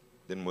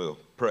 then we'll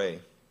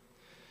pray.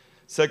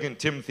 2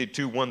 Timothy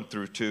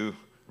 2:1-2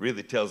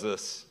 really tells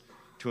us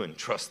to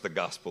entrust the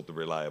gospel to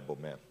reliable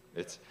men.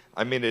 It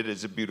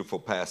is a beautiful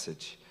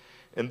passage.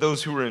 And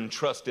those who are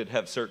entrusted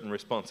have certain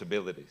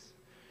responsibilities.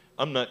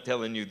 I'm not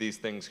telling you these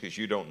things because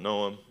you don't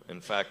know them.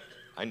 In fact,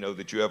 I know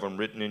that you have them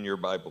written in your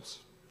Bibles,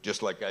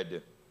 just like I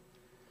do.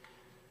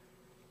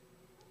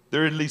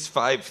 There are at least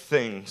 5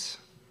 things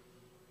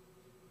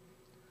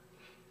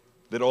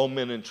that all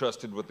men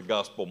entrusted with the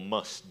gospel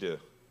must do.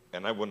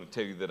 And I want to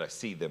tell you that I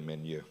see them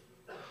in you.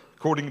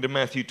 According to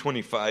Matthew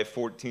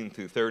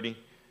 25:14-30,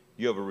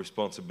 you have a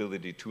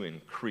responsibility to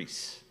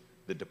increase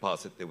the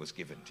deposit that was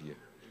given to you.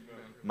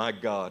 Amen. My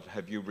God,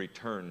 have you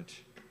returned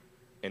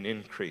an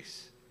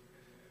increase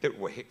that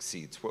way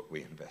exceeds what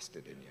we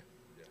invested in you.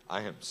 Yeah.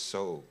 I am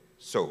so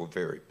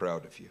very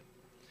proud of you.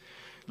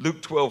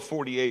 Luke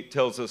 12:48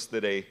 tells us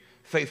that a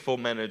faithful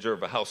manager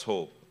of a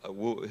household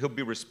he'll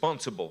be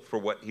responsible for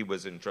what he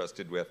was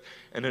entrusted with,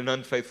 and an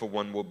unfaithful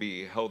one will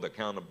be held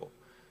accountable.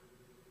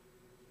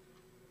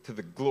 To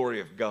the glory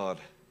of God,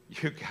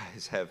 you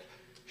guys have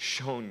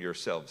shown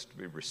yourselves to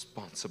be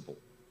responsible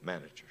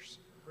managers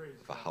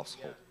of a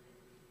household.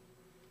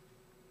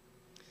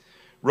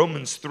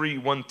 Romans 3,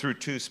 1 through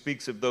 2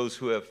 speaks of those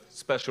who have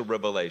special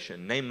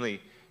revelation,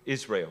 namely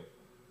Israel.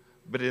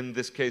 But in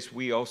this case,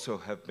 we also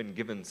have been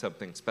given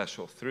something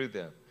special through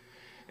them,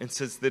 and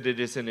says that it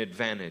is an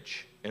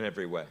advantage in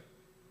every way.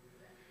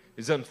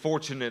 It's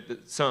unfortunate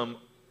that some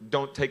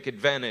don't take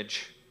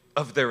advantage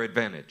of their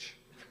advantage.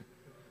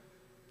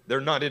 They're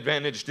not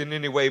advantaged in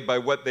any way by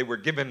what they were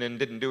given and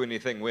didn't do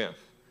anything with.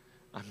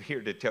 I'm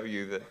here to tell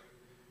you that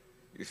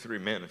you three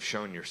men have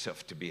shown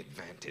yourself to be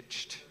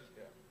advantaged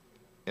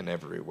in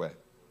every way.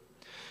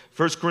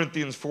 1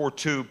 Corinthians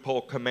 4:2,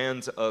 Paul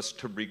commands us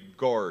to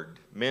regard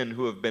men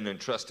who have been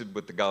entrusted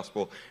with the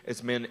gospel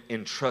as men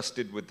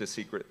entrusted with the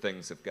secret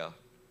things of God.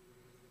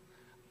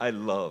 I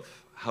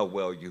love how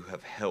well you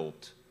have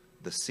held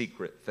the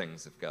secret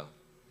things of God.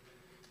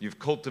 You've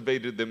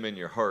cultivated them in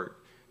your heart,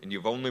 and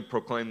you've only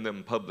proclaimed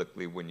them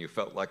publicly when you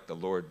felt like the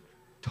Lord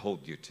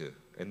told you to.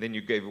 And then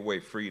you gave away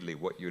freely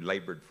what you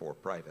labored for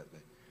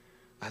privately.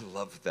 I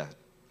love that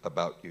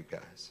about you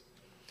guys.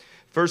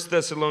 1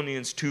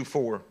 Thessalonians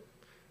 2:4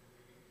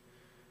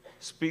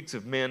 speaks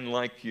of men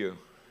like you,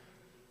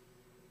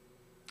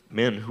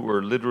 men who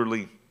are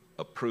literally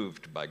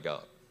approved by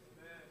God.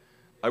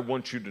 I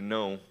want you to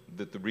know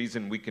that the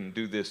reason we can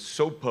do this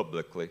so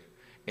publicly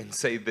and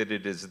say that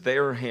it is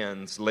their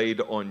hands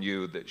laid on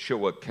you that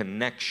show a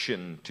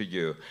connection to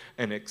you,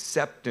 an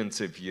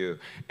acceptance of you,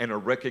 and a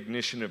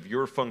recognition of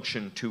your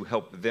function to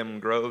help them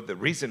grow, the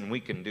reason we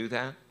can do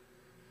that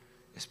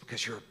is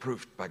because you're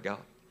approved by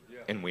God,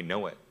 and we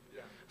know it.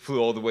 Flew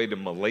all the way to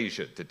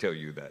Malaysia to tell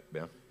you that,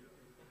 Ben.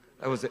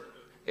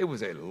 It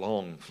was a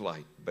long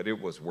flight, but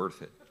it was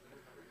worth it.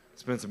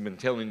 Spence, I've been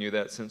telling you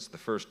that since the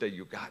first day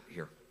you got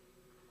here.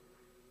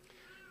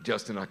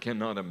 Justin, I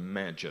cannot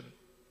imagine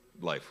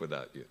life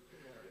without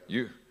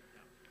you.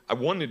 I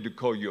wanted to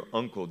call you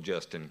Uncle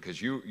Justin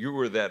because you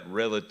were that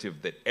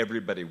relative that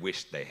everybody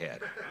wished they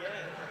had.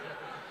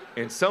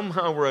 And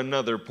somehow or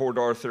another, Port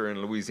Arthur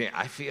and Louisiana,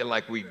 I feel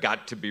like we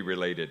got to be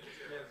related.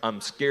 I'm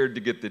scared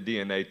to get the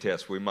DNA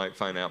test. We might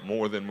find out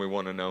more than we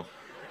want to know.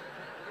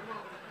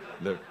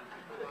 Look.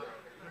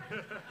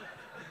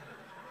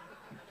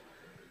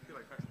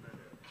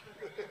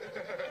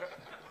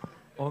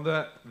 On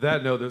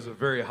that note, there's a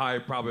very high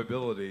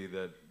probability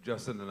that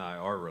Justin and I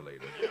are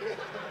related.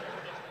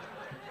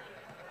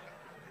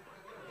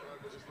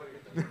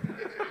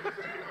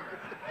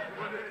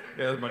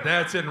 Yeah, my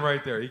dad's sitting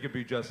right there. He could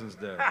be Justin's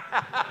dad.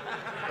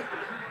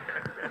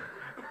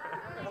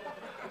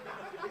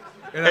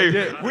 And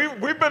Hey,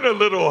 we've been a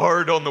little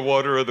hard on the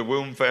Water of the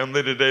Womb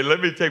family today.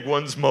 Let me take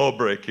one small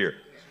break here.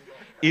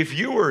 If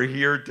you are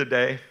here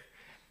today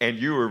and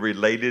you are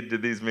related to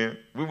these men,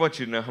 we want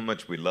you to know how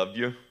much we love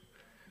you.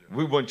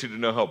 We want you to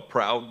know how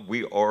proud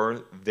we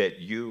are that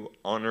you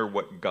honor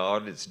what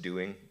God is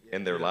doing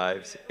in their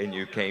lives and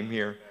you came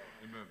here.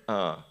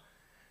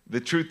 The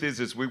truth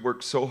is we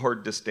work so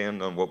hard to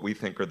stand on what we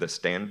think are the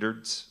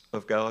standards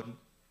of God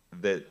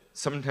that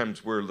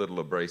sometimes we're a little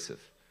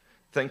abrasive.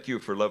 Thank you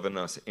for loving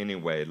us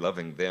anyway,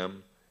 loving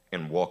them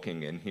and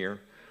walking in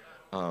here.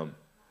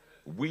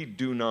 We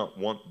do not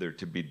want there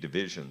to be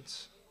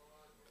divisions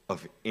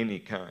of any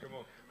kind.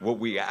 What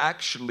we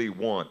actually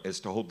want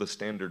is to hold the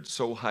standard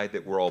so high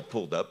that we're all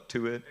pulled up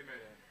to it.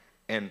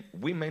 And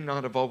we may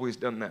not have always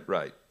done that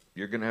right.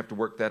 You're going to have to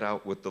work that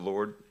out with the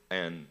Lord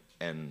and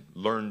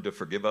learn to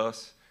forgive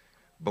us.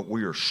 But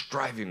we are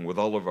striving with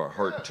all of our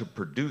heart to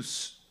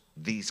produce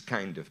these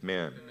kind of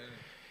men.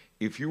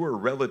 If you were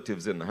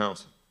relatives in the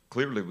house,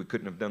 clearly we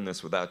couldn't have done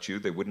this without you.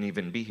 They wouldn't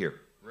even be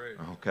here. Right.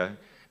 Okay?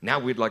 Now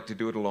we'd like to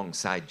do it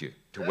alongside you.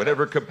 To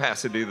whatever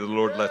capacity the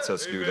Lord lets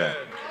us do that.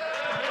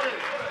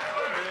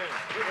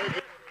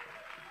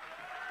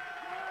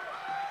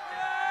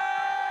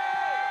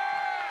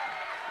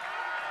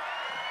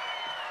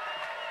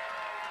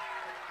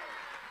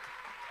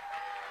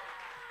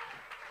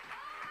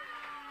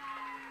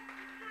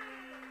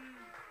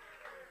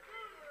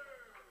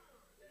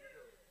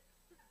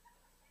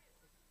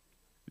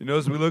 You know,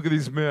 as we look at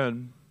these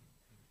men,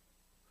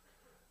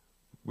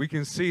 we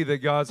can see that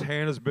God's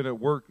hand has been at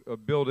work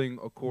of building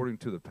according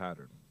to the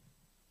pattern.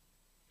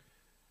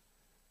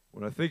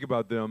 When I think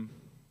about them,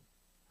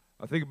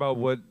 I think about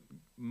what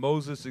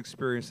Moses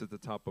experienced at the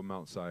top of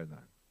Mount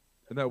Sinai,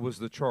 and that was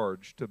the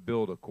charge to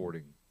build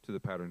according to the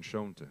pattern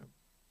shown to him.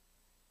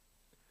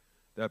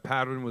 That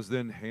pattern was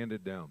then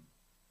handed down.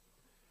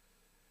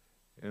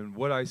 And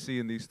what I see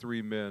in these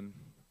three men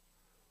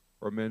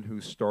are men who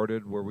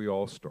started where we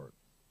all start.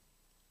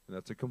 And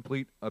that's a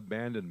complete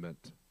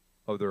abandonment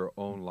of their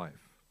own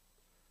life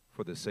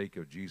for the sake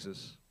of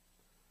Jesus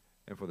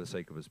and for the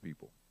sake of his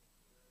people.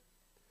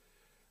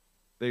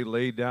 They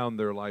laid down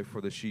their life for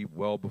the sheep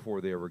well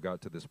before they ever got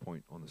to this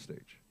point on the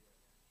stage.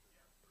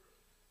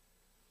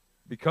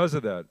 Because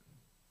of that,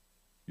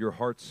 your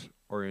hearts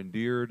are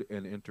endeared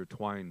and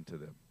intertwined to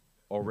them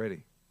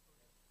already.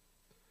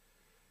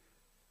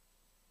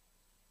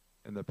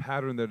 And the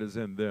pattern that is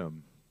in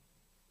them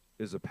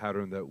is a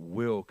pattern that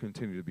will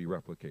continue to be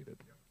replicated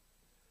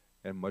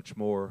and much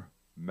more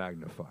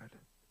magnified.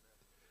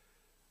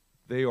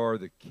 They are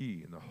the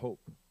key and the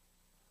hope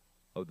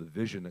of the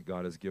vision that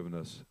God has given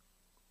us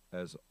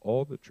as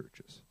all the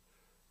churches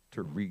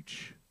to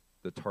reach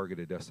the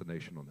targeted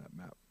destination on that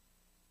map.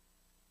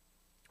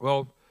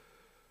 Well,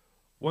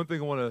 one thing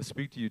I want to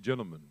speak to you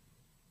gentlemen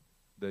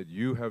that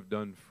you have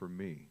done for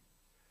me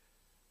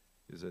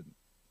is that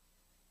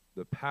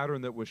the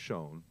pattern that was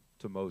shown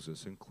to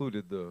Moses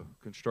included the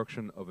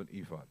construction of an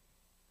ephod.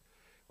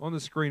 On the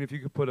screen, if you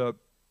could put up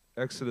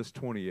Exodus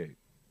 28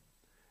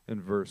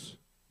 and verse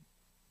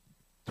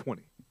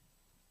 20.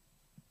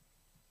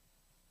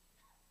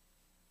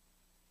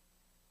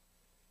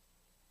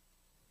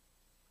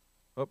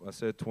 Oh, I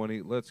said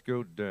 20. Let's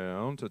go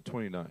down to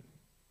 29.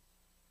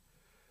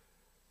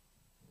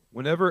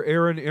 Whenever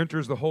Aaron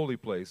enters the holy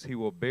place, he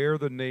will bear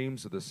the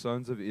names of the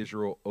sons of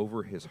Israel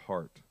over his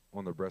heart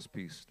on the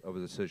breastpiece of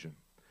his decision,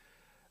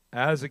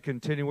 as a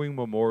continuing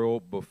memorial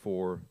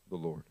before the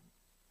Lord.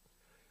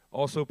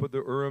 Also put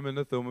the Urim and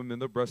the Thummim in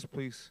the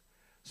breastpiece,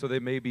 so they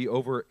may be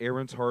over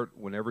Aaron's heart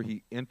whenever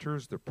he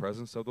enters the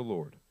presence of the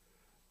Lord.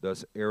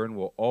 Thus Aaron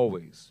will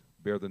always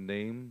bear the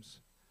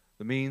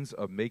means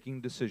of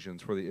making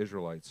decisions for the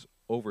Israelites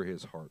over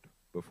his heart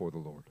before the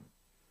Lord.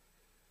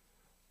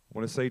 I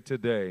want to say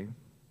today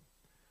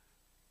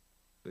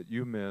that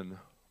you men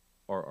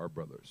are our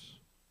brothers.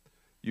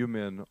 You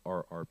men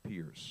are our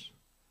peers.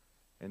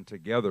 And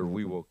together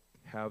we will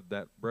have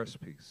that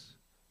breastpiece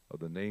of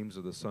the names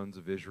of the sons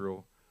of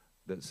Israel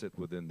that sit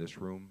within this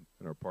room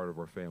and are part of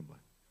our family.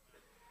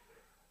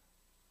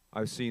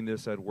 I've seen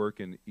this at work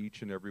in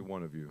each and every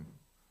one of you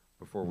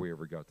before we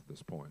ever got to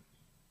this point.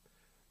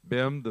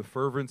 Bim, the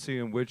fervency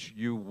in which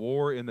you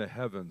war in the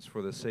heavens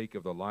for the sake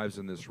of the lives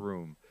in this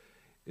room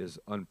is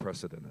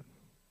unprecedented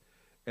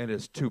and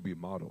is to be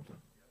modeled.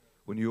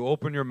 When you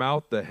open your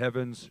mouth, the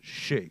heavens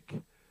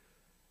shake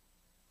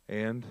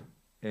and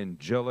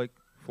angelic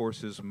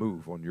forces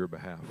move on your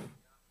behalf.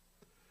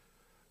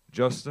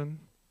 Justin,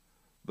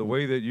 the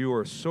way that you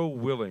are so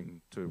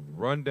willing to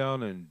run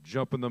down and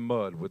jump in the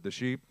mud with the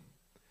sheep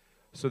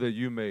so that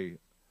you may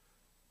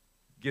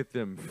get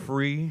them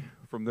free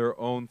from their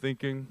own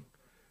thinking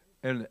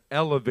and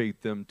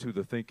elevate them to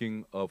the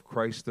thinking of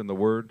Christ and the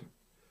Word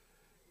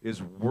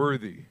is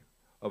worthy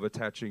of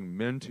attaching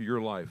men to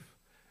your life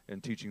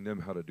and teaching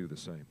them how to do the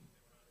same.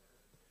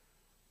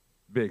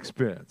 Big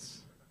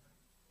Spence.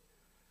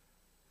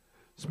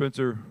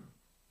 Spencer,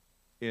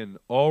 in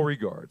all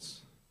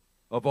regards,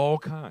 of all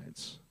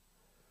kinds,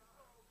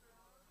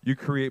 you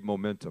create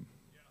momentum.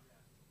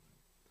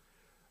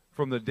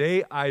 From the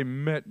day I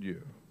met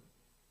you,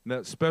 in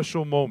that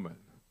special moment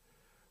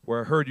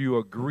where I heard you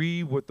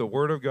agree with the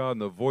Word of God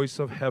and the voice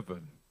of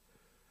heaven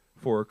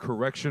for a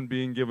correction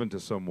being given to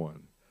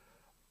someone,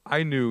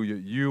 I knew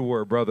you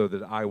were a brother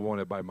that I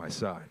wanted by my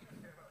side.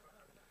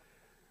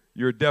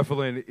 You're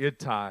definitely an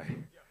Ittai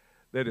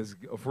that has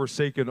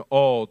forsaken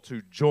all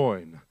to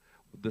join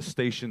the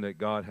station that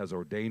God has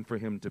ordained for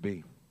him to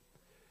be.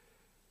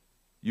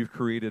 You've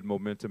created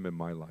momentum in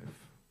my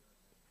life.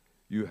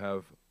 You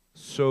have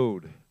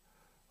sowed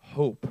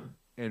hope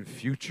and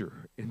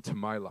future into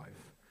my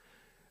life.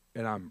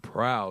 And I'm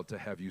proud to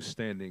have you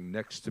standing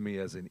next to me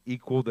as an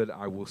equal that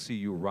I will see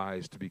you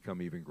rise to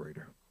become even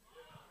greater.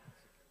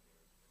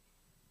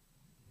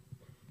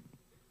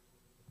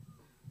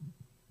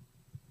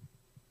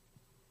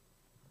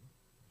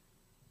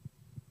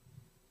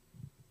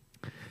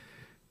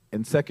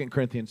 In 2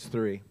 Corinthians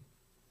 3,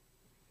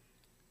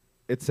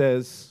 it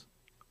says,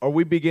 are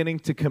we beginning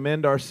to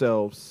commend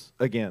ourselves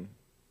again?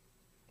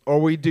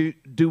 Or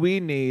do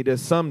we need,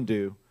 as some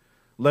do,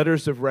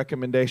 letters of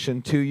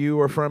recommendation to you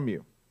or from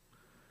you?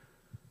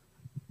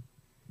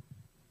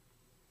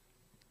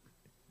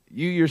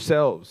 You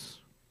yourselves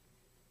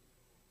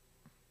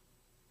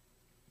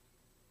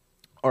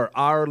are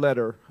our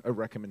letter of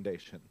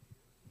recommendation,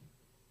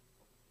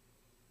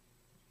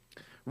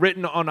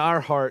 written on our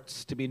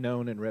hearts to be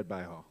known and read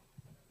by all.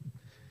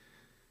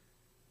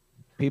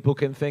 People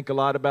can think a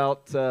lot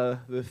about the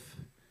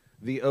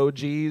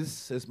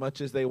OGs as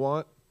much as they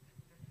want.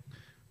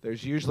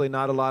 There's usually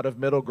not a lot of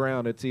middle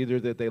ground. It's either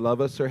that they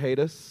love us or hate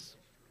us,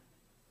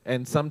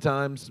 and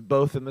sometimes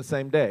both in the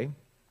same day.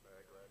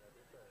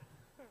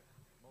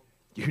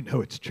 You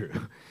know it's true.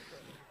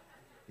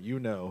 You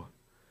know.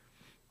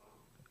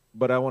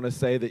 But I want to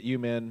say that you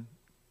men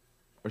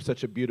are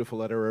such a beautiful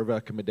letter of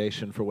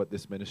recommendation for what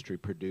this ministry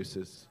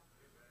produces,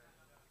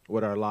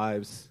 what our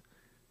lives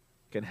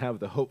can have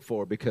the hope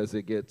for, because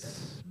it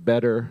gets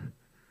better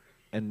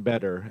and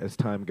better as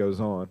time goes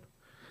on.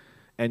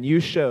 And you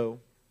show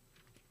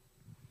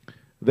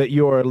that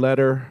you are a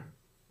letter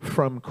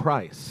from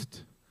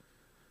Christ,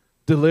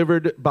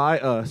 delivered by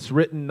us,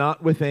 written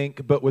not with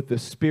ink, but with the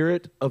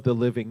Spirit of the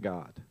living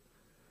God,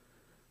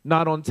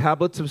 not on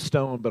tablets of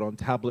stone, but on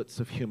tablets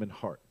of human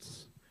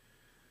hearts.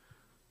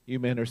 You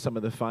men are some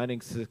of the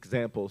finest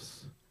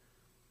examples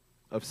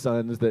of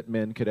sons that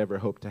men could ever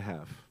hope to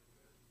have.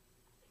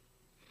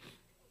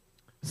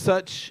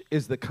 Such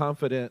is the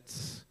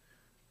confidence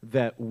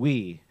that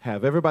we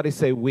have. Everybody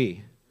say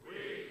we.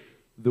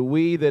 The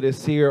we that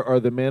is here are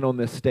the men on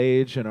this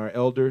stage and our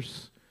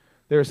elders.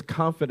 There's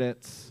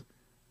confidence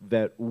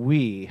that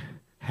we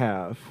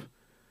have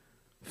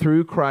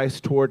through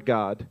Christ toward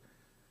God,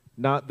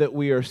 not that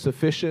we are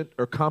sufficient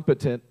or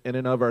competent in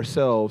and of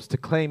ourselves to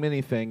claim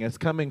anything as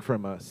coming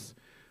from us,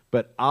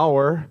 but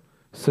our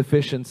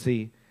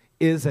sufficiency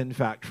is in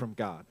fact from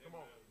God.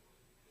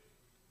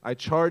 I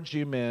charge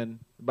you men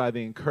by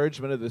the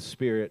encouragement of the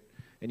Spirit,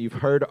 and you've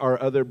heard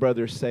our other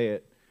brothers say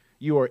it,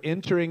 you are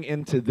entering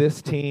into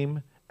this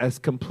team as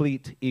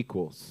complete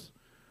equals.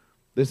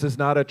 This is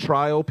not a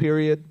trial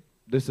period.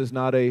 This is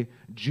not a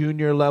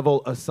junior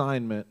level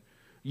assignment.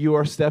 You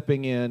are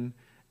stepping in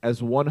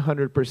as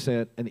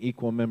 100% an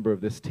equal member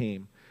of this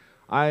team.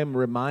 I am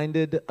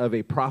reminded of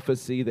a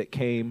prophecy that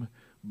came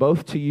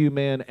both to you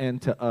men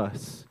and to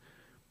us,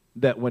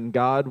 that when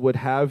God would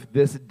have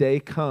this day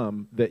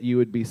come, that you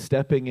would be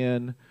stepping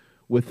in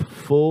with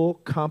full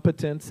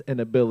competence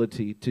and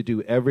ability to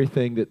do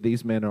everything that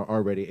these men are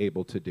already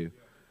able to do.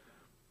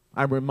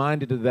 I'm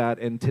reminded of that,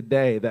 and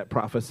today that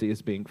prophecy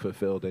is being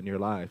fulfilled in your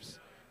lives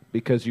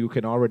because you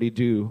can already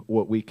do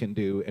what we can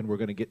do, and we're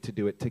going to get to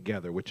do it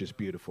together, which is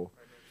beautiful.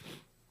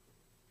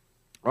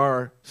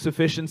 Our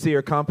sufficiency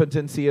or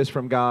competency is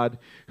from God,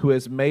 who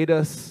has made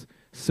us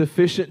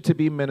sufficient to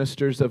be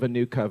ministers of a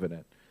new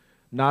covenant,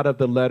 not of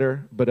the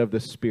letter, but of the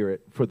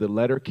Spirit. For the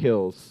letter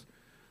kills,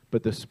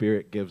 but the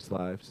Spirit gives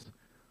lives.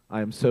 I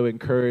am so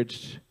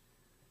encouraged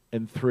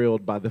and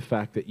thrilled by the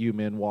fact that you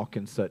men walk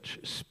in such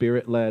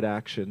Spirit-led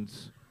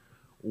actions,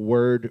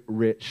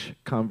 word-rich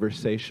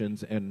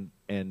conversations,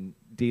 and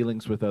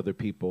dealings with other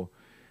people.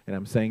 And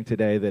I'm saying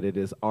today that it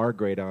is our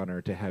great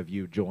honor to have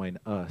you join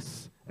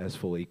us as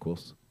full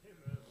equals.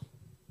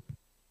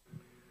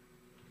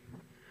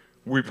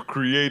 We've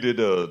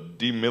created a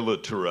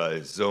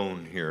demilitarized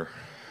zone here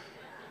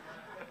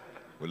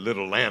with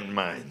little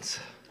landmines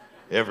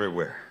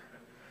everywhere.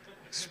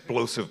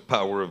 Explosive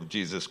power of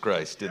Jesus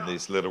Christ in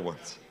these little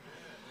ones.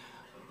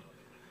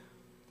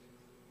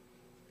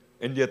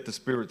 And yet the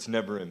Spirit's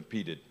never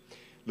impeded.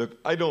 Look,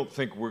 I don't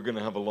think we're going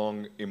to have a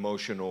long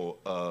emotional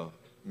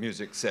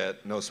music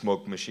set, no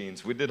smoke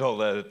machines. We did all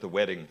that at the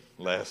wedding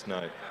last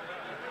night.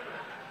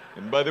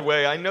 And by the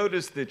way, I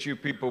noticed that you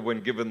people,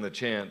 when given the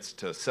chance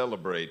to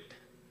celebrate,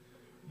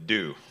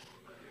 do.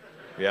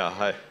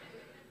 Yeah,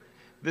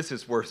 this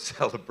is worth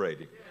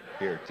celebrating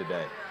here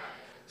today.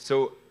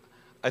 So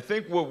I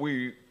think what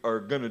we are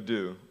going to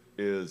do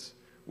is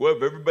we'll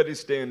have everybody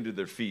stand to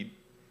their feet.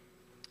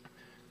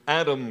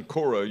 Adam,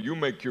 Cora, you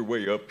make your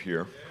way up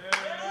here.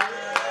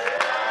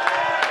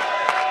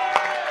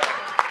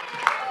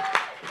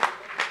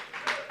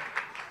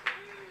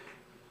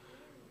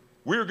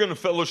 We're going to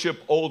fellowship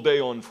all day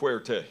on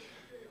Fuerte.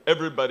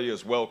 Everybody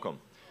is welcome.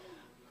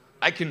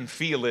 I can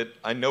feel it.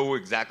 I know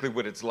exactly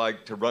what it's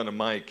like to run a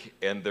mic,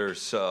 and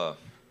there's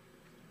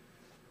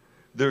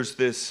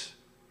this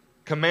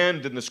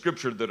command in the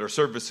Scripture that our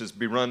services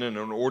be run in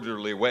an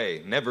orderly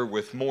way, never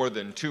with more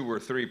than 2 or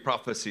 3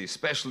 prophecies,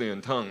 especially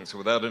in tongues,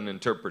 without an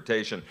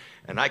interpretation.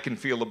 And I can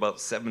feel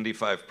about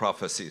 75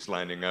 prophecies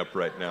lining up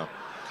right now.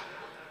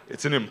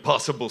 It's an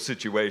impossible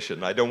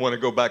situation. I don't want to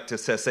go back to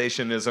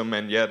cessationism,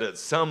 and yet at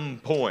some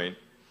point,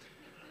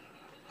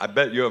 I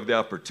bet you have the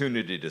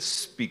opportunity to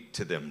speak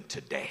to them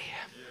today.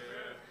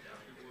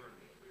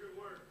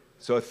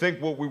 So I think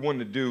what we want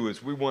to do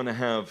is we want to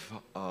have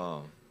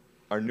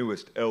our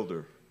newest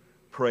elder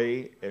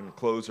pray and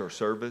close our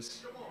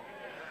service.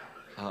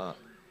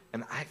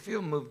 And I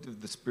feel moved of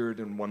the Spirit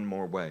in one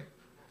more way.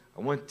 I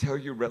want to tell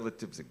your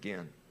relatives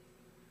again,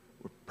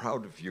 we're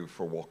proud of you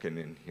for walking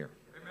in here.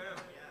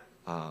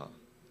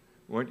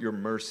 We want your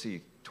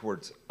mercy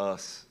towards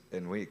us,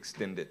 and we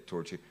extend it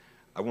towards you.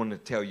 I want to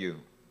tell you,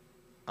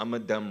 I'm a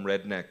dumb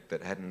redneck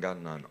that hadn't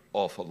gotten an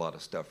awful lot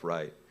of stuff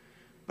right,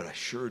 but I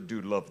sure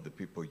do love the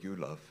people you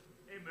love.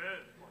 Amen.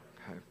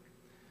 Okay.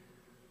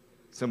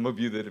 Some of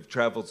you that have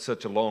traveled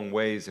such a long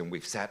ways, and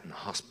we've sat in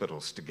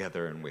hospitals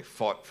together, and we've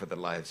fought for the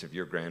lives of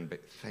your grandbaby.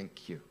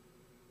 Thank you.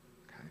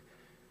 Okay.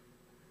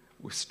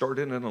 We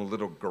started in a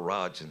little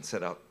garage and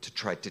set out to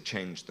try to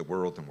change the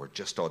world, and we're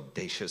just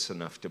audacious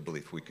enough to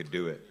believe we could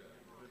do it.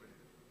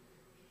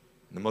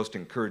 And the most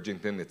encouraging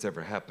thing that's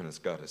ever happened is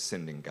God is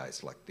sending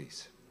guys like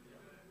these.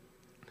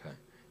 Okay.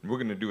 And we're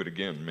going to do it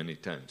again many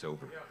times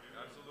over. Yeah,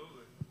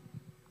 absolutely.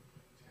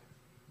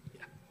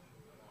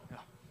 Yeah.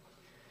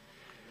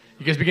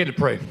 You guys begin to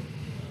pray.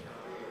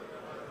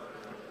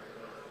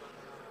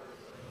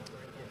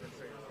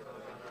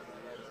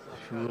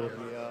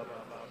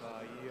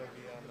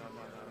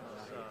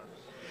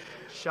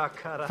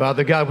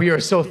 Father God, we are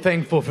so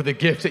thankful for the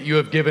gift that you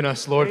have given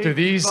us, Lord, through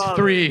these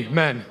 3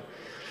 men.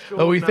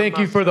 Lord, we thank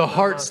you for the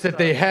hearts that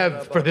they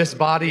have for this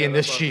body and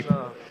this sheep.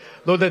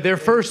 Lord, that their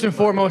first and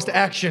foremost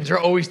actions are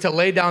always to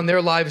lay down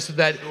their lives so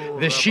that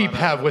the sheep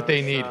have what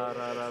they need.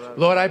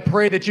 Lord, I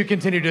pray that you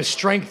continue to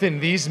strengthen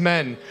these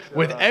men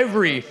with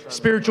every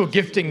spiritual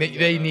gifting that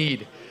they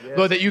need.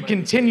 Lord, that you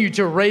continue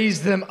to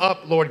raise them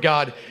up, Lord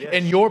God,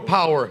 in your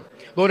power,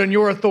 Lord, in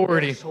your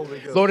authority.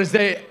 Lord, as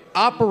they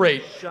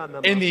operate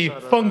in the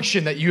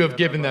function that you have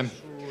given them.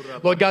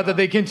 Lord God, that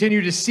they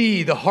continue to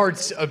see the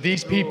hearts of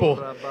these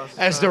people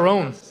as their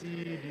own.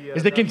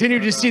 As they continue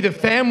to see the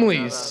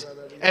families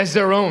as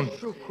their own.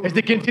 As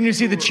they continue to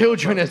see the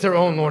children as their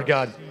own, Lord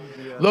God.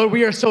 Lord,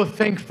 we are so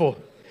thankful.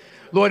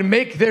 Lord,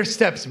 make their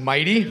steps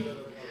mighty.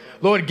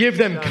 Lord, give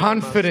them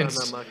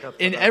confidence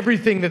in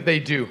everything that they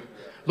do.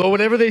 Lord,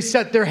 whatever they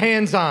set their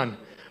hands on,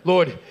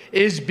 Lord,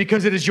 is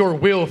because it is your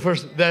will for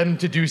them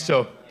to do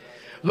so.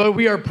 Lord,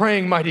 we are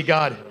praying, mighty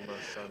God,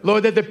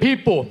 Lord, that the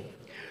people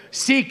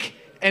seek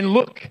and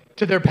look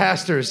to their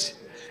pastors.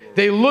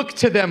 They look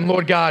to them,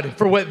 Lord God,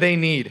 for what they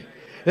need.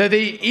 That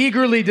they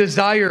eagerly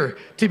desire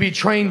to be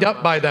trained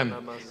up by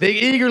them. They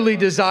eagerly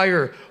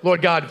desire,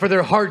 Lord God, for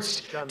their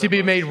hearts to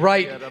be made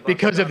right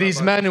because of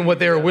these men and what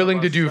they are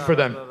willing to do for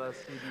them.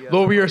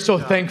 Lord, we are so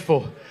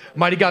thankful.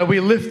 Mighty God, we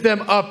lift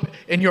them up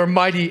in your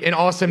mighty and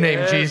awesome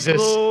name, Jesus.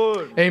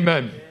 Lord.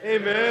 Amen.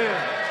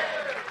 Amen.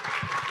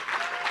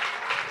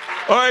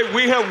 All right,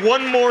 we have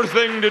one more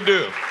thing to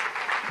do.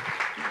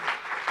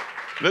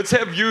 Let's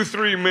have you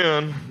three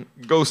men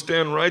go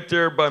stand right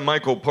there by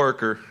Michael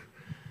Parker.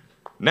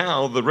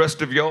 Now, the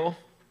rest of y'all,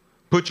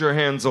 put your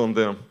hands on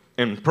them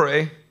and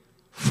pray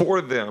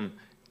for them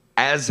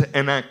as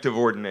an act of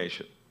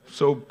ordination.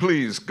 So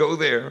please go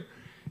there.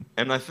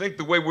 And I think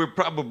the way we're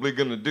probably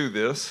going to do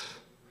this,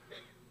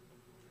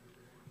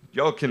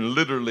 y'all can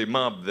literally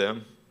mob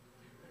them.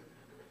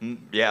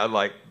 Yeah,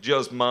 like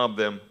just mob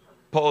them.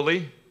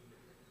 Paulie,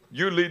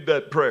 you lead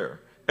that prayer.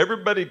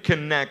 Everybody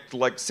connect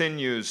like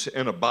sinews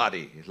in a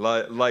body,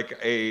 like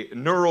a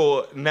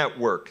neural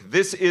network.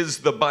 This is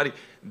the body.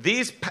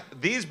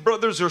 These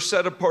brothers are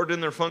set apart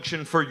in their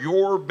function for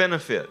your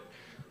benefit.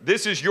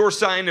 This is your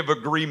sign of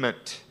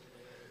agreement.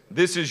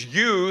 This is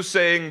you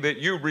saying that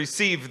you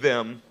receive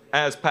them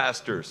as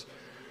pastors.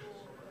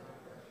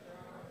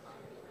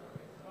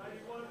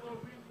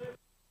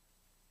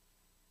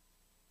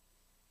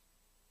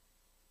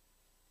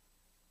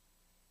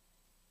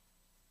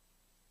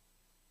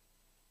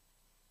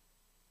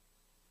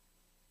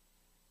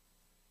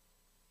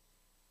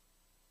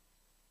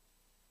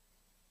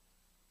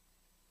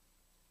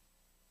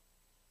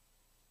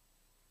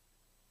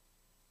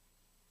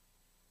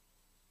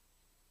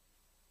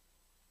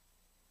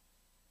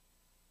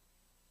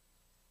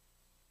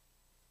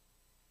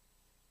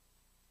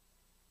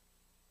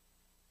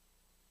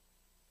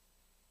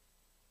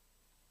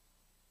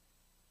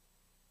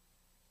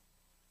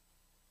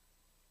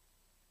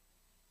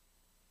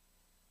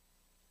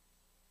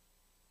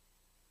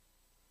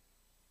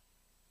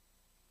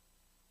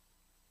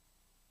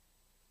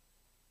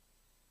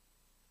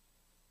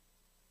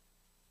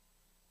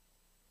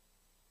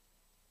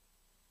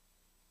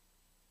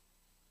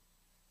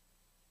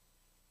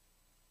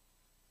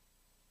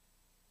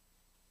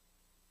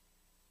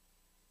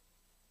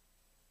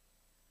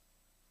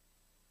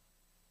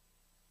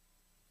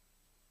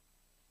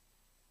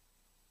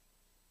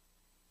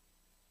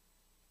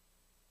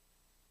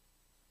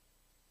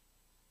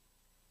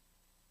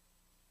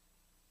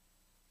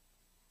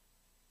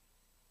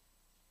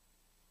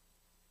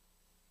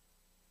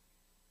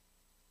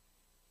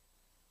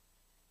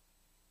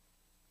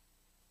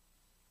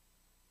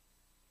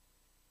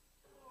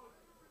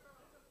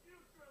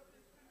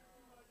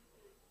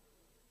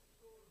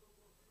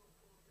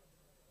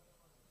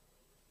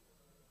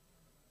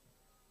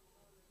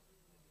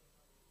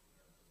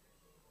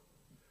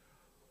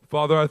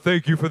 Father, I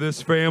thank you for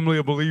this family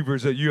of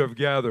believers that you have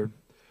gathered,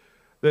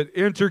 that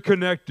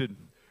interconnected,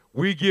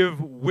 we give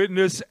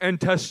witness and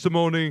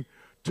testimony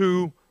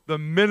to the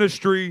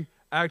ministry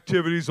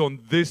activities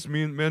on this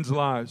men's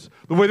lives,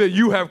 the way that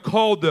you have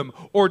called them,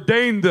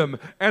 ordained them,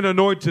 and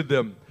anointed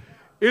them.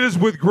 It is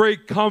with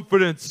great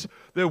confidence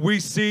that we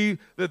see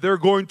that they're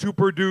going to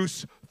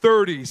produce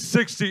 30,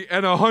 60,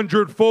 and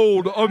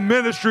 100-fold of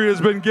ministry has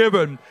been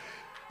given.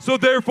 So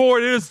therefore,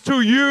 it is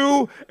to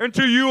you and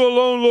to you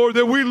alone, Lord,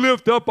 that we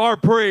lift up our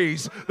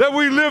praise, that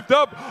we lift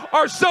up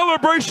our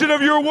celebration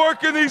of your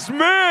work in these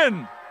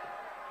men.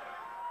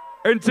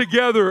 And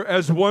together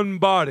as one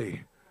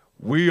body,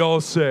 we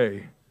all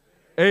say,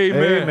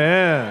 amen.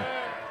 Amen.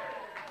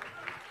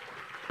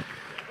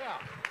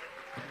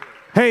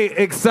 Hey,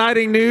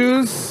 exciting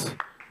news.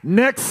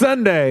 Next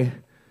Sunday,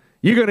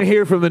 you're going to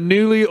hear from the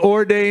newly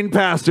ordained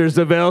pastors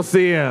of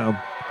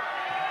LCM.